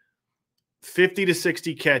like 50 to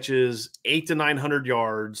 60 catches, 800 to 900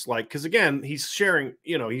 yards, because again, he's sharing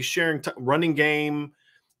running game,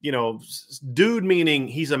 dude, meaning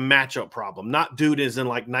he's a matchup problem, not dude is in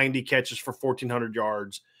like 90 catches for 1,400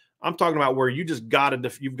 yards. I'm talking about where you've got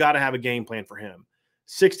to have a game plan for him.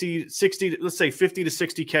 60, let's say 50 to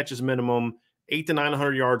 60 catches minimum, 800 to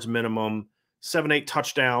 900 yards minimum, 7-8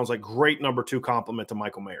 touchdowns, like great number 2 compliment to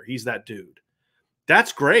Michael Mayer. He's that dude.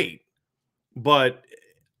 That's great. But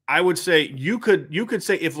I would say you could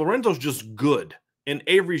say if Lorenzo's just good and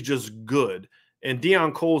Avery's just good and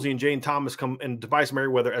Deion Colsey and Jane Thomas and Tobias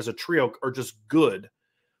Merriweather as a trio are just good,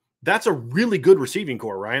 that's a really good receiving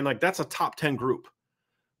core, Ryan. Like that's a top 10 group.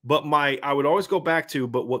 But I would always go back to,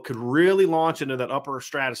 but what could really launch into that upper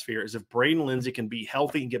stratosphere is if Braden Lindsey can be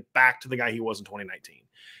healthy and get back to the guy he was in 2019.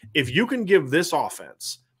 If you can give this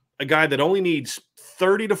offense a guy that only needs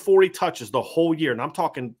 30 to 40 touches the whole year, and I'm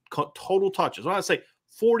talking total touches. When I say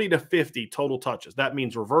 40 to 50 total touches, that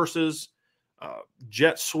means reverses,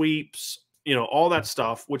 jet sweeps, all that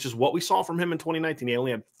stuff, which is what we saw from him in 2019. He only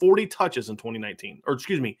had 40 touches in 2019. Or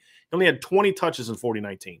excuse me, he only had 20 touches in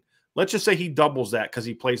 2019. Let's just say he doubles that because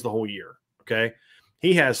he plays the whole year, okay?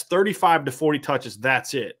 He has 35 to 40 touches.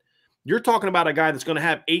 That's it. You're talking about a guy that's going to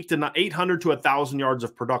have 800 to 1,000 yards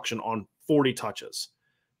of production on 40 touches.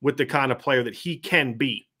 with the kind of player that he can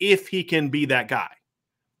be, if he can be that guy.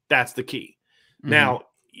 That's the key. Now,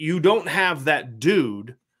 you don't have that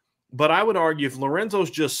dude, but I would argue if Lorenzo's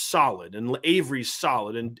just solid and Avery's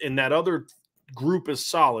solid and that other group is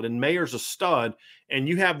solid and Mayer's a stud and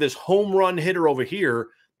you have this home run hitter over here,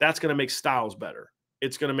 that's going to make Styles better.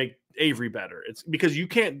 It's going to make Avery better. It's because you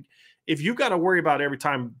can't – if you've got to worry about every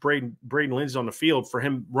time Braden Lindsey's on the field for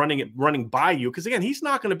him running by you, because, again, he's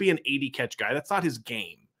not going to be an 80-catch guy. That's not his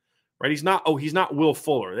game, right? He's not Will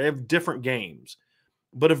Fuller. They have different games.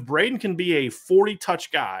 But if Braden can be a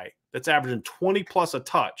 40-touch guy that's averaging 20-plus a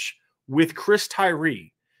touch with Chris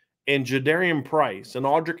Tyree and Jadarian Price and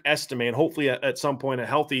Audric Estime, and hopefully at some point a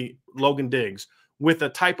healthy Logan Diggs, with the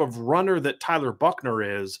type of runner that Tyler Buckner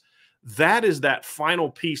is, that is that final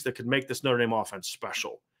piece that could make this Notre Dame offense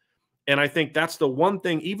special. And I think that's the one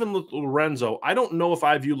thing, even with Lorenzo, I don't know if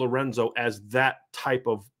I view Lorenzo as that type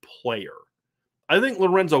of player. I think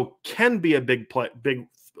Lorenzo can be a big play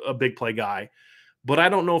guy, but I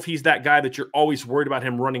don't know if he's that guy that you're always worried about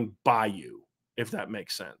him running by you, if that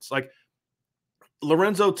makes sense. Like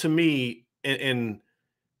Lorenzo to me, and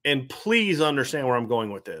please understand where I'm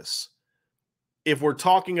going with this. If we're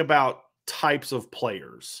talking about types of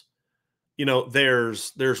players, you know,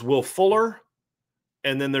 there's Will Fuller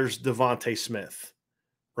and then there's Devontae Smith,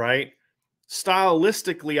 right?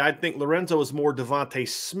 Stylistically, I think Lorenzo is more Devontae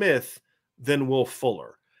Smith than Will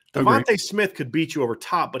Fuller. Devontae Smith could beat you over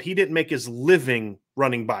top, but he didn't make his living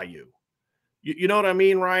running by you. You know what I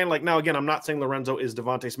mean, Ryan? Like, now, again, I'm not saying Lorenzo is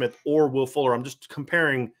Devontae Smith or Will Fuller. I'm just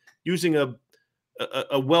comparing, using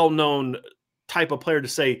a well-known type of player to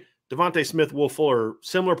say Devontae Smith, Will Fuller,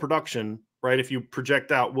 similar production, right? If you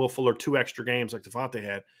project out Will Fuller 2 extra games like Devontae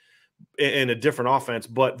had in a different offense,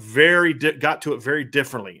 but got to it very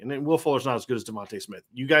differently. And then Will Fuller's not as good as Devontae Smith.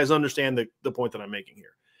 You guys understand the point that I'm making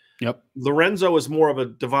here. Yep. Lorenzo is more of a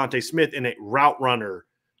Devontae Smith in a route runner,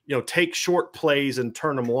 you know, take short plays and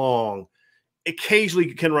turn them long.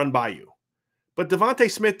 Occasionally can run by you. But Devontae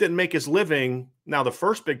Smith didn't make his living. Now, the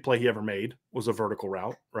first big play he ever made was a vertical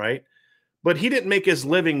route, right? But he didn't make his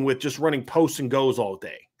living with just running posts and goes all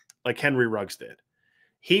day like Henry Ruggs did.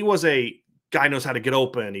 He was a guy knows how to get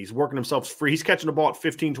open. He's working himself free. He's catching the ball at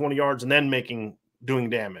 15, 20 yards and then doing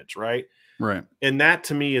damage, right? Right. And that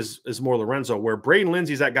to me is more Lorenzo, where Braden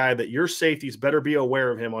Lindsey's that guy that your safeties better be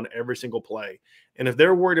aware of him on every single play. And if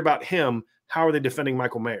they're worried about him, how are they defending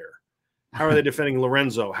Michael Mayer? How are they defending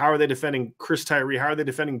Lorenzo? How are they defending Chris Tyree? How are they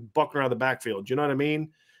defending Buckner out of the backfield? You know what I mean?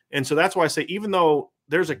 And so that's why I say, even though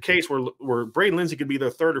there's a case where Braden Lindsey could be their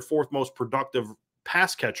 3rd or 4th most productive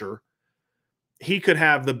pass catcher, he could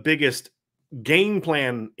have the biggest game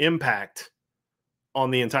plan impact on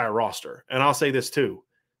the entire roster. And I'll say this too.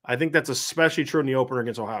 I think that's especially true in the opener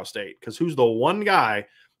against Ohio State, because who's the one guy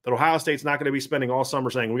that Ohio State's not going to be spending all summer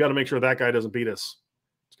saying, we got to make sure that guy doesn't beat us?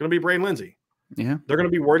 It's going to be Braden Lindsey. Yeah. They're going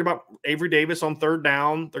to be worried about Avery Davis on 3rd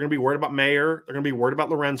down. They're going to be worried about Mayer. They're going to be worried about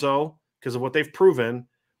Lorenzo because of what they've proven.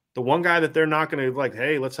 The one guy that they're not going to like,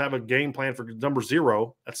 hey, let's have a game plan for number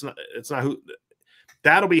 0. It's not who.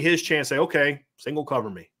 That'll be his chance to say, okay, single cover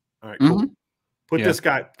me. All right, cool.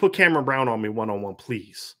 Put Cameron Brown on me one-on-one,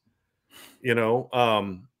 please. You know,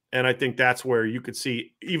 and I think that's where you could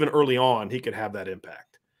see even early on he could have that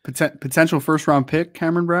impact. Potential 1st-round pick,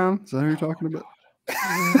 Cameron Brown. Is that who you're talking about?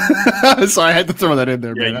 Sorry, I had to throw that in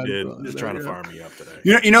there. Yeah, man. you did. Just trying to fire me up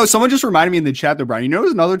today. You know, someone just reminded me in the chat though, Brian. You know,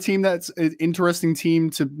 there's another team that's an interesting team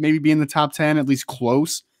to maybe be in the top 10, at least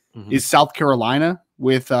close, is South Carolina.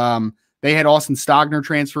 With they had Austin Stogner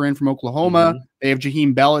transfer in from Oklahoma. They have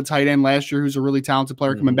Jaheim Bell at tight end last year, who's a really talented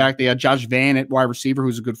player coming back. They had Josh Vann at wide receiver,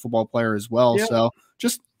 who's a good football player as well. Yeah. So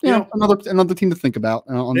just you know, another team to think about.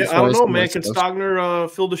 I don't know, man. Can Stogner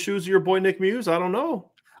fill the shoes of your boy Nick Muse? I don't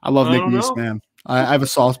know. I love Nick Muse, man. I have a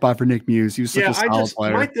soft spot for Nick Muse. He was such a solid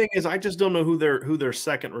player. My thing is, I just don't know who their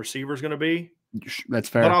second receiver is going to be. That's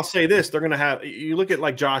fair. But I'll say this: they're going to have. You look at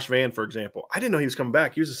like Josh Vann, for example. I didn't know he was coming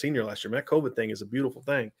back. He was a senior last year. Man, that COVID thing is a beautiful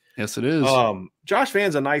thing. Yes, it is. Josh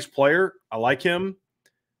Vann's a nice player. I like him.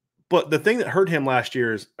 But the thing that hurt him last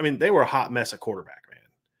year is, I mean, they were a hot mess at quarterback, man.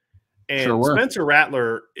 And Spencer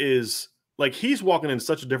Rattler is like, he's walking in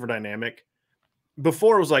such a different dynamic.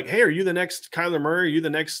 Before it was like, hey, are you the next Kyler Murray? Are you the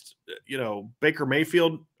next, Baker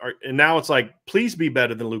Mayfield? And now it's like, please be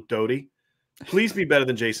better than Luke Doty. Please be better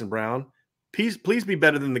than Jason Brown. Please be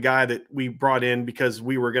better than the guy that we brought in because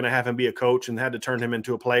we were going to have him be a coach and had to turn him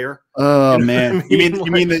into a player. Oh man, you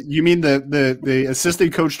mean the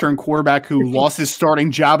assistant coach turned quarterback who lost his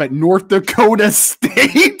starting job at North Dakota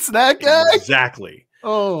State? That guy, exactly.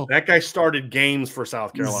 Oh, that guy started games for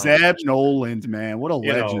South Carolina. Zeb Noland, man, what a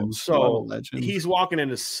legend! So he's walking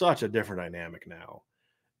into such a different dynamic now,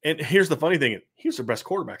 And here's the funny thing. He was their best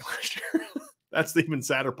quarterback last year. That's the even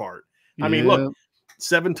sadder part. I mean, Yeah. look,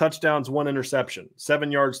 7 touchdowns, 1 interception,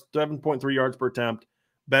 7.3 yards per attempt,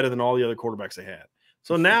 better than all the other quarterbacks they had.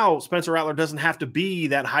 So now Spencer Rattler doesn't have to be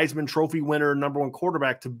that Heisman Trophy winner, #1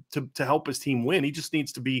 quarterback to help his team win. He just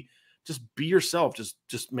needs to be yourself.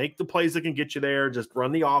 Just make the plays that can get you there. Just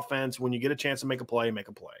run the offense. When you get a chance to make a play, make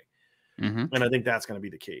a play. Mm-hmm. And I think that's going to be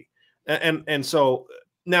the key. And so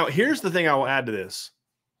now here's the thing I will add to this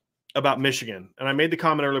about Michigan. And I made the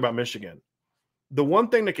comment earlier about Michigan. The one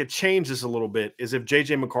thing that could change this a little bit is if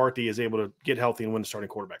J.J. McCarthy is able to get healthy and win the starting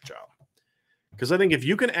quarterback job. Because I think if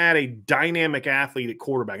you can add a dynamic athlete at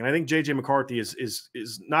quarterback, and I think J.J. McCarthy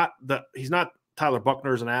is not he's not Tyler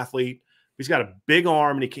Buckner as an athlete. He's got a big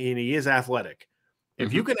arm and he is athletic.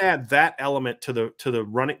 If you can add that element to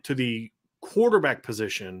the quarterback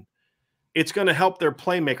position, it's going to help their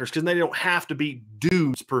playmakers because they don't have to be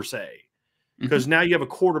dudes per se. Because now you have a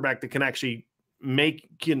quarterback that can actually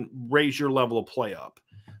can raise your level of play up.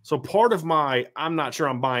 So part of my I'm not sure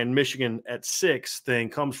I'm buying Michigan at 6 thing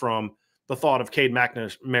comes from the thought of Cade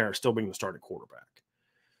McNamara still being the starting quarterback.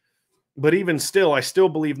 But even still, I still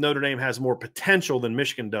believe Notre Dame has more potential than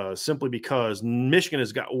Michigan does simply because Michigan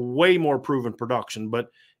has got way more proven production. But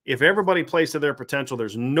if everybody plays to their potential,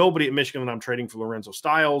 there's nobody at Michigan that I'm trading for Lorenzo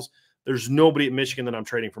Styles. There's nobody at Michigan that I'm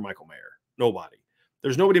trading for Michael Mayer. Nobody.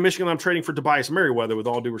 There's nobody in Michigan I'm trading for Tobias Merriweather, with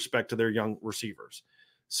all due respect to their young receivers.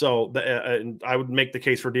 So and I would make the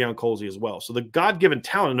case for Deion Colsey as well. So the God-given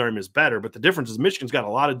talent in Notre Dame is better, but the difference is Michigan's got a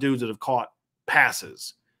lot of dudes that have caught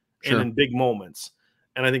passes and in big moments.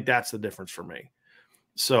 And I think that's the difference for me.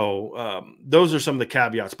 So those are some of the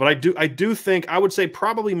caveats. But I do think I would say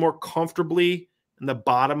probably more comfortably in the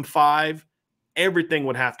bottom 5, everything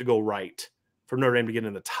would have to go right for Notre Dame to get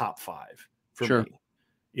in the top 5 for me.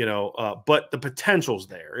 But the potential's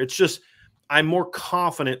there. It's just I'm more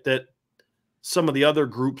confident that some of the other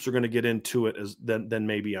groups are going to get into it than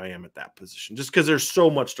maybe I am at that position, just because there's so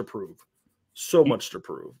much to prove. So much to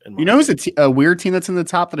prove. Who's a weird team that's in the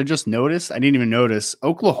top that I just noticed? I didn't even notice.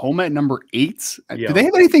 Oklahoma at number 8. Yeah. Do they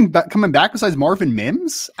have anything coming back besides Marvin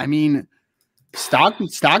Mims? I mean,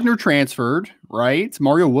 Stogner transferred, right?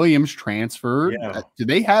 Mario Williams transferred. Yeah. Do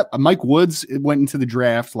they have Mike Woods went into the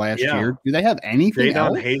draft last year? Do they have anything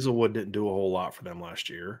else? Hazelwood didn't do a whole lot for them last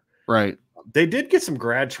year. Right. They did get some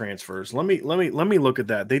grad transfers. Let me look at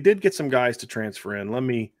that. They did get some guys to transfer in. Let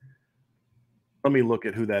me look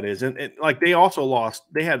at who that is. And like they also lost.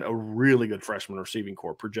 They had a really good freshman receiving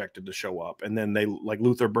corps projected to show up, and then they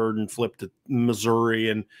Luther Burden flipped to Missouri,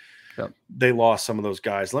 and they lost some of those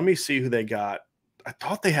guys. Let me see who they got. I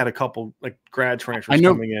thought they had a couple grad transfers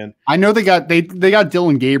coming in. I know they got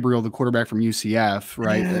Dylan Gabriel, the quarterback from UCF,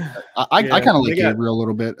 right? I kind of like Gabriel a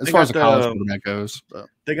little bit as far as the college quarterback goes. But.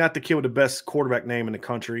 They got the kid with the best quarterback name in the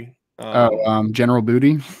country. General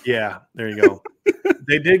Booty. Yeah, there you go.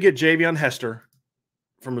 They did get Javion Hester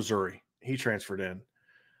from Missouri. He transferred in.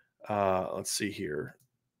 Let's see here.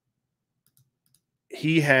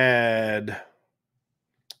 He had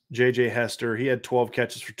J.J. Hester. He had 12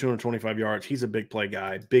 catches for 225 yards. He's a big play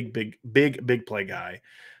guy. Big play guy.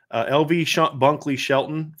 L.V. Bunkley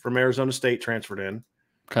Shelton from Arizona State transferred in.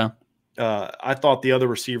 Okay. I thought the other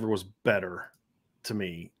receiver was better to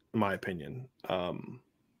me, in my opinion.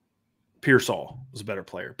 Pearsall was a better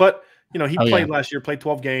player. But, he played last year, played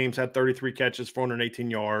 12 games, had 33 catches,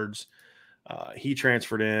 418 yards. He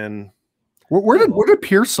transferred in. Where did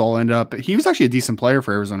Pearsall end up? He was actually a decent player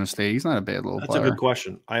for Arizona State. He's not a bad little player. That's a good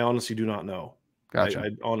question. I honestly do not know. Gotcha. I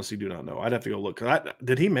honestly do not know. I'd have to go look.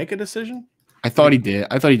 Did he make a decision? I thought he did.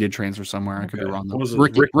 I thought he did transfer somewhere. Okay. I could be wrong though.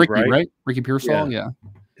 Ricky, right? Ricky Pearsall. Yeah.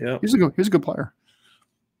 He's a good player.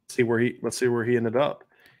 Let's see where he ended up.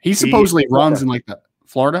 He supposedly runs in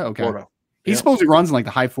Florida. Okay. Florida. He supposedly runs in the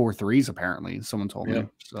high 4.3s. Apparently, someone told me.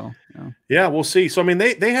 So yeah, we'll see. So I mean,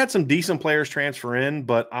 they had some decent players transfer in,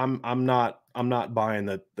 but I'm not buying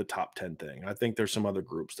the top 10 thing. I think there's some other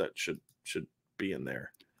groups that should be in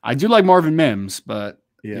there. I do like Marvin Mims, but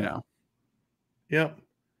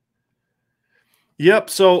Yep.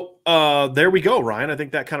 So there we go, Ryan. I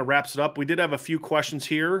think that kind of wraps it up. We did have a few questions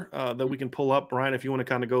here that we can pull up, Ryan, if you want to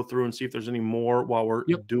kind of go through and see if there's any more while we're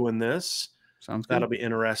doing this. Sounds good. That'll be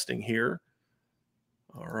interesting here.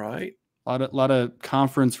 All right. A lot of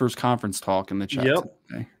conference versus conference talk in the chat. Yep.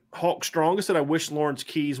 Today. Hawk Strongest said, I wish Lawrence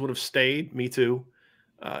Keys would have stayed. Me too.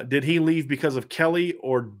 Did he leave because of Kelly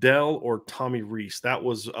or Dell or Tommy Reese? That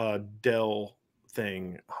was a Dell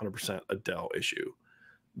thing, 100% a Dell issue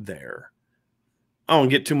there. I won't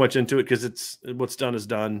get too much into it because it's what's done is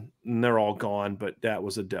done and they're all gone, but that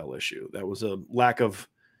was a Dell issue. That was a lack of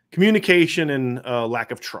communication and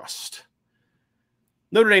lack of trust.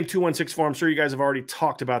 Notre Dame 2164. I'm sure you guys have already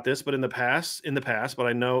talked about this, but in the past, but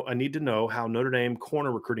I need to know how Notre Dame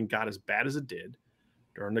corner recruiting got as bad as it did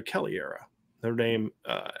during the Kelly era. Notre Dame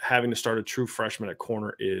having to start a true freshman at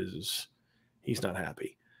corner he's not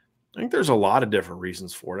happy. I think there's a lot of different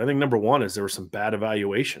reasons for it. I think number one is there were some bad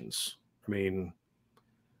evaluations. I mean,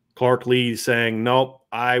 Clark Lee saying, nope,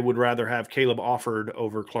 I would rather have Caleb Offord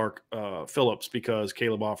over Clark Phillips because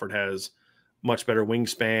Caleb Offord has much better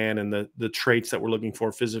wingspan and the traits that we're looking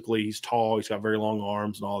for physically. He's tall, he's got very long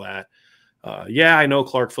arms and all that. Yeah, I know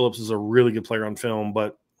Clark Phillips is a really good player on film,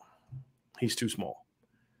 but he's too small.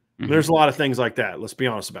 Mm-hmm. There's a lot of things like that. Let's be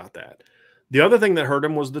honest about that. The other thing that hurt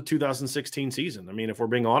him was the 2016 season. I mean, if we're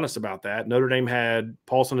being honest about that, Notre Dame had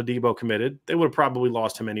Paulson Adebo committed. They would have probably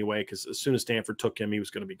lost him anyway because as soon as Stanford took him, he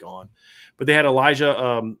was going to be gone. But they had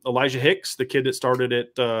Elijah Hicks, the kid that started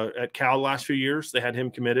at Cal the last few years. They had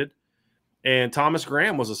him committed. And Thomas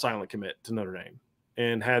Graham was a silent commit to Notre Dame.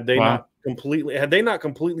 And had they not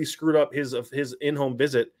completely screwed up his in-home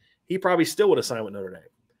visit, he probably still would have signed with Notre Dame.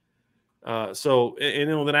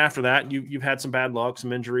 Then after that, you've had some bad luck,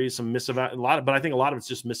 some injuries, some but I think a lot of it's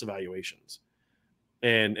just misevaluations,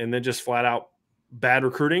 and then just flat out bad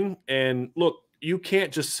recruiting. And look, you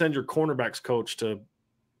can't just send your cornerbacks coach to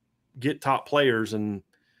get top players and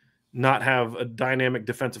not have a dynamic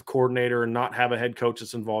defensive coordinator and not have a head coach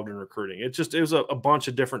that's involved in recruiting. It was a bunch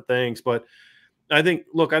of different things, but I think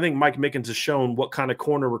Mike Mickens has shown what kind of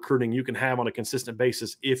corner recruiting you can have on a consistent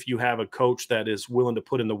basis if you have a coach that is willing to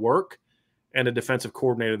put in the work and a defensive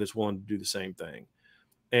coordinator that's willing to do the same thing.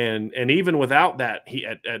 And even without that, he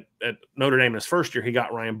at Notre Dame in his first year, he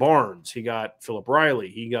got Ryan Barnes, he got Philip Riley,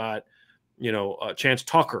 he got, Chance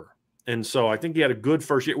Tucker. And so I think he had a good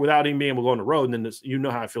first year without even being able to go on the road. And then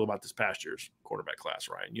how I feel about this past year's quarterback class,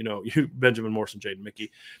 Ryan. Benjamin Morrison, Jaden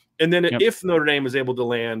Mickey. And then if Notre Dame is able to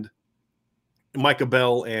land Micah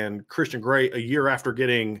Bell and Christian Gray a year after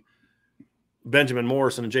getting Benjamin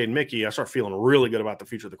Morrison and Jaden Mickey, I start feeling really good about the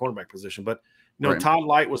future of the cornerback position. But, Todd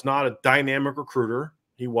Light was not a dynamic recruiter.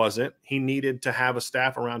 He wasn't. He needed to have a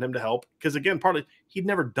staff around him to help because, again, partly he'd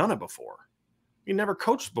never done it before. He never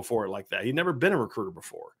coached before like that. He'd never been a recruiter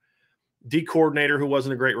before. D coordinator who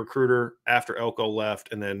wasn't a great recruiter after Elko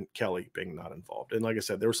left, and then Kelly being not involved. And like I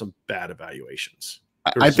said, there were some bad evaluations.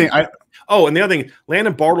 And the other thing,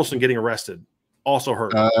 Landon Bartleson getting arrested also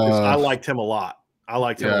hurt. I liked him a lot. A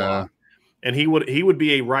lot. And he would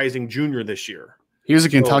be a rising junior this year. He was a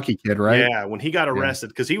Kentucky kid, right? Yeah, when he got arrested,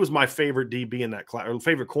 because he was my favorite DB in that class, or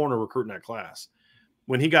favorite corner recruit in that class.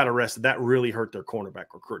 When he got arrested, that really hurt their cornerback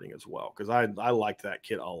recruiting as well, because I liked that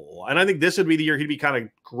kid a lot. And I think this would be the year he'd be kind of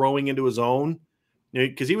growing into his own,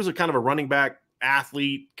 because he was a kind of a running back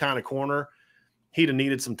athlete kind of corner. He'd have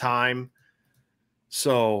needed some time.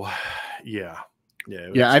 So, it's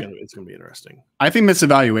going to be interesting. I think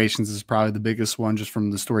misevaluations is probably the biggest one, just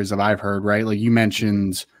from the stories that I've heard. Right, like you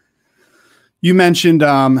mentioned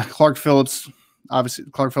Clark Phillips. Obviously,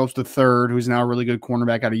 Clark Phillips III, who's now a really good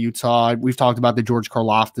cornerback out of Utah. We've talked about the George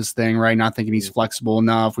Karlaftis thing, right? Not thinking he's flexible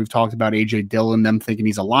enough. We've talked about A.J. Dillon, them thinking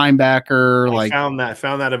he's a linebacker. I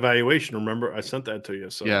found that evaluation. Remember, I sent that to you.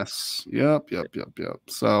 So yes, yep.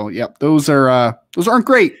 So those aren't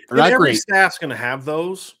great. Every staff's going to have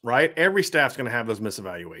those, right? Every staff's going to have those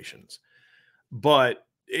misevaluations, but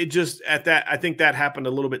it just I think that happened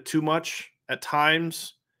a little bit too much at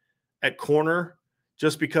times at corner.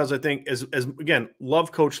 Just because I think, as again,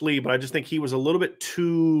 love Coach Lee, but I just think he was a little bit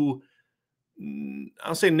too,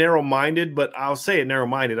 I'll say narrow-minded, but I'll say it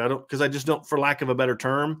narrow-minded. Because I just don't, for lack of a better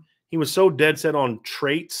term, he was so dead set on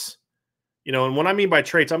traits, and what I mean by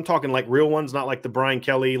traits, I'm talking like real ones, not like the Brian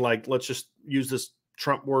Kelly, like let's just use this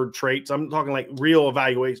Trump word traits. I'm talking like real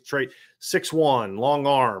evaluation trait, 6'1", long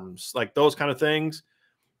arms, like those kind of things.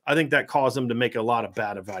 I think that caused him to make a lot of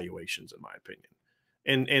bad evaluations, in my opinion.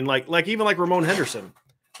 And like even like Ramon Henderson.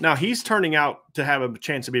 Now he's turning out to have a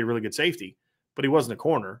chance to be a really good safety, but he wasn't a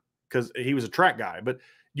corner because he was a track guy. But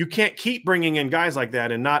you can't keep bringing in guys like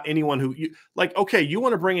that and not anyone who you like. Okay, you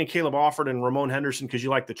want to bring in Caleb Offord and Ramon Henderson because you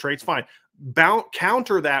like the traits, fine.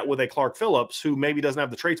 Counter that with a Clark Phillips who maybe doesn't have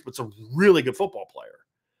the traits, but's a really good football player.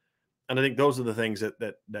 And I think those are the things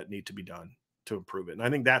that need to be done to improve it. And I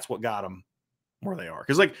think that's what got them where they are.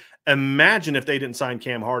 Because like, imagine if they didn't sign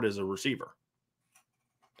Cam Hart as a receiver.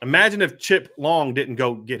 Imagine if Chip Long didn't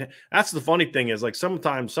go get him. That's the funny thing is, like,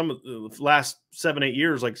 sometimes some of the last 7-8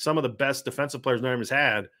 years, like some of the best defensive players Notre Dame has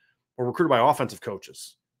had were recruited by offensive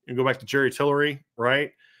coaches. You go back to Jerry Tillery, right?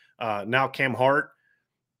 Now Cam Hart.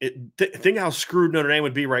 Think how screwed Notre Dame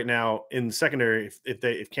would be right now in the secondary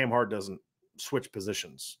if Cam Hart doesn't switch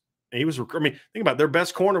positions. And he was, think about it, their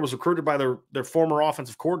best corner was recruited by their former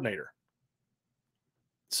offensive coordinator.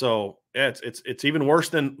 So yeah, it's even worse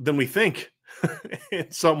than we think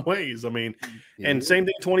in some ways. I mean, and same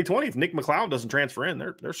thing in 2020. If Nick McLeod doesn't transfer in,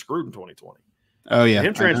 they're screwed in 2020. Oh yeah,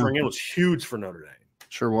 him transferring in was huge for Notre Dame.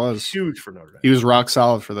 Sure was huge for Notre Dame. He was rock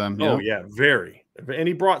solid for them. Oh yeah, very. And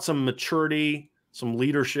he brought some maturity, some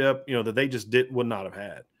leadership, that they just would not have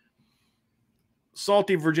had.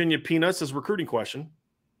 Salty Virginia Peanuts says recruiting question.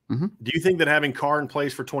 Mm-hmm. Do you think that having Carr in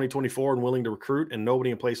place for 2024 and willing to recruit and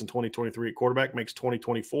nobody in place in 2023 at quarterback makes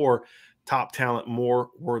 2024 top talent more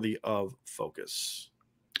worthy of focus?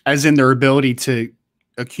 As in their ability to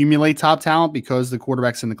accumulate top talent because the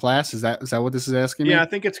quarterback's in the class? Is that what this is asking me? Yeah, I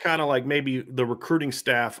think it's kind of like maybe the recruiting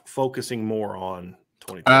staff focusing more on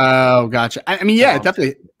 2023. Oh, gotcha. I mean, yeah,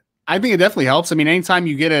 definitely. I think it definitely helps. I mean, anytime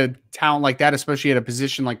you get a talent like that, especially at a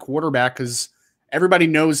position like quarterback, because everybody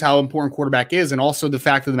knows how important quarterback is. And also the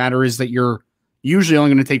fact of the matter is that you're usually only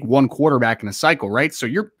going to take one quarterback in a cycle, right? So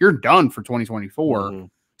you're done for 2024. Mm-hmm.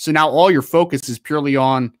 So now all your focus is purely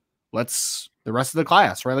on the rest of the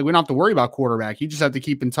class, right? Like we don't have to worry about quarterback. You just have to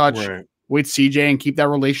keep in touch with CJ and keep that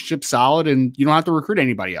relationship solid, and you don't have to recruit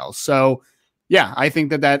anybody else. So yeah, I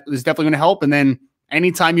think that is definitely going to help. And then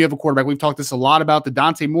anytime you have a quarterback, we've talked this a lot about the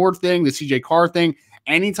Dante Moore thing, the CJ Carr thing.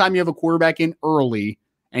 Anytime you have a quarterback in early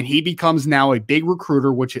and he becomes now a big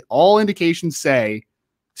recruiter, which all indications say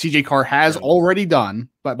CJ Carr has already done,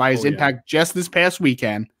 but by his impact just this past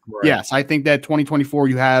weekend, yes, I think that 2024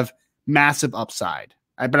 you have massive upside.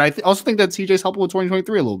 But I also think that CJ's helping with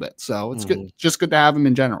 2023 a little bit. So it's good, just good to have him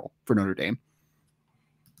in general for Notre Dame.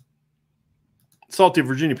 Salty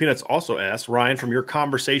Virginia Peanuts also asked, Ryan, from your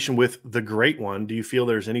conversation with the great one, do you feel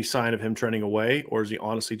there's any sign of him trending away, or is he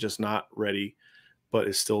honestly just not ready but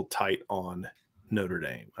is still tight on Notre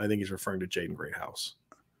Dame? I think he's referring to Jaden Greathouse.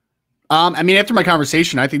 I mean, after my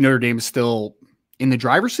conversation, I think Notre Dame is still in the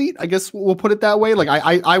driver's seat. I guess we'll put it that way. Like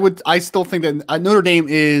I still think that Notre Dame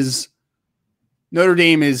is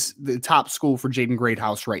the top school for Jaden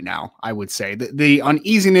Greathouse right now. I would say the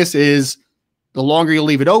uneasiness is the longer you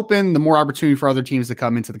leave it open, the more opportunity for other teams to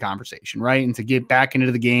come into the conversation, right? And to get back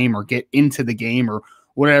into the game or get into the game or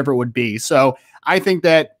whatever it would be. So I think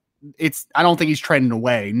that I don't think he's trending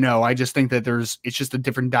away. No, I just think that it's just a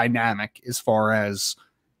different dynamic as far as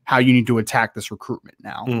how you need to attack this recruitment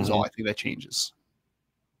now is all I think that changes.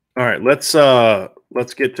 All right, let's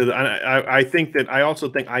get to the. I also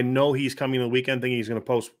think I know he's coming the weekend. Thinking he's going to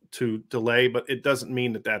post to delay, but it doesn't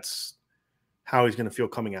mean that that's how he's going to feel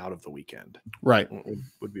coming out of the weekend. Right,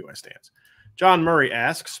 would be my stance. John Murray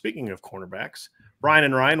asks, speaking of cornerbacks, Brian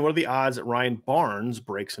and Ryan, what are the odds that Ryan Barnes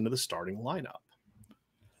breaks into the starting lineup?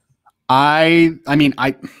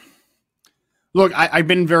 Look, I've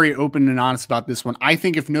been very open and honest about this one. I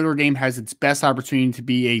think if Notre Dame has its best opportunity to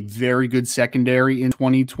be a very good secondary in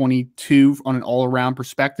 2022 on an all-around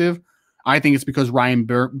perspective, I think it's because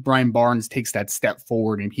Brian Barnes takes that step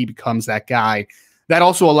forward and he becomes that guy. That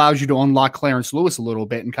also allows you to unlock Clarence Lewis a little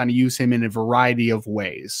bit and kind of use him in a variety of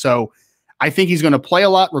ways. So I think he's going to play a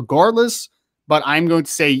lot regardless, but I'm going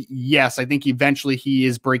to say yes, I think eventually he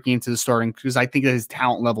is breaking into the starting because I think that his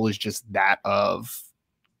talent level is just that of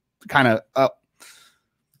kind of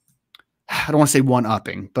I don't want to say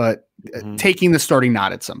one-upping, but taking the starting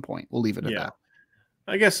nod at some point. We'll leave it at that.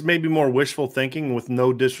 I guess maybe more wishful thinking with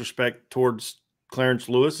no disrespect towards Clarence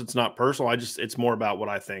Lewis. It's not personal. It's more about what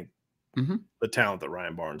I think the talent that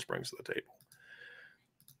Ryan Barnes brings to the table.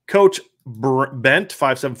 Coach Bent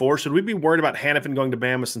 574, should we be worried about Hannafin going to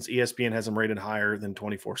Bama since ESPN has him rated higher than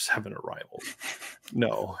 24/7 at Rivals?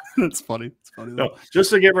 No. That's funny. It's funny. No,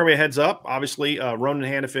 just to give everybody a heads up, obviously, Ronan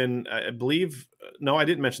Hannafin, I believe, no, I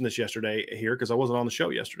didn't mention this yesterday here because I wasn't on the show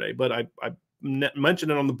yesterday, but I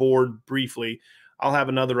mentioned it on the board briefly. I'll have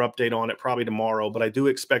another update on it probably tomorrow, but I do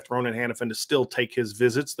expect Ronan Hannafin to still take his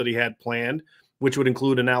visits that he had planned, which would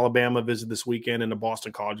include an Alabama visit this weekend and a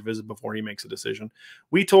Boston College visit before he makes a decision.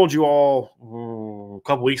 We told you all a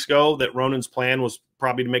couple weeks ago that Ronan's plan was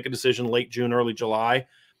probably to make a decision late June, early July.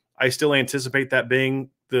 I still anticipate that being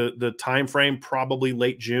the time frame. Probably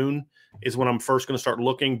late June is when I'm first going to start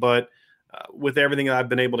looking. But with everything that I've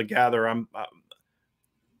been able to gather,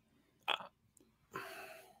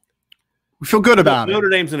 we feel good about it. Notre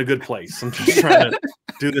Dame's in a good place. I'm just trying to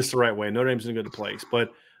do this the right way. Notre Dame's in a good place,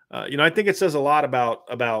 but I think it says a lot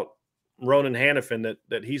about Ronan Hannafin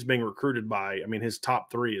that he's being recruited by. I mean, his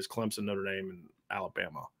top three is Clemson, Notre Dame, and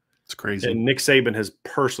Alabama. It's crazy. And Nick Saban has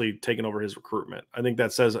personally taken over his recruitment. I think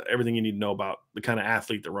that says everything you need to know about the kind of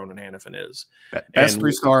athlete that Ronan Hannafin is. Best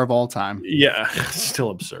three-star of all time. Yeah,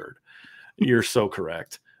 still absurd. You're so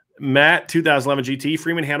correct. Matt, 2011 GT,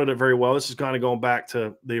 Freeman handled it very well. This is kind of going back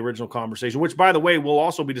to the original conversation, which, by the way, will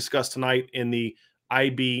also be discussed tonight in the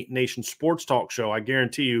IB Nation Sports Talk show. I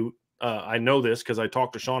guarantee you, I know this because I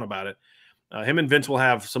talked to Sean about it. Him and Vince will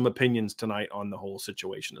have some opinions tonight on the whole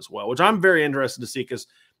situation as well, which I'm very interested to see because,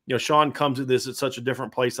 Sean comes to this at such a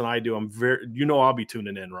different place than I do. I'll be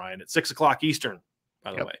tuning in, Ryan, at 6:00 Eastern,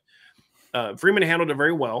 by the way. Freeman handled it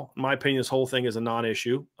very well. In my opinion, this whole thing is a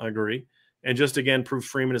non-issue. I agree. And just again, proves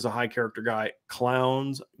Freeman is a high character guy.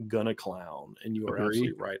 Clown's gonna clown. And you are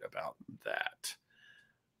absolutely right about that.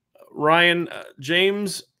 Ryan,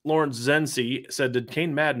 James Lawrence Zensi said, did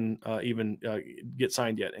Kane Madden even get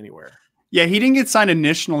signed yet anywhere? Yeah, he didn't get signed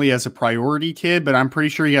initially as a priority kid, but I'm pretty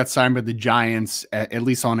sure he got signed by the Giants, at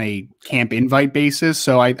least on a camp invite basis.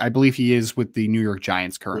 So I believe he is with the New York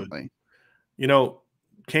Giants currently. Good.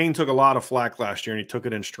 Kane took a lot of flack last year, and he took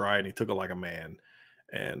it in stride, and he took it like a man.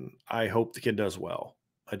 And I hope the kid does well.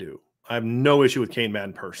 I do. I have no issue with Kane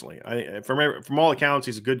Madden personally. From all accounts,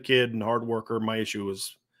 he's a good kid and hard worker. My issue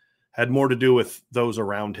had more to do with those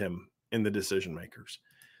around him in the decision makers.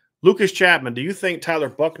 Lucas Chapman, do you think Tyler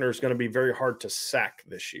Buckner is going to be very hard to sack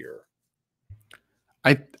this year?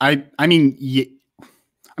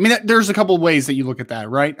 There's a couple of ways that you look at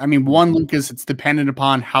that, right? One, Lucas, it's dependent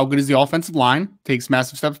upon how good is the offensive line, takes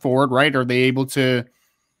massive steps forward, right? Are they able to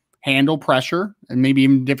handle pressure and maybe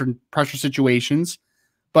even different pressure situations?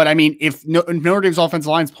 But if Notre Dame's offensive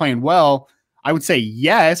line is playing well, I would say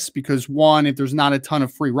yes, because one, if there's not a ton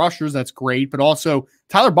of free rushers, that's great. But also,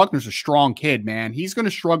 Tyler Buckner's a strong kid, man. He's going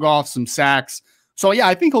to shrug off some sacks. So yeah,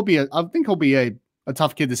 I think he'll be a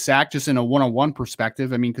tough kid to sack, just in a one-on-one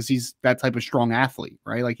perspective. Because he's that type of strong athlete,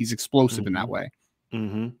 right? Like he's explosive in that way.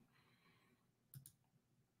 Mm-hmm.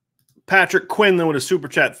 Patrick Quinlan with a super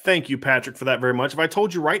chat. Thank you, Patrick, for that very much. If I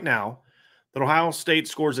told you right now that Ohio State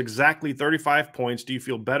scores exactly 35 points, do you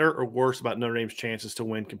feel better or worse about Notre Dame's chances to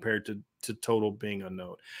win compared to total being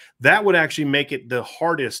unknown? That would actually make it the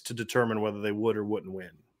hardest to determine whether they would or wouldn't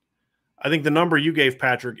win. I think the number you gave,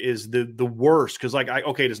 Patrick, is the worst because,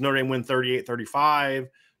 does Notre Dame win 38-35?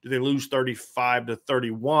 Do they lose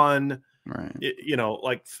 35-31?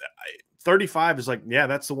 Right. 35 is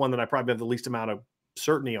that's the one that I probably have the least amount of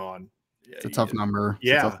certainty on. It's a tough number.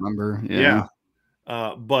 Yeah. It's a tough number. Yeah.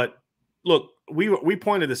 But look, we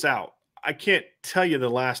pointed this out. I can't tell you the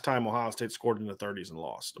last time Ohio State scored in the 30s and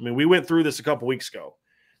lost. We went through this a couple weeks ago.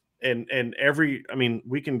 And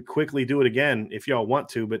we can quickly do it again if y'all want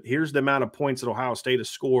to, but here's the amount of points that Ohio State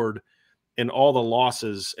has scored in all the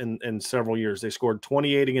losses in several years. They scored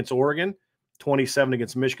 28 against Oregon, 27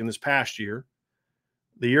 against Michigan this past year.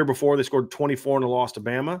 The year before, they scored 24 in a loss to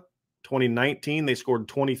Bama. 2019, they scored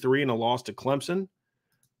 23 in a loss to Clemson.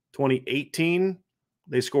 2018,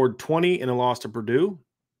 they scored 20 in a loss to Purdue.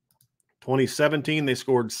 2017, they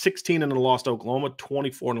scored 16 in a loss to Oklahoma,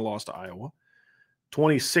 24 in a loss to Iowa.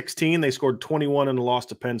 2016, they scored 21 in a loss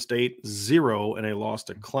to Penn State, 0 in a loss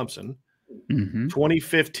to Clemson. Mm-hmm.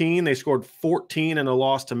 2015, they scored 14 in a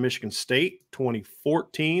loss to Michigan State.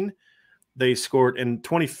 2014, they scored, and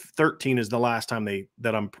 2013 is the last time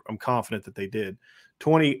I'm confident that they did.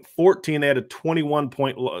 2014, they had a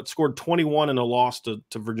 21-point, scored 21 in a loss to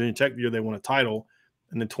Virginia Tech the year they won a title.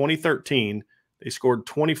 And then 2013, they scored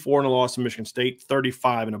 24 in a loss to Michigan State,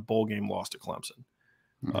 35 in a bowl game loss to Clemson.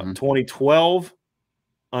 2012,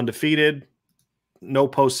 undefeated, no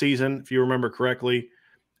postseason, if you remember correctly.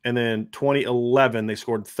 And then 2011, they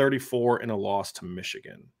scored 34 in a loss to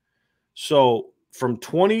Michigan. So from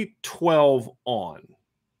 2012 on,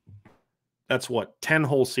 that's 10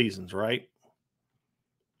 whole seasons, right?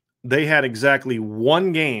 They had exactly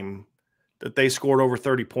one game that they scored over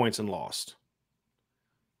 30 points and lost.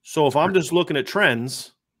 So if I'm just looking at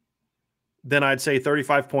trends, then I'd say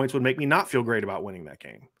 35 points would make me not feel great about winning that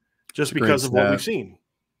game just because of what we've seen.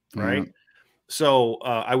 Right. Mm-hmm. So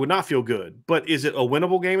I would not feel good, but is it a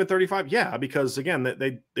winnable game at 35? Yeah. Because again,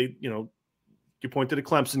 they you point to the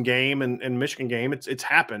Clemson game and Michigan game. It's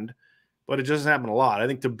happened, but it doesn't happen a lot. I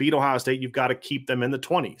think to beat Ohio State, you've got to keep them in the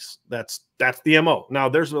 20s. That's the MO. Now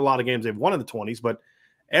there's a lot of games they've won in the 20s, but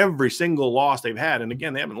every single loss they've had, and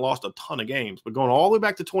again, they haven't lost a ton of games, but going all the way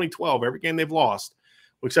back to 2012, every game they've lost,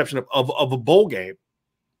 with exception of a bowl game,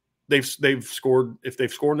 they've scored. If they've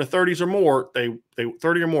scored in the 30s or more, they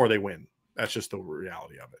 30 or more, they win. That's just the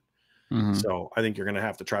reality of it. Mm-hmm. So I think you're going to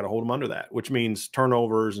have to try to hold them under that, which means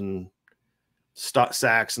turnovers and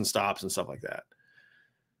sacks and stops and stuff like that.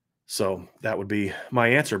 So that would be my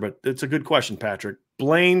answer, but it's a good question, Patrick.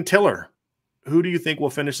 Blaine Tiller, who do you think will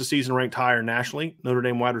finish the season ranked higher nationally, Notre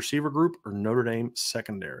Dame wide receiver group or Notre Dame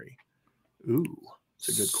secondary? Ooh, it's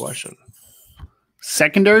a good question.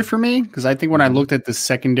 Secondary for me, because I think when I looked at the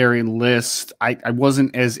secondary list, I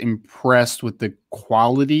wasn't as impressed with the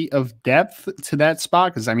quality of depth to that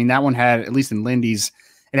spot. Because I mean, that one had, at least in Lindy's,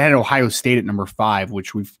 it had Ohio State at number 5,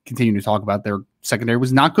 which we've continued to talk about. Their secondary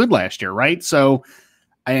was not good last year, right? So,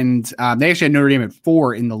 and they actually had Notre Dame at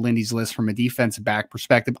 4 in the Lindy's list from a defensive back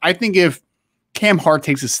perspective. I think if Cam Hart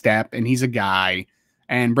takes a step and he's a guy,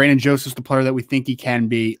 and Brandon Joseph's the player that we think he can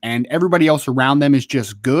be, and everybody else around them is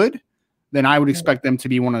just good, then I would expect them to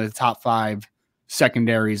be one of the top 5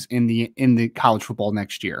 secondaries in the college football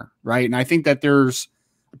next year, right? And I think that there's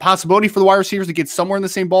a possibility for the wide receivers to get somewhere in the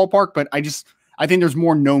same ballpark, but I think there's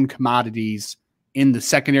more known commodities in the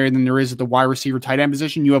secondary than there is at the wide receiver tight end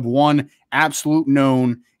position. You have one absolute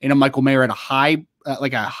known in a Michael Mayer at a high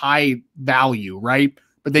value, right?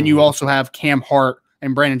 But then you also have Cam Hart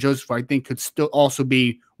and Brandon Joseph, who I think could still also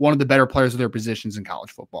be one of the better players of their positions in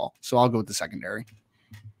college football. So I'll go with the secondary.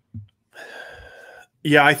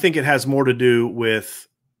 Yeah, I think it has more to do with,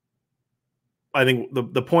 I think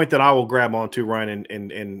the point that I will grab onto, Ryan,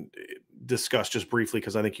 and discuss just briefly,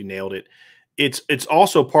 because I think you nailed it. It's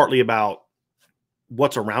also partly about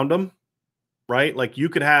what's around them, right? Like you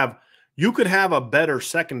could have a better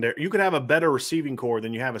secondary, you could have a better receiving core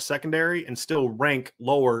than you have a secondary and still rank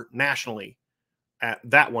lower nationally at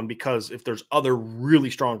that one, because if there's other really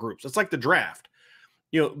strong groups, it's like the draft.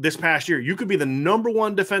 This past year, you could be the number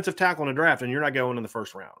 1 defensive tackle in a draft and you're not going in the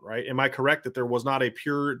first round, right? Am I correct that there was not a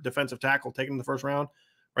pure defensive tackle taken in the first round,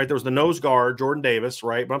 right? There was the nose guard, Jordan Davis,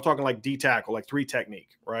 right? But I'm talking like D tackle, like 3 technique,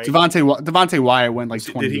 right? Devontae Wyatt went like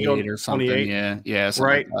 28 Did he go or something. 28? Yeah.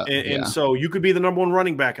 Right. Like and so you could be the number 1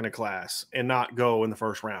 running back in a class and not go in the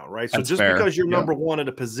first round, right? So That's just fair. because you're number 1 at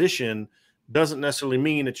a position doesn't necessarily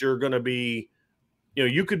mean that you're going to be,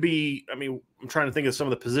 you could be, I mean, I'm trying to think of some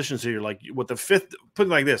of the positions here, like with the 5th, put it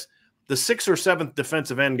like this. The 6th or 7th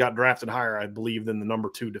defensive end got drafted higher, I believe, than the number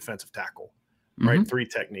 2 defensive tackle, right? 3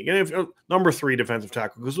 technique. And if number 3 defensive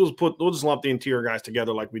tackle, because we'll just lump the interior guys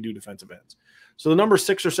together like we do defensive ends. So the number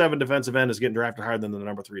 6 or 7 defensive end is getting drafted higher than the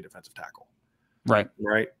number 3 defensive tackle. Right.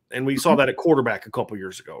 And we saw that at quarterback a couple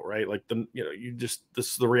years ago, right? Like this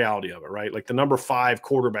is the reality of it, right? Like the number 5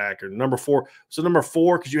 quarterback or number 4. So number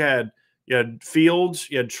 4, because you had Fields,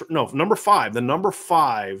 number 5, the number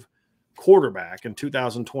 5 quarterback in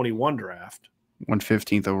 2021 draft,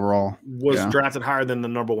 115th overall, was drafted higher than the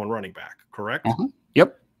number 1 running back, correct?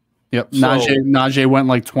 Yep. So, Najee went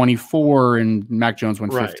like 24 and Mac Jones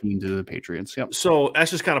went 15 to the Patriots. Yep. So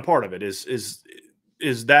that's just kind of part of it is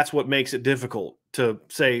that's what makes it difficult to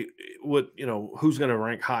say who's going to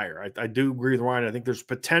rank higher. I do agree with Ryan. I think there's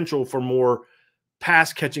potential for more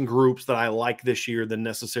pass catching groups that I like this year than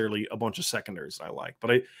necessarily a bunch of secondaries I like.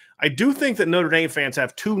 But I do think that Notre Dame fans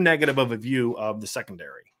have too negative of a view of the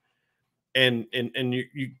secondary. And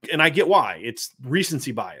I get why. It's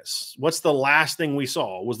recency bias. What's the last thing we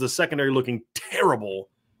saw? Was the secondary looking terrible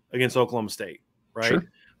against Oklahoma State, right? Sure.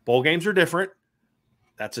 Bowl games are different.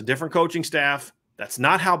 That's a different coaching staff. That's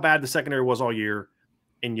not how bad the secondary was all year.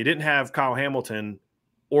 And you didn't have Kyle Hamilton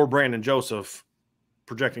or Brandon Joseph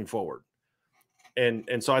projecting forward.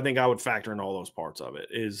 And so I think I would factor in all those parts of it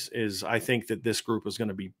is I think that this group is going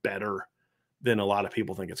to be better than a lot of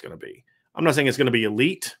people think it's going to be. I'm not saying it's going to be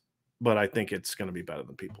elite, but I think it's going to be better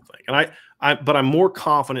than people think. And but I'm more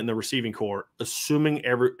confident in the receiving core, assuming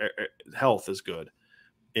every health is good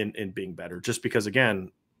in being better, just because,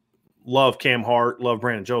 again, love Cam Hart, love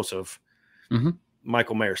Brandon Joseph.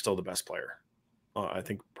 Michael Mayer still the best player. I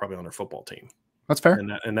think probably on their football team. That's fair.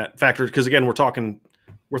 And that factor, because again, we're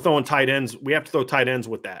throwing tight ends. We have to throw tight ends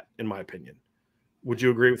with that, in my opinion. Would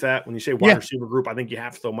you agree with that? When you say wide receiver group, I think you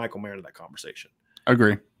have to throw Michael Mayer to that conversation.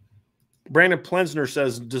 Agree. Brandon Plensner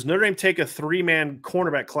says, does Notre Dame take a 3-man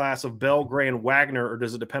cornerback class of Bell, Gray, and Wagner, or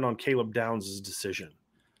does it depend on Caleb Downs' decision?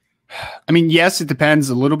 I mean, yes, it depends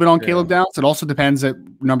a little bit on Caleb Downs. It also depends at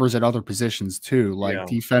numbers at other positions too, like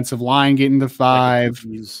defensive line getting to 5,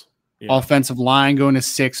 offensive line going to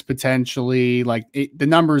 6 potentially. Like the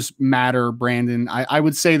numbers matter, Brandon. I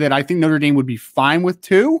would say that I think Notre Dame would be fine with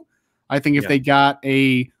 2. I think if they got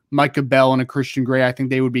a Micah Bell and a Christian Gray, I think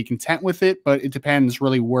they would be content with it. But it depends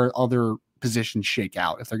really where other positions shake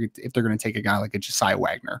out. If they're going to take a guy like a Josiah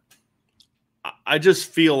Wagner, I just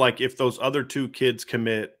feel like if those other 2 kids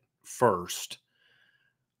commit first,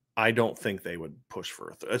 I don't think they would push for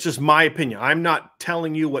a 3rd. That's just my opinion. I'm not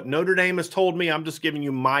telling you what Notre Dame has told me. I'm just giving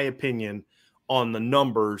you my opinion on the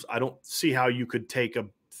numbers. I don't see how you could take a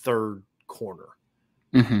 3rd corner.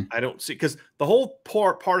 I don't see, because the whole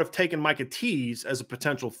part of taking Micah Tease as a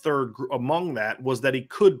potential 3rd among that was that he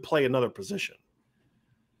could play another position.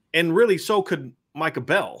 And really, so could Micah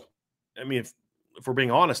Bell. I mean, if we're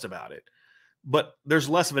being honest about it. but there's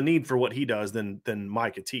less of a need for what he does than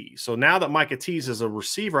Micah Tease. So now that Micah Tease is a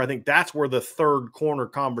receiver, I think that's where the third corner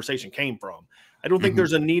conversation came from. I don't think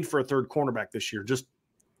there's a need for a third cornerback this year, just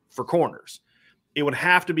for corners. It would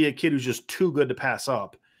have to be a kid who's just too good to pass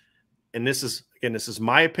up. And this is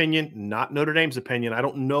my opinion, not Notre Dame's opinion. I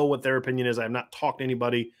don't know what their opinion is. I have not talked to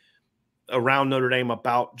anybody around Notre Dame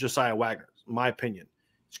about Josiah Wagner. My opinion.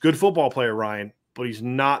 He's a good football player, Ryan, but he's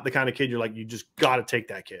not the kind of kid you're like, you just got to take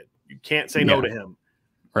that kid. You can't say no to him.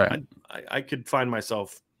 Right. I could find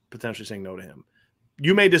myself potentially saying no to him.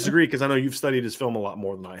 You may disagree because I know you've studied his film a lot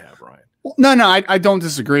more than I have, Ryan. Well, no, I don't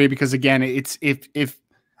disagree because, again, it's if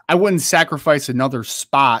I wouldn't sacrifice another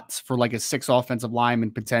spot for like a 6 offensive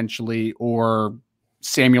lineman potentially, or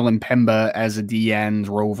Samuel Mpemba as a D-end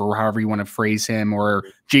rover, however you want to phrase him, or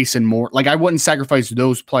Jason Moore. Like, I wouldn't sacrifice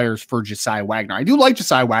those players for Josiah Wagner. I do like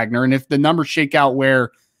Josiah Wagner, and if the numbers shake out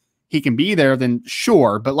where he can be there, then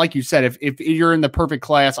sure. But like you said, if you're in the perfect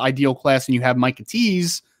class, ideal class, and you have Micah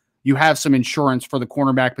Tease, you have some insurance for the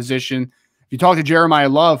cornerback position. If you talk to Jeremiah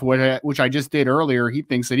Love, which I just did earlier, he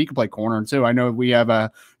thinks that he could play corner too. I know we have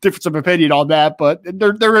a difference of opinion on that, but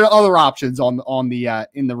there are other options on the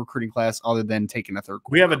in the recruiting class other than taking a third.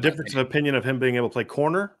 We have a difference of opinion of him being able to play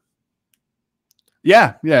corner.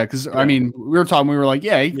 Yeah, because I mean, we were like,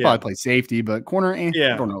 he could probably play safety, but corner, I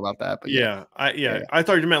don't know about that. But I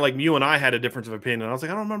thought you meant like you and I had a difference of opinion. I was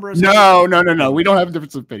like, I don't remember. No. We don't have a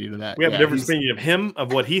difference of opinion of that. We have a difference of opinion of him,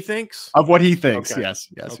 of what he thinks. Of what he thinks, okay. Yes.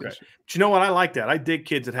 Okay. But you know what? I like that. I dig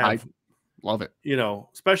kids that have. I love it. You know,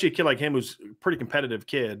 especially a kid like him who's a pretty competitive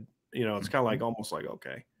kid. You know, it's kind of like almost like,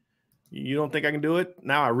 okay, you don't think I can do it?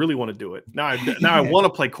 Now I really want to do it. Now I want to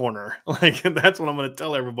play corner. Like, that's what I'm going to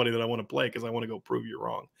tell everybody that I want to play because I want to go prove you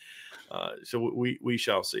wrong. So we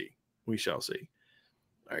shall see. We shall see.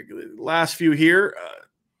 All right, last few here.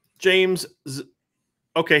 James.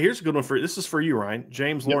 Okay, here's a good one for you. This is for you, Ryan.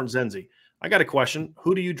 James Lawrence Zenzi. I got a question.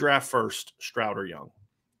 Who do you draft first, Stroud or Young?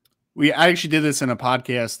 I actually did this in a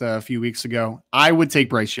podcast a few weeks ago. I would take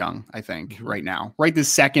Bryce Young, I think, right now. Right this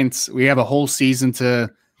second. We have a whole season to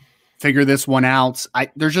figure this one out.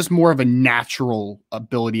 There's just more of a natural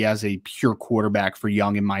ability as a pure quarterback for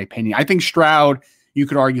Young, in my opinion. I think Stroud, you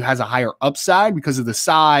could argue, has a higher upside because of the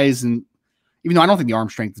size, and even though I don't think the arm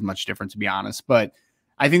strength is much different, to be honest, but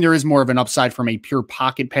I think there is more of an upside from a pure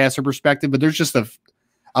pocket passer perspective. But there's just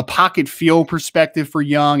a pocket feel perspective for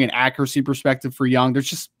Young, an accuracy perspective for Young. There's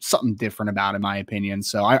just something different about it, in my opinion.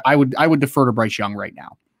 So I would defer to Bryce Young right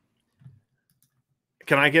now.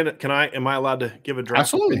 Am I allowed to give a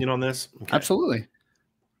draft opinion on this? Okay. Absolutely.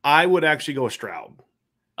 I would actually go with Stroud.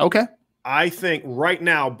 Okay. I think right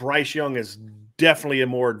now Bryce Young is definitely a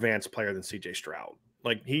more advanced player than CJ Stroud.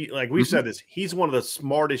 Like we've said this, he's one of the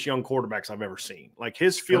smartest young quarterbacks I've ever seen. Like,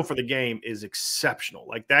 his feel for the game is exceptional.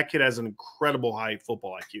 Like, that kid has an incredible high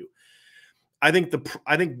football IQ. I think the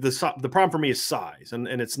problem for me is size, and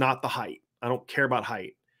it's not the height. I don't care about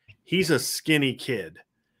height. He's a skinny kid.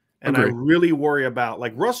 And I really worry about,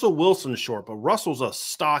 like, Russell Wilson's short, but Russell's a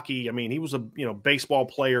stocky. I mean, he was a baseball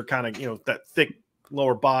player, kind of that thick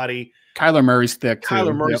lower body. Kyler Murray's thick.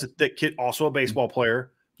 Kyler Murray's a thick kid, also a baseball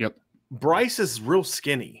player. Yep. Bryce is real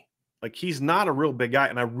skinny. Like, he's not a real big guy,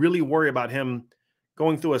 and I really worry about him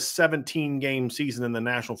going through a 17-game season in the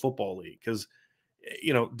National Football League because,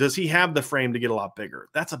 does he have the frame to get a lot bigger?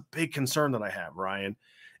 That's a big concern that I have, Ryan.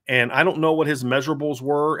 And I don't know what his measurables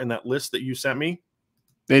were in that list that you sent me.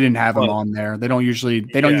 They didn't have him on there. They don't usually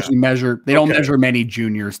measure. They don't measure many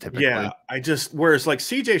juniors typically. Yeah, whereas like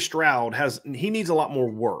CJ Stroud he needs a lot more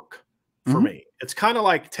work for me. It's kind of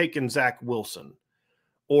like taking Zach Wilson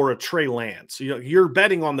or a Trey Lance. You're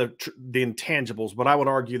betting on the intangibles, but I would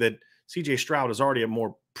argue that CJ Stroud is already a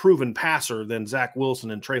more proven passer than Zach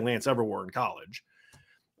Wilson and Trey Lance ever were in college.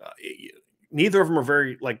 Neither of them are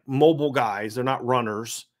very mobile guys. They're not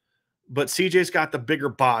runners. But CJ's got the bigger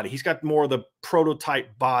body. He's got more of the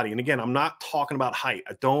prototype body. And again, I'm not talking about height.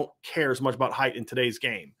 I don't care as much about height in today's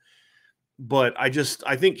game. But I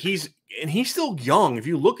think he's still young. If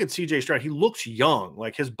you look at CJ Stroud, he looks young.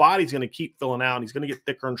 Like, his body's going to keep filling out, and he's going to get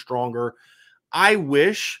thicker and stronger. I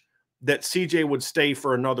wish that CJ would stay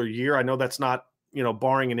for another year. I know that's not,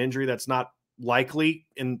 barring an injury, that's not likely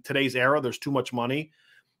in today's era. There's too much money.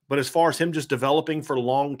 But as far as him just developing for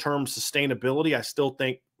long-term sustainability, I still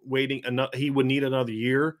think he would need another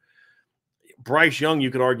year. Bryce Young, you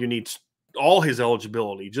could argue, needs all his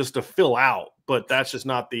eligibility just to fill out, but that's just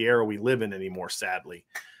not the era we live in anymore, sadly.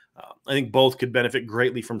 I think both could benefit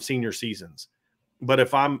greatly from senior seasons. But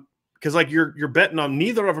because you're betting on,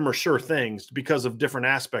 neither of them are sure things because of different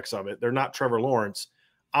aspects of it. They're not Trevor Lawrence.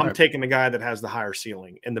 I'm taking the guy that has the higher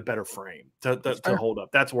ceiling and the better frame to hold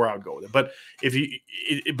up. That's where I would go with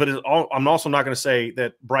it. But I'm also not going to say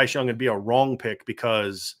that Bryce Young would be a wrong pick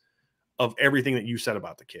because of everything that you said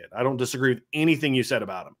about the kid. I don't disagree with anything you said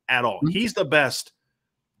about him at all. He's the best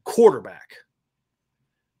quarterback,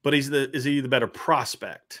 but is he the better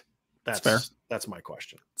prospect? That's fair. That's my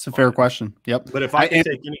question. It's a fair question. Yep. But if I can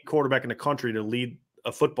take any quarterback in the country to lead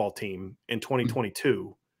a football team in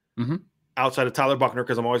 2022, outside of Tyler Buckner,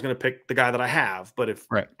 because I'm always going to pick the guy that I have. But if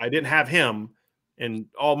I didn't have him and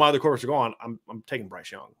all my other quarterbacks are gone, I'm taking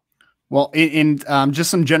Bryce Young. Well, in just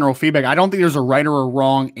some general feedback, I don't think there's a right or a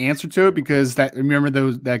wrong answer to it because remember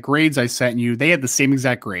that grades I sent you, they had the same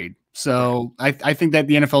exact grade. So I think that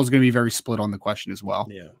the NFL is going to be very split on the question as well.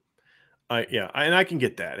 Yeah. And I can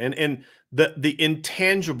get that. And the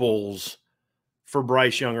intangibles for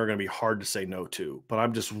Bryce Young are going to be hard to say no to, but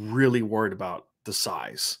I'm just really worried about the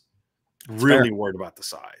size. Worried about the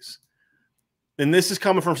size. And this is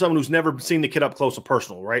coming from someone who's never seen the kid up close and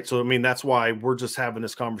personal, right? So, I mean, that's why we're just having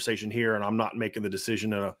this conversation here, and I'm not making the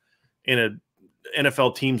decision in a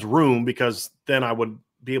NFL team's room, because then I would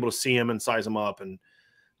be able to see him and size him up and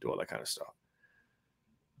do all that kind of stuff.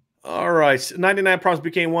 All right, 99 problems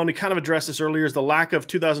became one. We kind of addressed this earlier. Is the lack of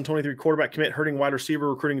 2023 quarterback commit hurting wide receiver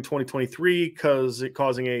recruiting in 2023 because it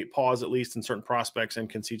causing a pause, at least in certain prospects? And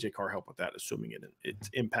can CJ Carr help with that, assuming it's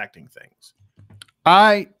impacting things?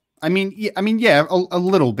 I mean, yeah, a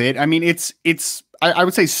little bit. I mean, I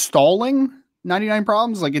would say stalling 99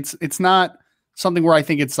 problems. Like it's not something where I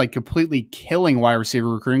think it's like completely killing wide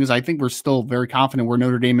receiver recruiting, because I think we're still very confident where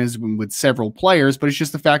Notre Dame is with several players, but it's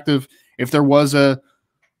just the fact of if there was a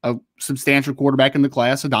substantial quarterback in the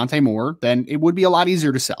class, Dante Moore, then it would be a lot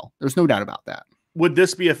easier to sell. There's no doubt about that. Would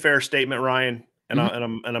this be a fair statement, Ryan? And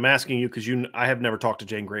I'm asking you because I have never talked to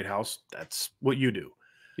Jaden Greathouse. That's what you do.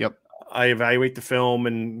 Yep. I evaluate the film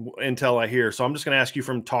and intel I hear. So I'm just going to ask you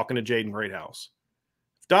from talking to Jaden Greathouse.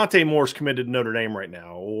 If Dante Moore's committed to Notre Dame right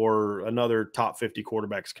now, or another top 50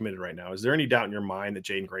 quarterbacks committed right now, is there any doubt in your mind that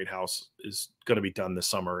Jaden Greathouse is going to be done this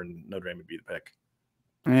summer and Notre Dame would be the pick?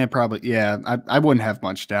 Probably. Yeah. I wouldn't have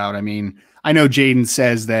much doubt. I mean, I know Jaden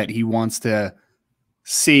says that he wants to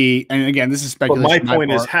see, and again, this is speculation. But my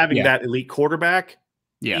point is having that elite quarterback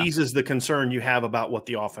yeah. eases the concern you have about what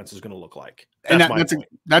the offense is going to look like.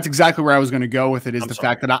 That's exactly where I was going to go with it, is the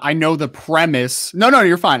fact that I know the premise. No,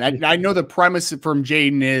 you're fine. I know the premise from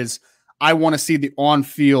Jaden is I want to see the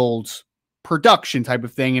on-field production type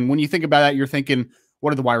of thing. And when you think about that, you're thinking, what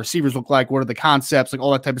do the wide receivers look like? What are the concepts? Like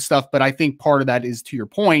all that type of stuff. But I think part of that is, to your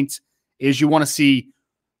point, is you want to see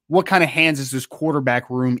what kind of hands is this quarterback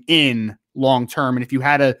room in long-term. And if you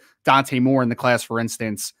had a Dante Moore in the class, for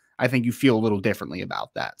instance, I think you feel a little differently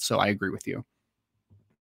about that. So I agree with you.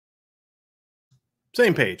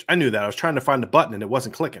 Same page. I knew that. I was trying to find the button and it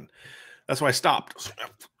wasn't clicking. That's why I stopped.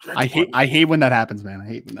 I hate when that happens, man. I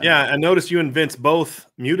hate when that happens. I noticed you and Vince both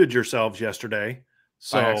muted yourselves yesterday.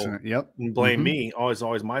 So yep. Blame me.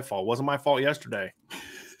 Always my fault. Wasn't my fault yesterday.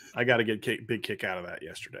 I got to get a big kick out of that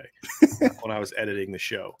yesterday when I was editing the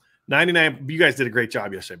show. 99. You guys did a great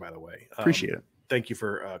job yesterday, by the way. Appreciate it. Thank you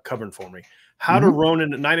for covering for me. How do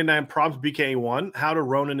Ronan 99 props BK1? How do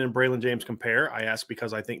Ronan and Braylon James compare? I ask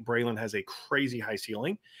because I think Braylon has a crazy high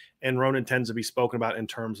ceiling, and Ronan tends to be spoken about in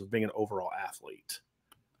terms of being an overall athlete.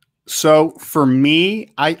 So for me,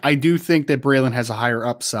 I do think that Braylon has a higher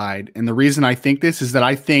upside. And the reason I think this is that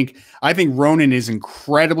I think Ronan is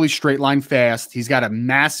incredibly straight line fast. He's got a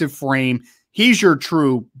massive frame. He's your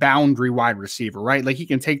true boundary wide receiver, right? Like he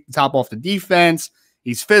can take the top off the defense.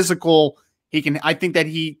 He's physical. I think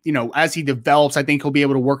that as he develops, I think he'll be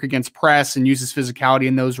able to work against press and use his physicality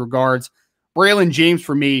in those regards. Braylon James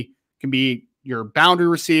for me can be your boundary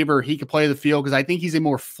receiver. He can play the field because I think he's a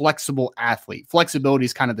more flexible athlete. Flexibility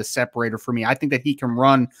is kind of the separator for me. I think that he can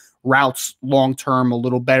run routes long-term a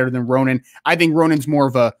little better than Ronan. I think Ronan's more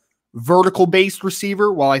of a vertical-based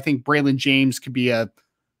receiver, while I think Braylon James could be a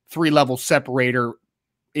 3-level separator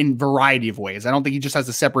in variety of ways. I don't think he just has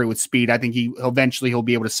to separate with speed. I think he'll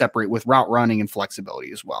be able to separate with route running and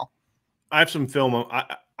flexibility as well. I have some film.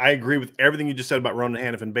 I agree with everything you just said about Ronan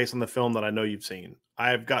Hannafin based on the film that I know you've seen.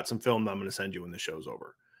 I've got some film that I'm going to send you when the show's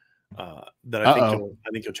over. That I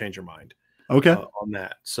think you'll change your mind. Okay. On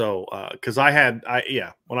that. So, because I'll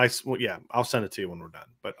send it to you when we're done.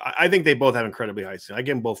 But I think they both have incredibly high ceiling. I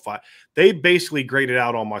give them both 5. They basically graded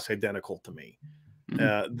out almost identical to me.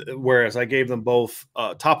 Whereas I gave them both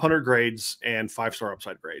top 100 grades and 5-star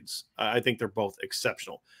upside grades. I think they're both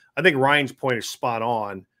exceptional. I think Ryan's point is spot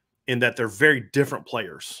on in that they're very different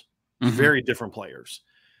players, very different players.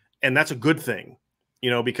 And that's a good thing,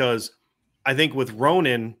 because I think with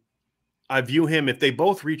Ronan, I view him, if they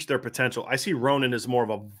both reach their potential, I see Ronan as more of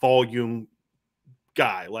a volume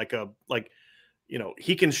guy,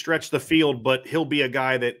 he can stretch the field, but he'll be a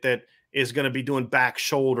guy that is going to be doing back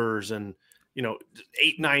shoulders and,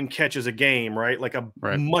 8-9 catches a game, right? Like a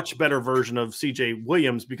much better version of CJ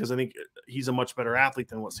Williams, because I think he's a much better athlete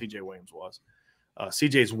than what CJ Williams was.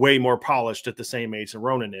 CJ's way more polished at the same age than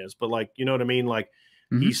Ronan is, but you know what I mean?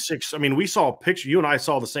 He's 6. I mean, we saw a picture, you and I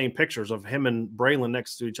saw the same pictures of him and Braylon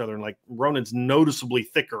next to each other, and Ronan's noticeably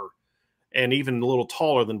thicker and even a little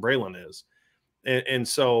taller than Braylon is. And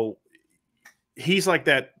so he's like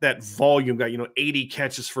that volume guy, 80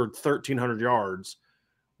 catches for 1,300 yards,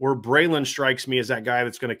 where Braylon strikes me as that guy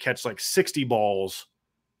that's going to catch 60 balls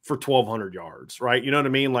for 1,200 yards, right? You know what I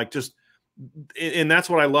mean? And that's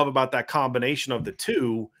what I love about that combination of the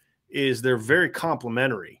two, is they're very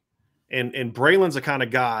complementary. And Braylon's the kind of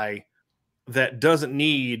guy that doesn't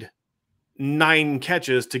need 9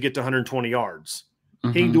 catches to get to 120 yards.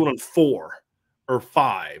 He can do it on 4 or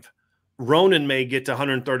 5. Ronan may get to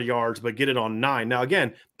 130 yards, but get it on 9. Now,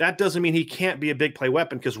 again, that doesn't mean he can't be a big play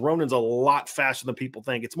weapon, because Ronan's a lot faster than people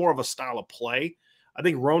think. It's more of a style of play. I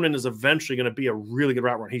think Ronan is eventually going to be a really good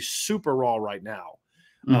route runner. He's super raw right now.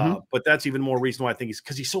 But that's even more reason why I think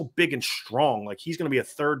because he's so big and strong. He's going to be a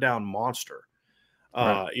third down monster.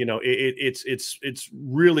 It's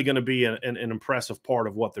really going to be an impressive part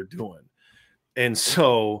of what they're doing. And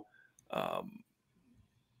so,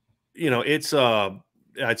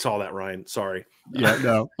 I saw that, Ryan. Sorry. Yeah,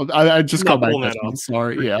 no, I just called my question.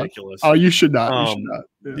 Sorry. Ridiculous. Yeah. Oh, you should not. You should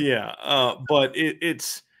not. But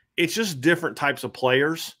it's just different types of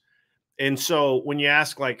players. And so when you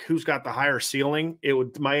ask who's got the higher ceiling,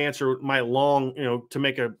 my answer, to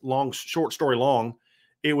make a short story long,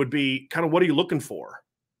 it would be kind of, what are you looking for,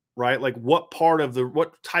 right? What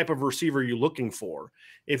type of receiver are you looking for?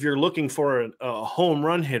 If you're looking for a home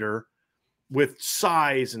run hitter with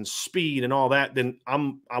size and speed and all that, then I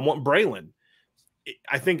want Braylon.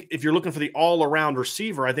 I think if you're looking for the all-around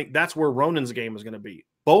receiver, I think that's where Ronan's game is going to be.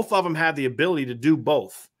 Both of them have the ability to do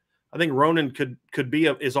both. I think Ronan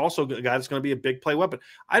is also a guy that's going to be a big play weapon.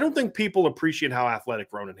 I don't think people appreciate how athletic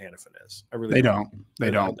Ronan Hannafin is. I really don't.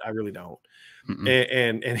 They don't. I really don't.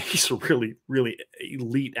 And he's a really, really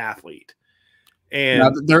elite athlete. And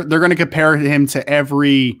now they're going to compare him to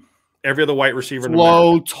every other white receiver,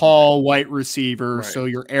 slow, tall white receiver. Right. So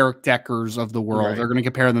your Eric Deckers of the world, they're going to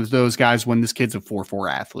compare them to those guys when this kid's a 4.4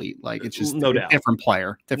 athlete. It's just no doubt. Different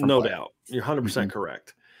player. No doubt. You're 100%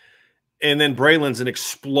 correct. And then Braylon's an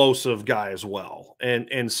explosive guy as well.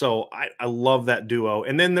 And so I love that duo.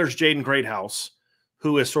 And then there's Jaden Greathouse,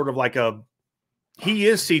 who is sort of he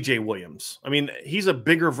is CJ Williams. I mean, he's a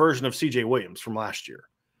bigger version of CJ Williams from last year.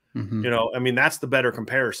 That's the better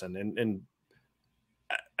comparison. And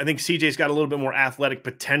I think CJ's got a little bit more athletic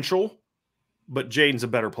potential, but Jaden's a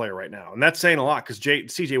better player right now. And that's saying a lot, because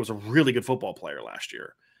CJ was a really good football player last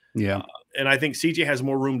year. Yeah. And I think CJ has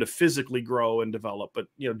more room to physically grow and develop, but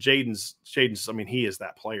Jaden's, he is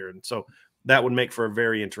that player. And so that would make for a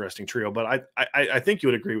very interesting trio. But I think you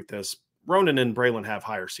would agree with this. Ronan and Braylon have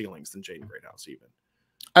higher ceilings than Jaden Greathouse even.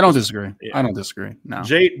 I don't disagree. Yeah. I don't disagree. No.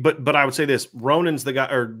 But I would say this: Ronan's the guy,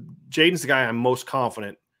 or Jaden's the guy I'm most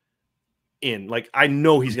confident in. I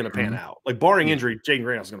know he's going to pan out. Barring injury, Jaden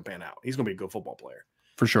Greathouse is going to pan out. He's going to be a good football player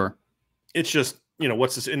for sure. It's just,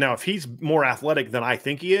 what's this? And now, if he's more athletic than I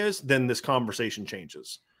think he is, then this conversation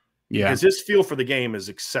changes. Yeah, because his feel for the game is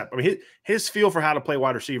his feel for how to play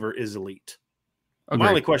wide receiver is elite. My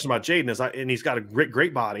only question about Jaden is, and he's got a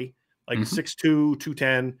great body, 6'2",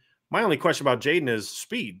 210. My only question about Jaden is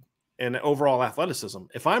speed and overall athleticism.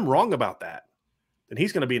 If I'm wrong about that, then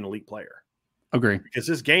he's going to be an elite player. Agree. Because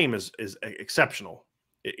this game is exceptional.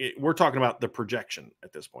 We're talking about the projection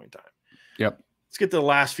at this point in time. Yep. Let's get to the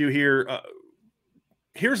last few here.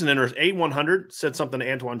 Here's an interesting. A100 said something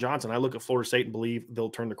to Antoine Johnson. I look at Florida State and believe they'll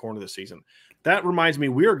turn the corner this season. That reminds me,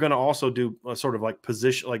 we are going to also do a sort of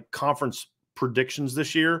position, conference predictions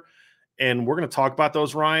this year. And we're going to talk about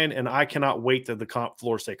those, Ryan. And I cannot wait to the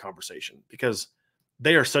Florida State conversation, because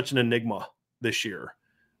they are such an enigma this year.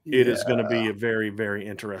 It is going to be a very, very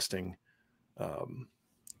interesting.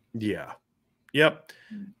 Yep.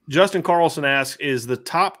 Justin Carlson asks, is the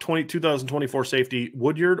top 2024 safety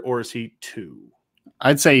Woodyard, or is he 2?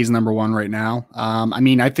 I'd say he's number 1 right now.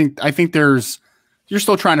 I think you're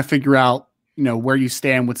still trying to figure out, where you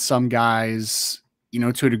stand with some guys,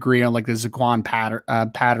 to a degree, on the Zaquan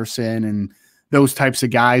Patterson and those types of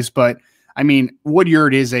guys. But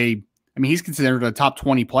Woodyard is a I mean, he's considered a top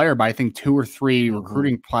 20 player by I think 2 or 3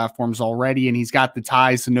 recruiting platforms already, and he's got the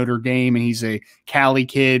ties to Notre Dame, and he's a Cali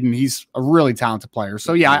kid, and he's a really talented player.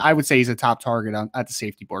 So yeah, I would say he's a top target at the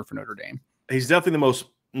safety board for Notre Dame. He's definitely the most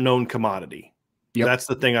known commodity. Yep. That's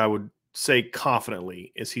the thing I would say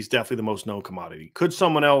confidently is he's definitely the most known commodity. Could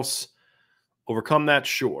someone else overcome that?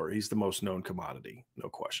 Sure. He's the most known commodity. No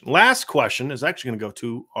question. Last question is actually going to go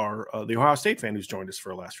to our the Ohio State fan who's joined us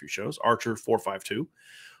for our last few shows, Archer452.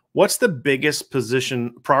 What's the biggest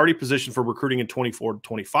priority position for recruiting in 24 to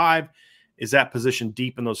 25? Is that position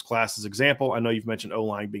deep in those classes? Example, I know you've mentioned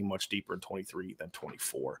O-line being much deeper in 23 than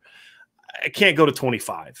 24. I can't go to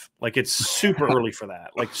 25. Like, it's super early for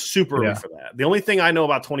that. Like, super early for that. The only thing I know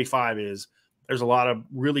about 25 is there's a lot of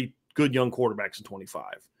really good young quarterbacks in 25.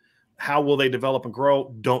 How will they develop and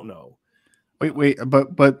grow? Don't know. Wait,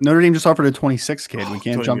 but Notre Dame just offered a 26 kid. We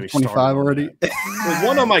can't jump to 25 already. Well,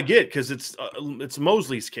 one of them I get because it's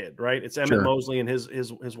Mosley's kid, right? It's Emmett Mosley and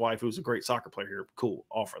his wife, who's a great soccer player here. Cool,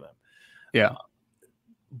 offer them. Yeah,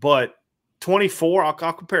 but 24, I'll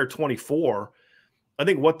compare 24. I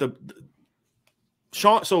think what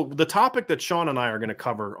Sean. So the topic that Sean and I are going to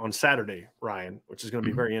cover on Saturday, Ryan, which is going to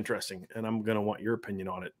be very interesting, and I'm going to want your opinion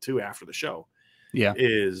on it too after the show. Yeah,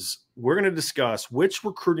 is we're going to discuss which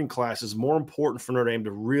recruiting class is more important for Notre Dame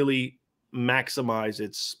to really maximize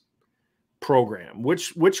its program.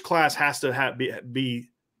 Which class has to be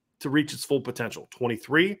to reach its full potential,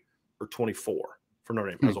 23 or 24 for Notre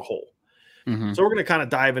Dame as a whole. So we're going to kind of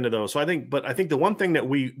dive into those. So I think the one thing that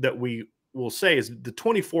we will say is the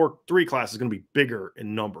 24-3 class is going to be bigger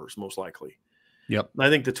in numbers, most likely. Yep. And I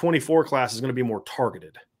think the 24 class is going to be more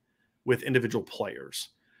targeted with individual players.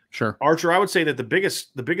 Sure. Archer, I would say that the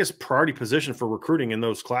biggest priority position for recruiting in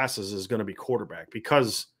those classes is going to be quarterback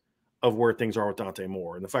because of where things are with Dante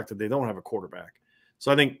Moore and the fact that they don't have a quarterback.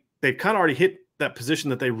 So I think they've kind of already hit that position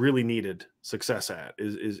that they really needed success at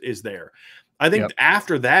is there. I think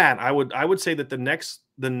after that, I would say that the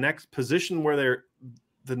next position where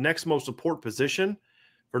the next most important position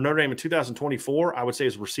for Notre Dame in 2024, I would say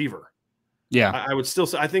is receiver. Yeah. I would still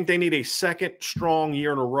say I think they need a second strong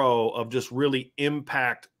year in a row of just really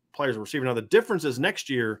impact players receiver. Now, the difference is next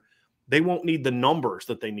year, they won't need the numbers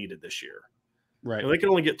that they needed this year. Right. You know, they can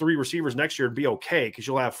only get 3 receivers next year and be okay because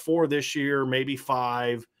you'll have 4 this year, maybe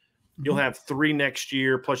 5. You'll have 3 next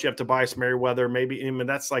year, plus you have Tobias Merriweather. Maybe, I mean,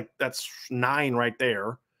 that's 9 right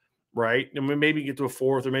there, right? I mean, maybe get to a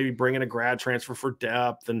 4th or maybe bring in a grad transfer for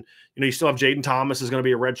depth. And, you know, you still have Jaden Thomas is going to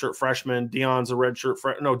be a redshirt freshman. Deion's a redshirt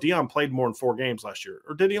freshman. No, Deion played more than 4 games last year.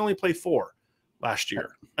 Or did he only play 4 last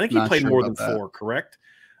year? I think he played more than 4, correct?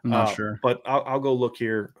 I'm not sure. But I'll go look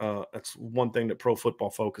here. That's one thing that Pro Football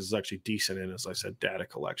Focus is actually decent in, as I said, data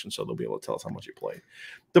collection. So they'll be able to tell us how much you played.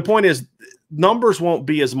 The point is, numbers won't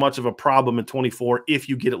be as much of a problem in 24 if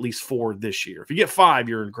you get at least 4 this year. If you get 5,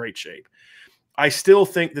 you're in great shape. I still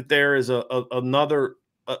think that there is another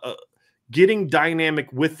getting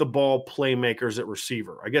dynamic with the ball playmakers at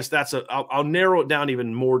receiver. I guess I'll narrow it down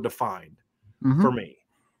even more defined for me.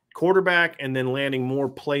 Quarterback and then landing more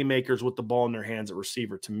playmakers with the ball in their hands at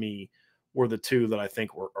receiver, to me, were the 2 that I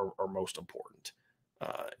think are most important.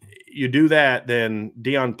 You do that, then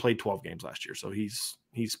Deion played 12 games last year, so he's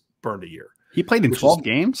burned a year. He played in 12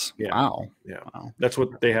 games? Yeah. Wow. Yeah. Wow. That's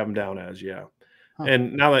what they have him down as, yeah. Huh.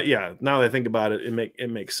 And now that I think about it, it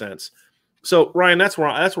makes sense. So, Ryan, that's where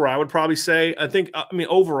I would probably say. I mean,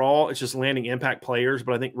 overall, it's just landing impact players,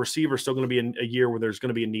 but I think receiver is still going to be a year where there's going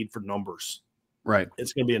to be a need for numbers. Right.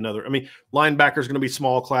 It's going to be another. I mean, linebacker is going to be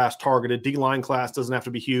small class, targeted. D-line class doesn't have to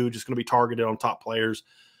be huge. It's going to be targeted on top players.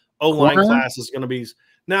 O-line class is going to be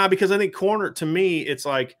now because I think corner, to me, it's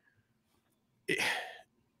like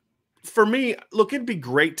for me, look, it'd be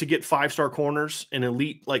great to get 5-star corners and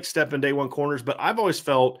elite like step in day 1 corners, but I've always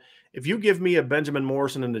felt if you give me a Benjamin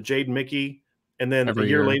Morrison and a Jaden Mickey, and then a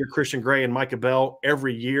year later Christian Gray and Micah Bell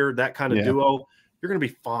every year, that kind of duo, you're going to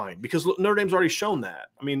be fine because Notre Dame's already shown that.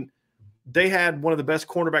 I mean, they had one of the best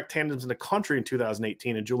cornerback tandems in the country in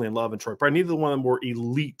 2018 and Julian Love and Troy Pride. Neither one of them were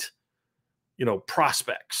elite,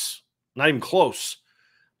 prospects, not even close.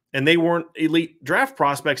 And they weren't elite draft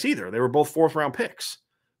prospects either. They were both 4th-round picks.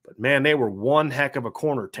 But, man, they were one heck of a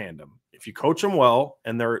corner tandem. If you coach them well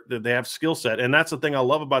and they have skill set, and that's the thing I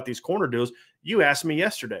love about these corner duos. You asked me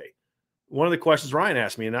yesterday. One of the questions Ryan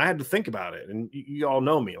asked me, and I had to think about it. And you all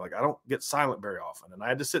know me. Like, I don't get silent very often. And I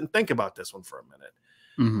had to sit and think about this one for a minute.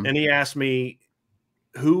 And he asked me,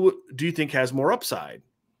 who do you think has more upside?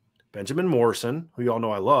 Benjamin Morrison, who you all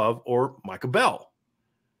know I love, or Micah Bell?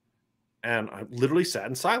 And I literally sat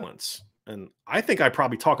in silence. And I think I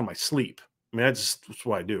probably talk in my sleep. I mean, that's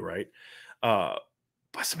what I do, right?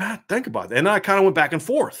 I said, man, think about that. And I kind of went back and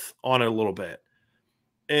forth on it a little bit.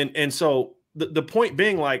 And so the point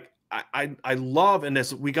being, like, I love, and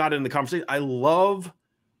as we got into the conversation, I love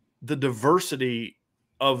the diversity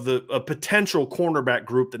of a potential cornerback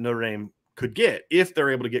group that Notre Dame could get if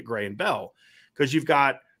they're able to get Gray and Bell. Because you've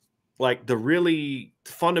got like the really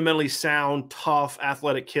fundamentally sound, tough,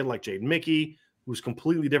 athletic kid like Jaden Mickey, who's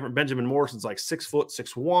completely different. Benjamin Morrison's like 6 foot,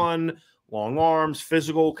 6'1", long arms,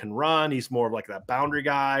 physical, can run. He's more of like that boundary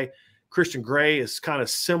guy. Christian Gray is kind of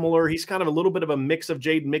similar. He's kind of a little bit of a mix of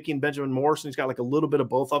Jaden Mickey and Benjamin Morrison. He's got like a little bit of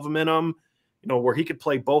both of them in him, you know, where he could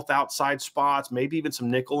play both outside spots, maybe even some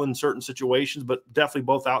nickel in certain situations, but definitely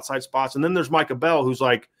both outside spots. And then there's Micah Bell, who's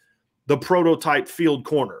like the prototype field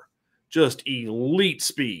corner, just elite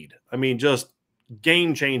speed. I mean, just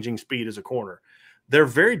game-changing speed as a corner. They're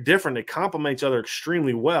very different. They complement each other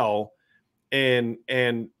extremely well. And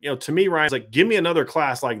you know, to me, Ryan's like, give me another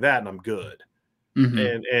class like that and I'm good.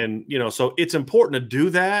 Mm-hmm. And you know, so it's important to do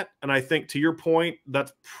that. And I think, to your point,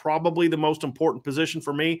 that's probably the most important position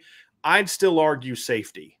for me. I'd still argue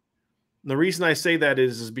safety. And the reason I say that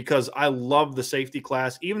is because I love the safety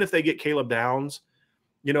class, even if they get Caleb Downs,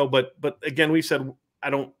 you know, but again, we said, I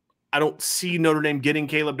don't see Notre Dame getting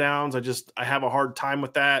Caleb Downs. I have a hard time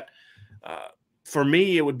with that. For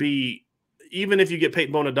me, it would be, even if you get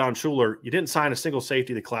Peyton Bowen and Don Schuler, you didn't sign a single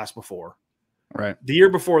safety the class before. Right. The year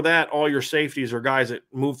before that, all your safeties are guys that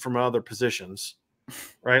moved from other positions,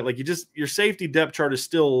 right? Like your safety depth chart is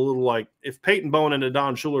still a little like, if Peyton Bowen and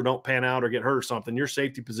Don Schuler don't pan out or get hurt or something, your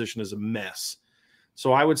safety position is a mess.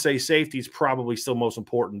 So I would say safety is probably still most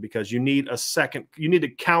important, because you need to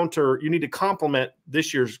complement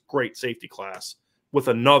this year's great safety class with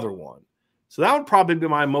another one. So that would probably be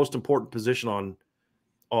my most important position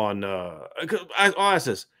I'll ask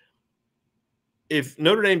this. If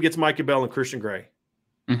Notre Dame gets Micah Bell and Christian Gray,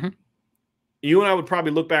 mm-hmm. you and I would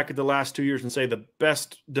probably look back at the last 2 years and say the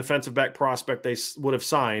best defensive back prospect they would have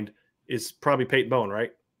signed is probably Peyton Bowen,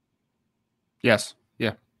 right? Yes.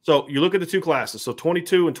 Yeah. So you look at the two classes, so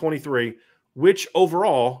 22 and 23, which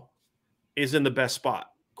overall is in the best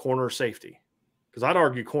spot, corner or safety? Because I'd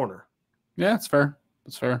argue corner. Yeah, that's fair.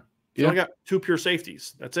 That's fair. You only got 2 pure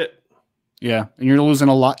safeties. That's it. Yeah, and you're losing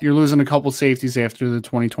a lot. You're losing a couple safeties after the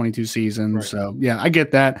 2022 season. Right. So, yeah, I get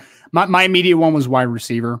that. My immediate one was wide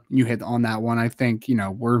receiver. You hit on that one. I think, you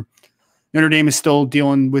know, Notre Dame is still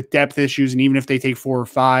dealing with depth issues, and even if they take 4 or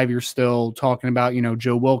 5, you're still talking about, you know,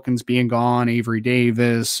 Joe Wilkins being gone, Avery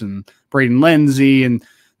Davis, and Braden Lindsey, and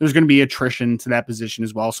there's going to be attrition to that position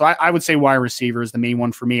as well. So I would say wide receiver is the main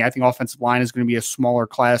one for me. I think offensive line is going to be a smaller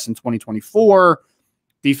class in 2024.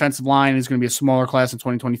 Defensive line is going to be a smaller class in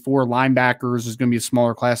 2024. Linebackers is going to be a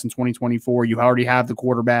smaller class in 2024. You already have the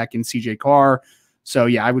quarterback in CJ Carr. So,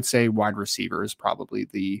 yeah, I would say wide receiver is probably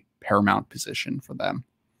the paramount position for them.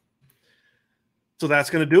 So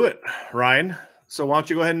that's going to do it, Ryan. So why don't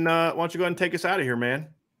you go ahead and take us out of here, man?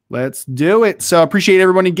 Let's do it. So appreciate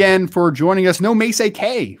everyone again for joining us. No Mace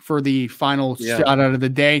AK for the final shot out of the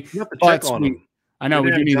day. You have to check on them. I know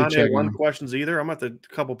we do need to check on them. Questions either. I'm at the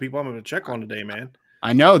couple people I'm going to check on today, man.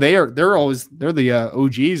 I know they're the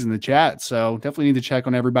OGs in the chat. So definitely need to check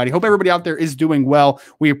on everybody. Hope everybody out there is doing well.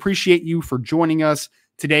 We appreciate you for joining us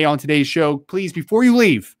today on today's show. Please, before you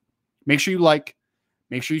leave, make sure you like,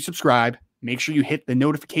 make sure you subscribe, make sure you hit the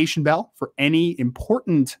notification bell for any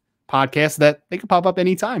important podcasts that they can pop up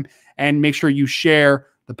anytime, and make sure you share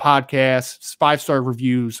the podcast. 5-star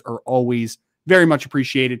reviews are always very much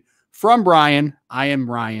appreciated. From Brian, I am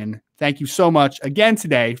Ryan. Thank you so much again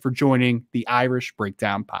today for joining the Irish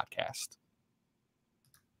Breakdown Podcast.